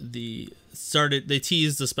showed they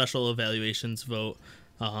teased the special evaluations vote.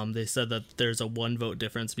 They said that there's a 1 vote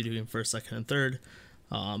difference between first, second, and third.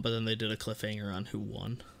 But then they did a cliffhanger on who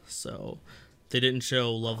won. So they didn't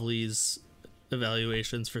show Lovelyz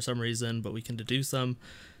evaluations for some reason, but we can deduce them.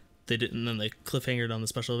 They didn't, then they cliffhangered on the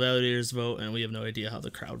special evaluators vote, and we have no idea how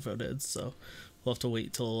the crowd voted. So we'll have to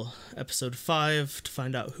wait till episode 5 to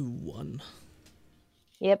find out who won.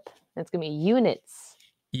 Yep, it's gonna be units.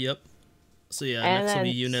 Yep. So and next will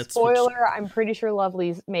be units. Spoiler: I'm pretty sure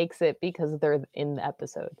Lovelyz makes it because they're in the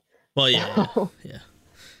episode. Well, yeah.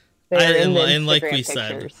 And like we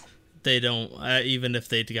said, they don't, even if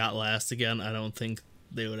they got last again, I don't think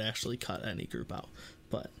they would actually cut any group out,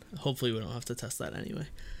 but hopefully we don't have to test that anyway.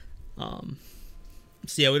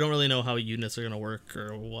 So we don't really know how units are going to work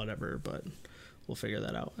or whatever, but we'll figure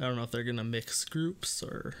that out. I don't know if they're going to mix groups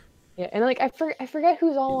or... Yeah, and like I forget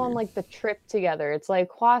who's all on like the trip together. It's like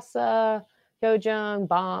Hwasa, Hyojung,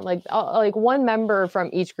 Bomb, like one member from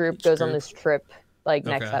each group goes on this trip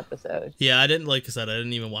next episode. Yeah, I didn't, like I said, I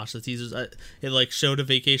didn't even watch the teasers. It like showed a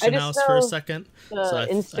vacation house for a second, so I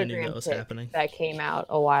knew that was happening. That came out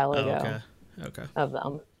a while ago. Okay. Of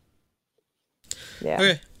them. Yeah.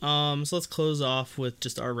 Okay. So let's close off with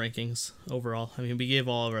just our rankings overall. I mean, we gave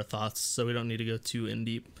all of our thoughts, so we don't need to go too in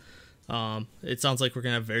deep. It sounds like we're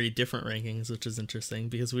gonna have very different rankings, which is interesting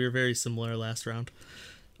because we were very similar last round.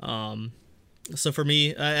 So for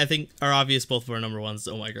me, I think our obvious both of our number ones,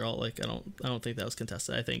 Oh My Girl. Like I don't think that was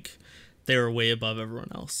contested. I think they were way above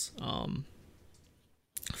everyone else.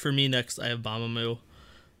 For me, next I have Mamamoo,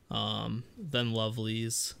 then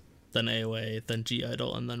Lovelyz, then AOA, then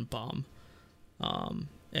G-Idol, and then Bomb.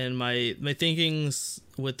 And my thinkings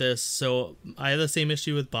with this, so I had the same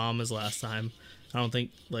issue with Bomb as last time. I don't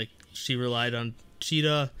think like she relied on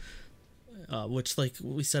Cheetah, which like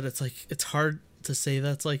we said, it's hard to say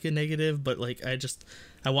that's like a negative, but like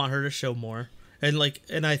I want her to show more,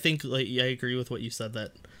 and I think like I agree with what you said,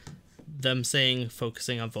 that them saying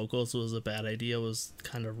focusing on vocals was a bad idea was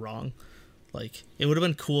kind of wrong. Like it would have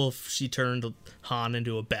been cool if she turned Han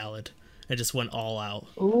into a ballad and just went all out.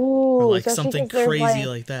 Ooh, or like something crazy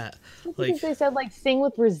like that. Like they said like sing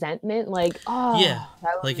with resentment, like yeah,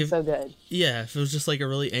 that would be so good. Yeah, if it was just like a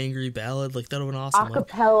really angry ballad, like that would have been awesome.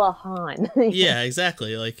 Acapella Han. Yeah,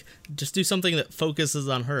 exactly. Like just do something that focuses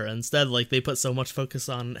on her. Instead, like they put so much focus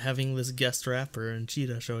on having this guest rapper and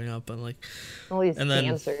Cheetah showing up and like all these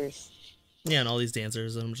dancers. Yeah, and all these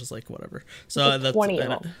dancers, and I'm just like, whatever. So that's I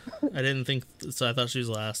didn't think so. I thought she was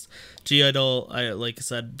last. G-Idol, like I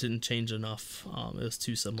said, didn't change enough. It was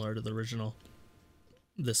too similar to the original.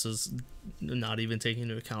 This is not even taking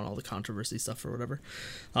into account all the controversy stuff or whatever.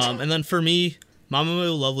 And then for me,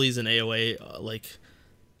 Mamamoo, Lovelyz, and AOA, like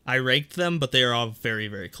I ranked them, but they are all very,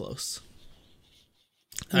 very close.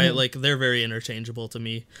 They're very interchangeable to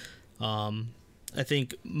me. I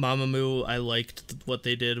think Mamamoo, I liked what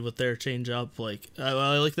they did with their change up. Like,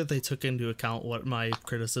 I like that they took into account what my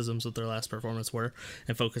criticisms with their last performance were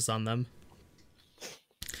and focused on them.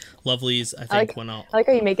 Lovelyz, I think, went out. I like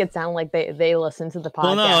how you make it sound like they listen to the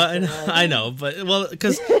podcast. Well, no, I know, but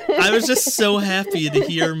because I was just so happy to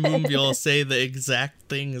hear Moonbyul say the exact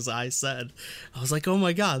things I said. I was like, oh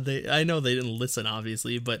my god, I know they didn't listen,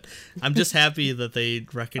 obviously, but I'm just happy that they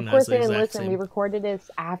recognized. Of course, they didn't listen. We recorded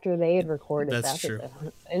this after they had recorded. That's true.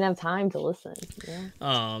 I didn't have time to listen.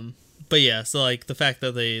 Yeah. But yeah, so like the fact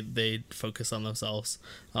that they focus on themselves.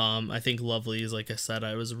 I think Lovelyz, like I said,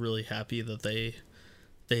 I was really happy that they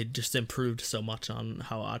just improved so much on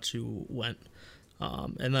how Achu went.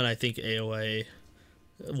 And then I think AOA,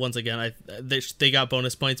 once again, they got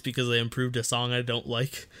bonus points because they improved a song I don't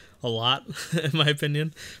like a lot, in my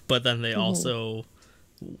opinion. But then they also,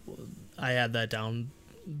 I had that down,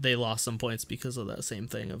 they lost some points because of that same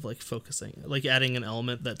thing of like focusing, like adding an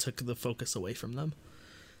element that took the focus away from them.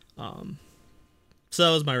 So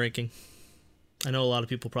that was my ranking. I know a lot of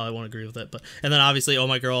people probably won't agree with it, and then obviously Oh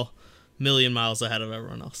My Girl, million miles ahead of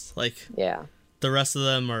everyone else. Like, yeah, the rest of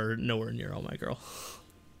them are nowhere near Oh My Girl.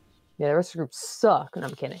 Yeah, the rest of the group suck. No,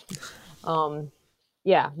 I'm kidding.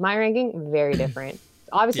 Yeah, my ranking very different.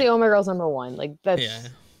 Obviously, Oh My Girl's number one. Like that's. Yeah.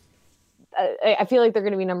 I feel like they're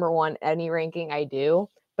going to be number one any ranking I do,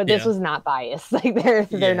 but this was not biased. Like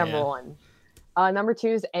they're number one. Number two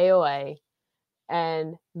is AOA,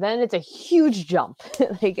 and then it's a huge jump.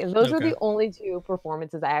 Like those are the only two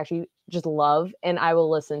performances I actually just love, and I will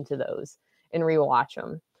listen to those and rewatch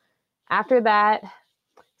them. After that,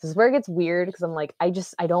 this is where it gets weird because I'm like, I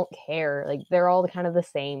don't care. Like they're all kind of the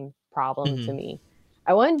same problem to me.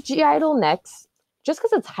 I want G-Idol next just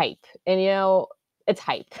because it's hype, and it's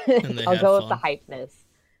hype. I'll go with the hypeness.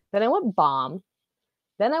 Then I want Bomb.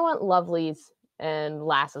 Then I want Lovelyz, and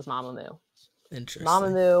last is Mamamoo. Interesting.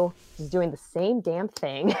 Mamamoo is doing the same damn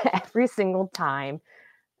thing every single time.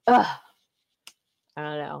 Ugh. I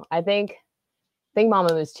don't know. I think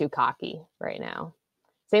Mamamoo's too cocky right now.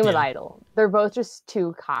 Same with Idol. They're both just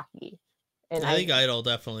too cocky. And I think Idol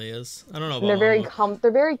definitely is. I don't know about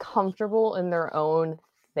they're very comfortable in their own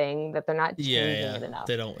thing that they're not changing it enough.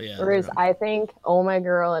 They don't. Yeah. Whereas I think Oh My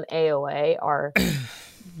Girl and AOA are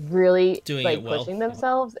really doing like pushing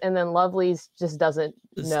themselves, and then Lovelyz just doesn't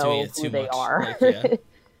know who they are. Like,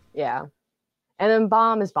 yeah. And then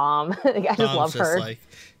Bomb is Bomb. Like, I just love her. Like,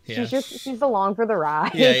 she's along for the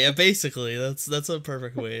ride. Yeah, basically that's a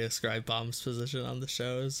perfect way to describe Bomb's position on the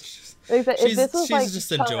show. She's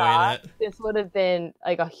just enjoying it. This would have been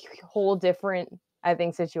like a whole different, I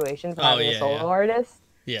think, situation for having a solo artist.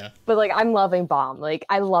 Yeah. But like, I'm loving Bomb. Like,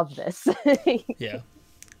 I love this. Yeah.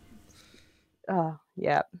 Oh,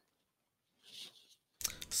 yeah.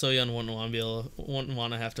 Soyeon wouldn't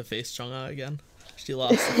want to have to face Chungha again. She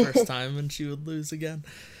lost the first time and she would lose again.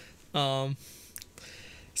 So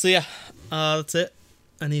yeah, that's it.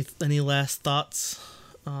 Any last thoughts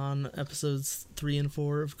on episodes 3 and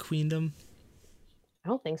 4 of Queendom? I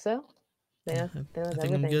don't think so. Yeah, I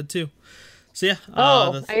think I'm good too. So yeah.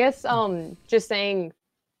 I guess just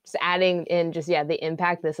adding in the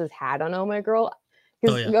impact this has had on Oh My Girl.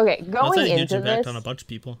 Okay, going into huge impact on a bunch of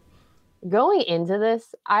people. Going into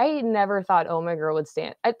this, I never thought Oh My Girl would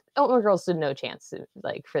stand. Oh My Girl stood no chance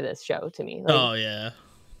for this show to me. Like,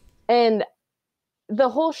 and the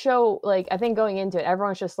whole show, like, I think going into it,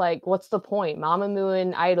 everyone's just like, what's the point? Mamamoo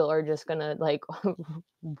and Idol are just gonna like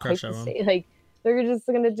like they're just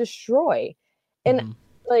gonna destroy. And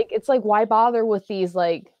like, it's like, why bother with these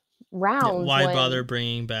like rounds? Why bother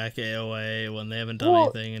bringing back AOA when they haven't done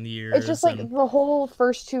anything in years? It's just like the whole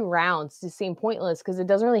first 2 rounds just seem pointless because it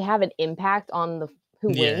doesn't really have an impact on who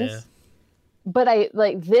wins. But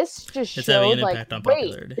this just showed like,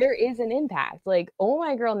 wait, there is an impact. Like, Oh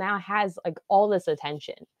My Girl now has like all this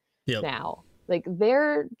attention now. Like,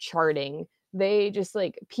 they're charting. They just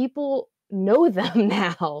like, people know them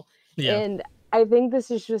now. Yeah. And I think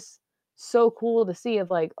this is just so cool to see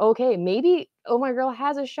of like, okay, maybe Oh My Girl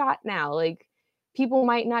has a shot now. Like people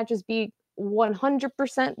might not just be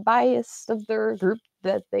 100% biased of their group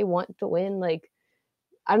that they want to win. Like,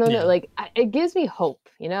 I don't know, like it gives me hope,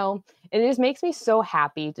 you know? And it just makes me so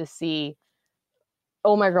happy to see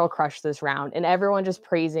Oh My Girl crush this round and everyone just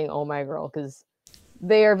praising Oh My Girl because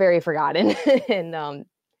they are very forgotten. And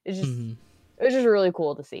it's just it was just really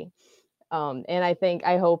cool to see. And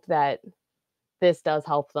I hope that this does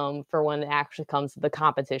help them for when it actually comes to the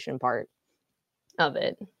competition part of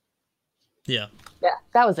it. Yeah,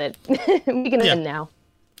 that was it. We can end now.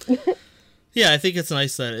 Yeah, I think it's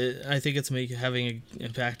nice that I think it's having an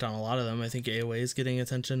impact on a lot of them. I think AOA is getting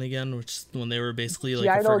attention again, which when they were basically like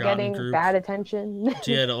a forgotten getting group. Bad attention.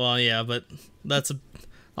 Well, yeah, but that's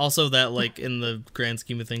also that like in the grand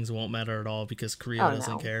scheme of things won't matter at all because Korea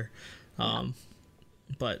doesn't care.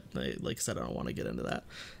 But like I said, I don't want to get into that.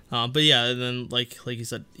 But yeah, and then like you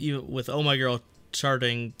said, even with Oh My Girl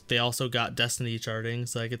charting, they also got Destiny charting,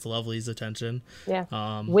 so that gets Lovely's attention. Yeah.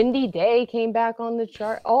 Windy Day came back on the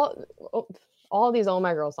chart. All these Oh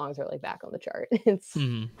My Girl songs are like back on the chart. It's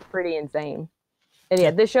pretty insane. And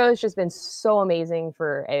yeah, this show has just been so amazing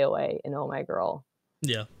for AOA and Oh My Girl.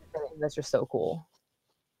 Yeah. That's just so cool.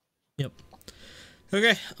 Yep.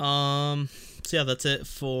 Okay. So yeah, that's it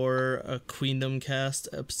for a Queendom Cast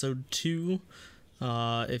episode 2.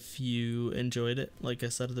 If you enjoyed it, like I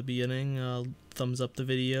said at the beginning, thumbs up the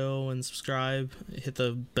video and subscribe. Hit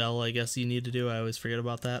the bell, I guess you need to do. I always forget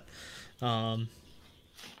about that.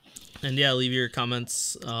 And yeah, leave your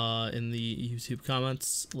comments in the YouTube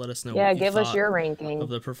comments. Let us know what you give thought us your ranking of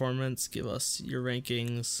the performance. Give us your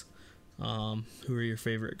rankings. Who are your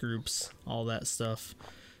favorite groups? All that stuff.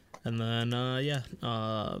 And then,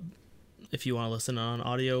 if you want to listen on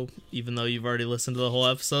audio, even though you've already listened to the whole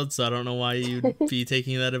episode, so I don't know why you'd be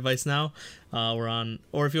taking that advice now. We're on,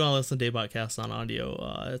 or if you want to listen to Daybotcast on audio,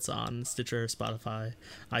 it's on Stitcher, Spotify,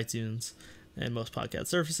 iTunes, and most podcast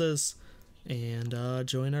services. And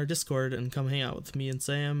join our Discord and come hang out with me and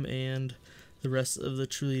Sam and the rest of the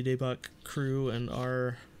Truly Daybot crew and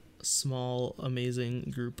our small,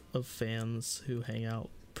 amazing group of fans who hang out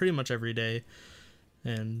pretty much every day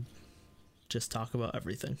and just talk about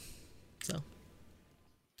everything. So,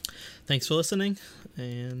 thanks for listening,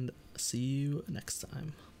 and see you next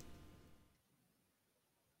time.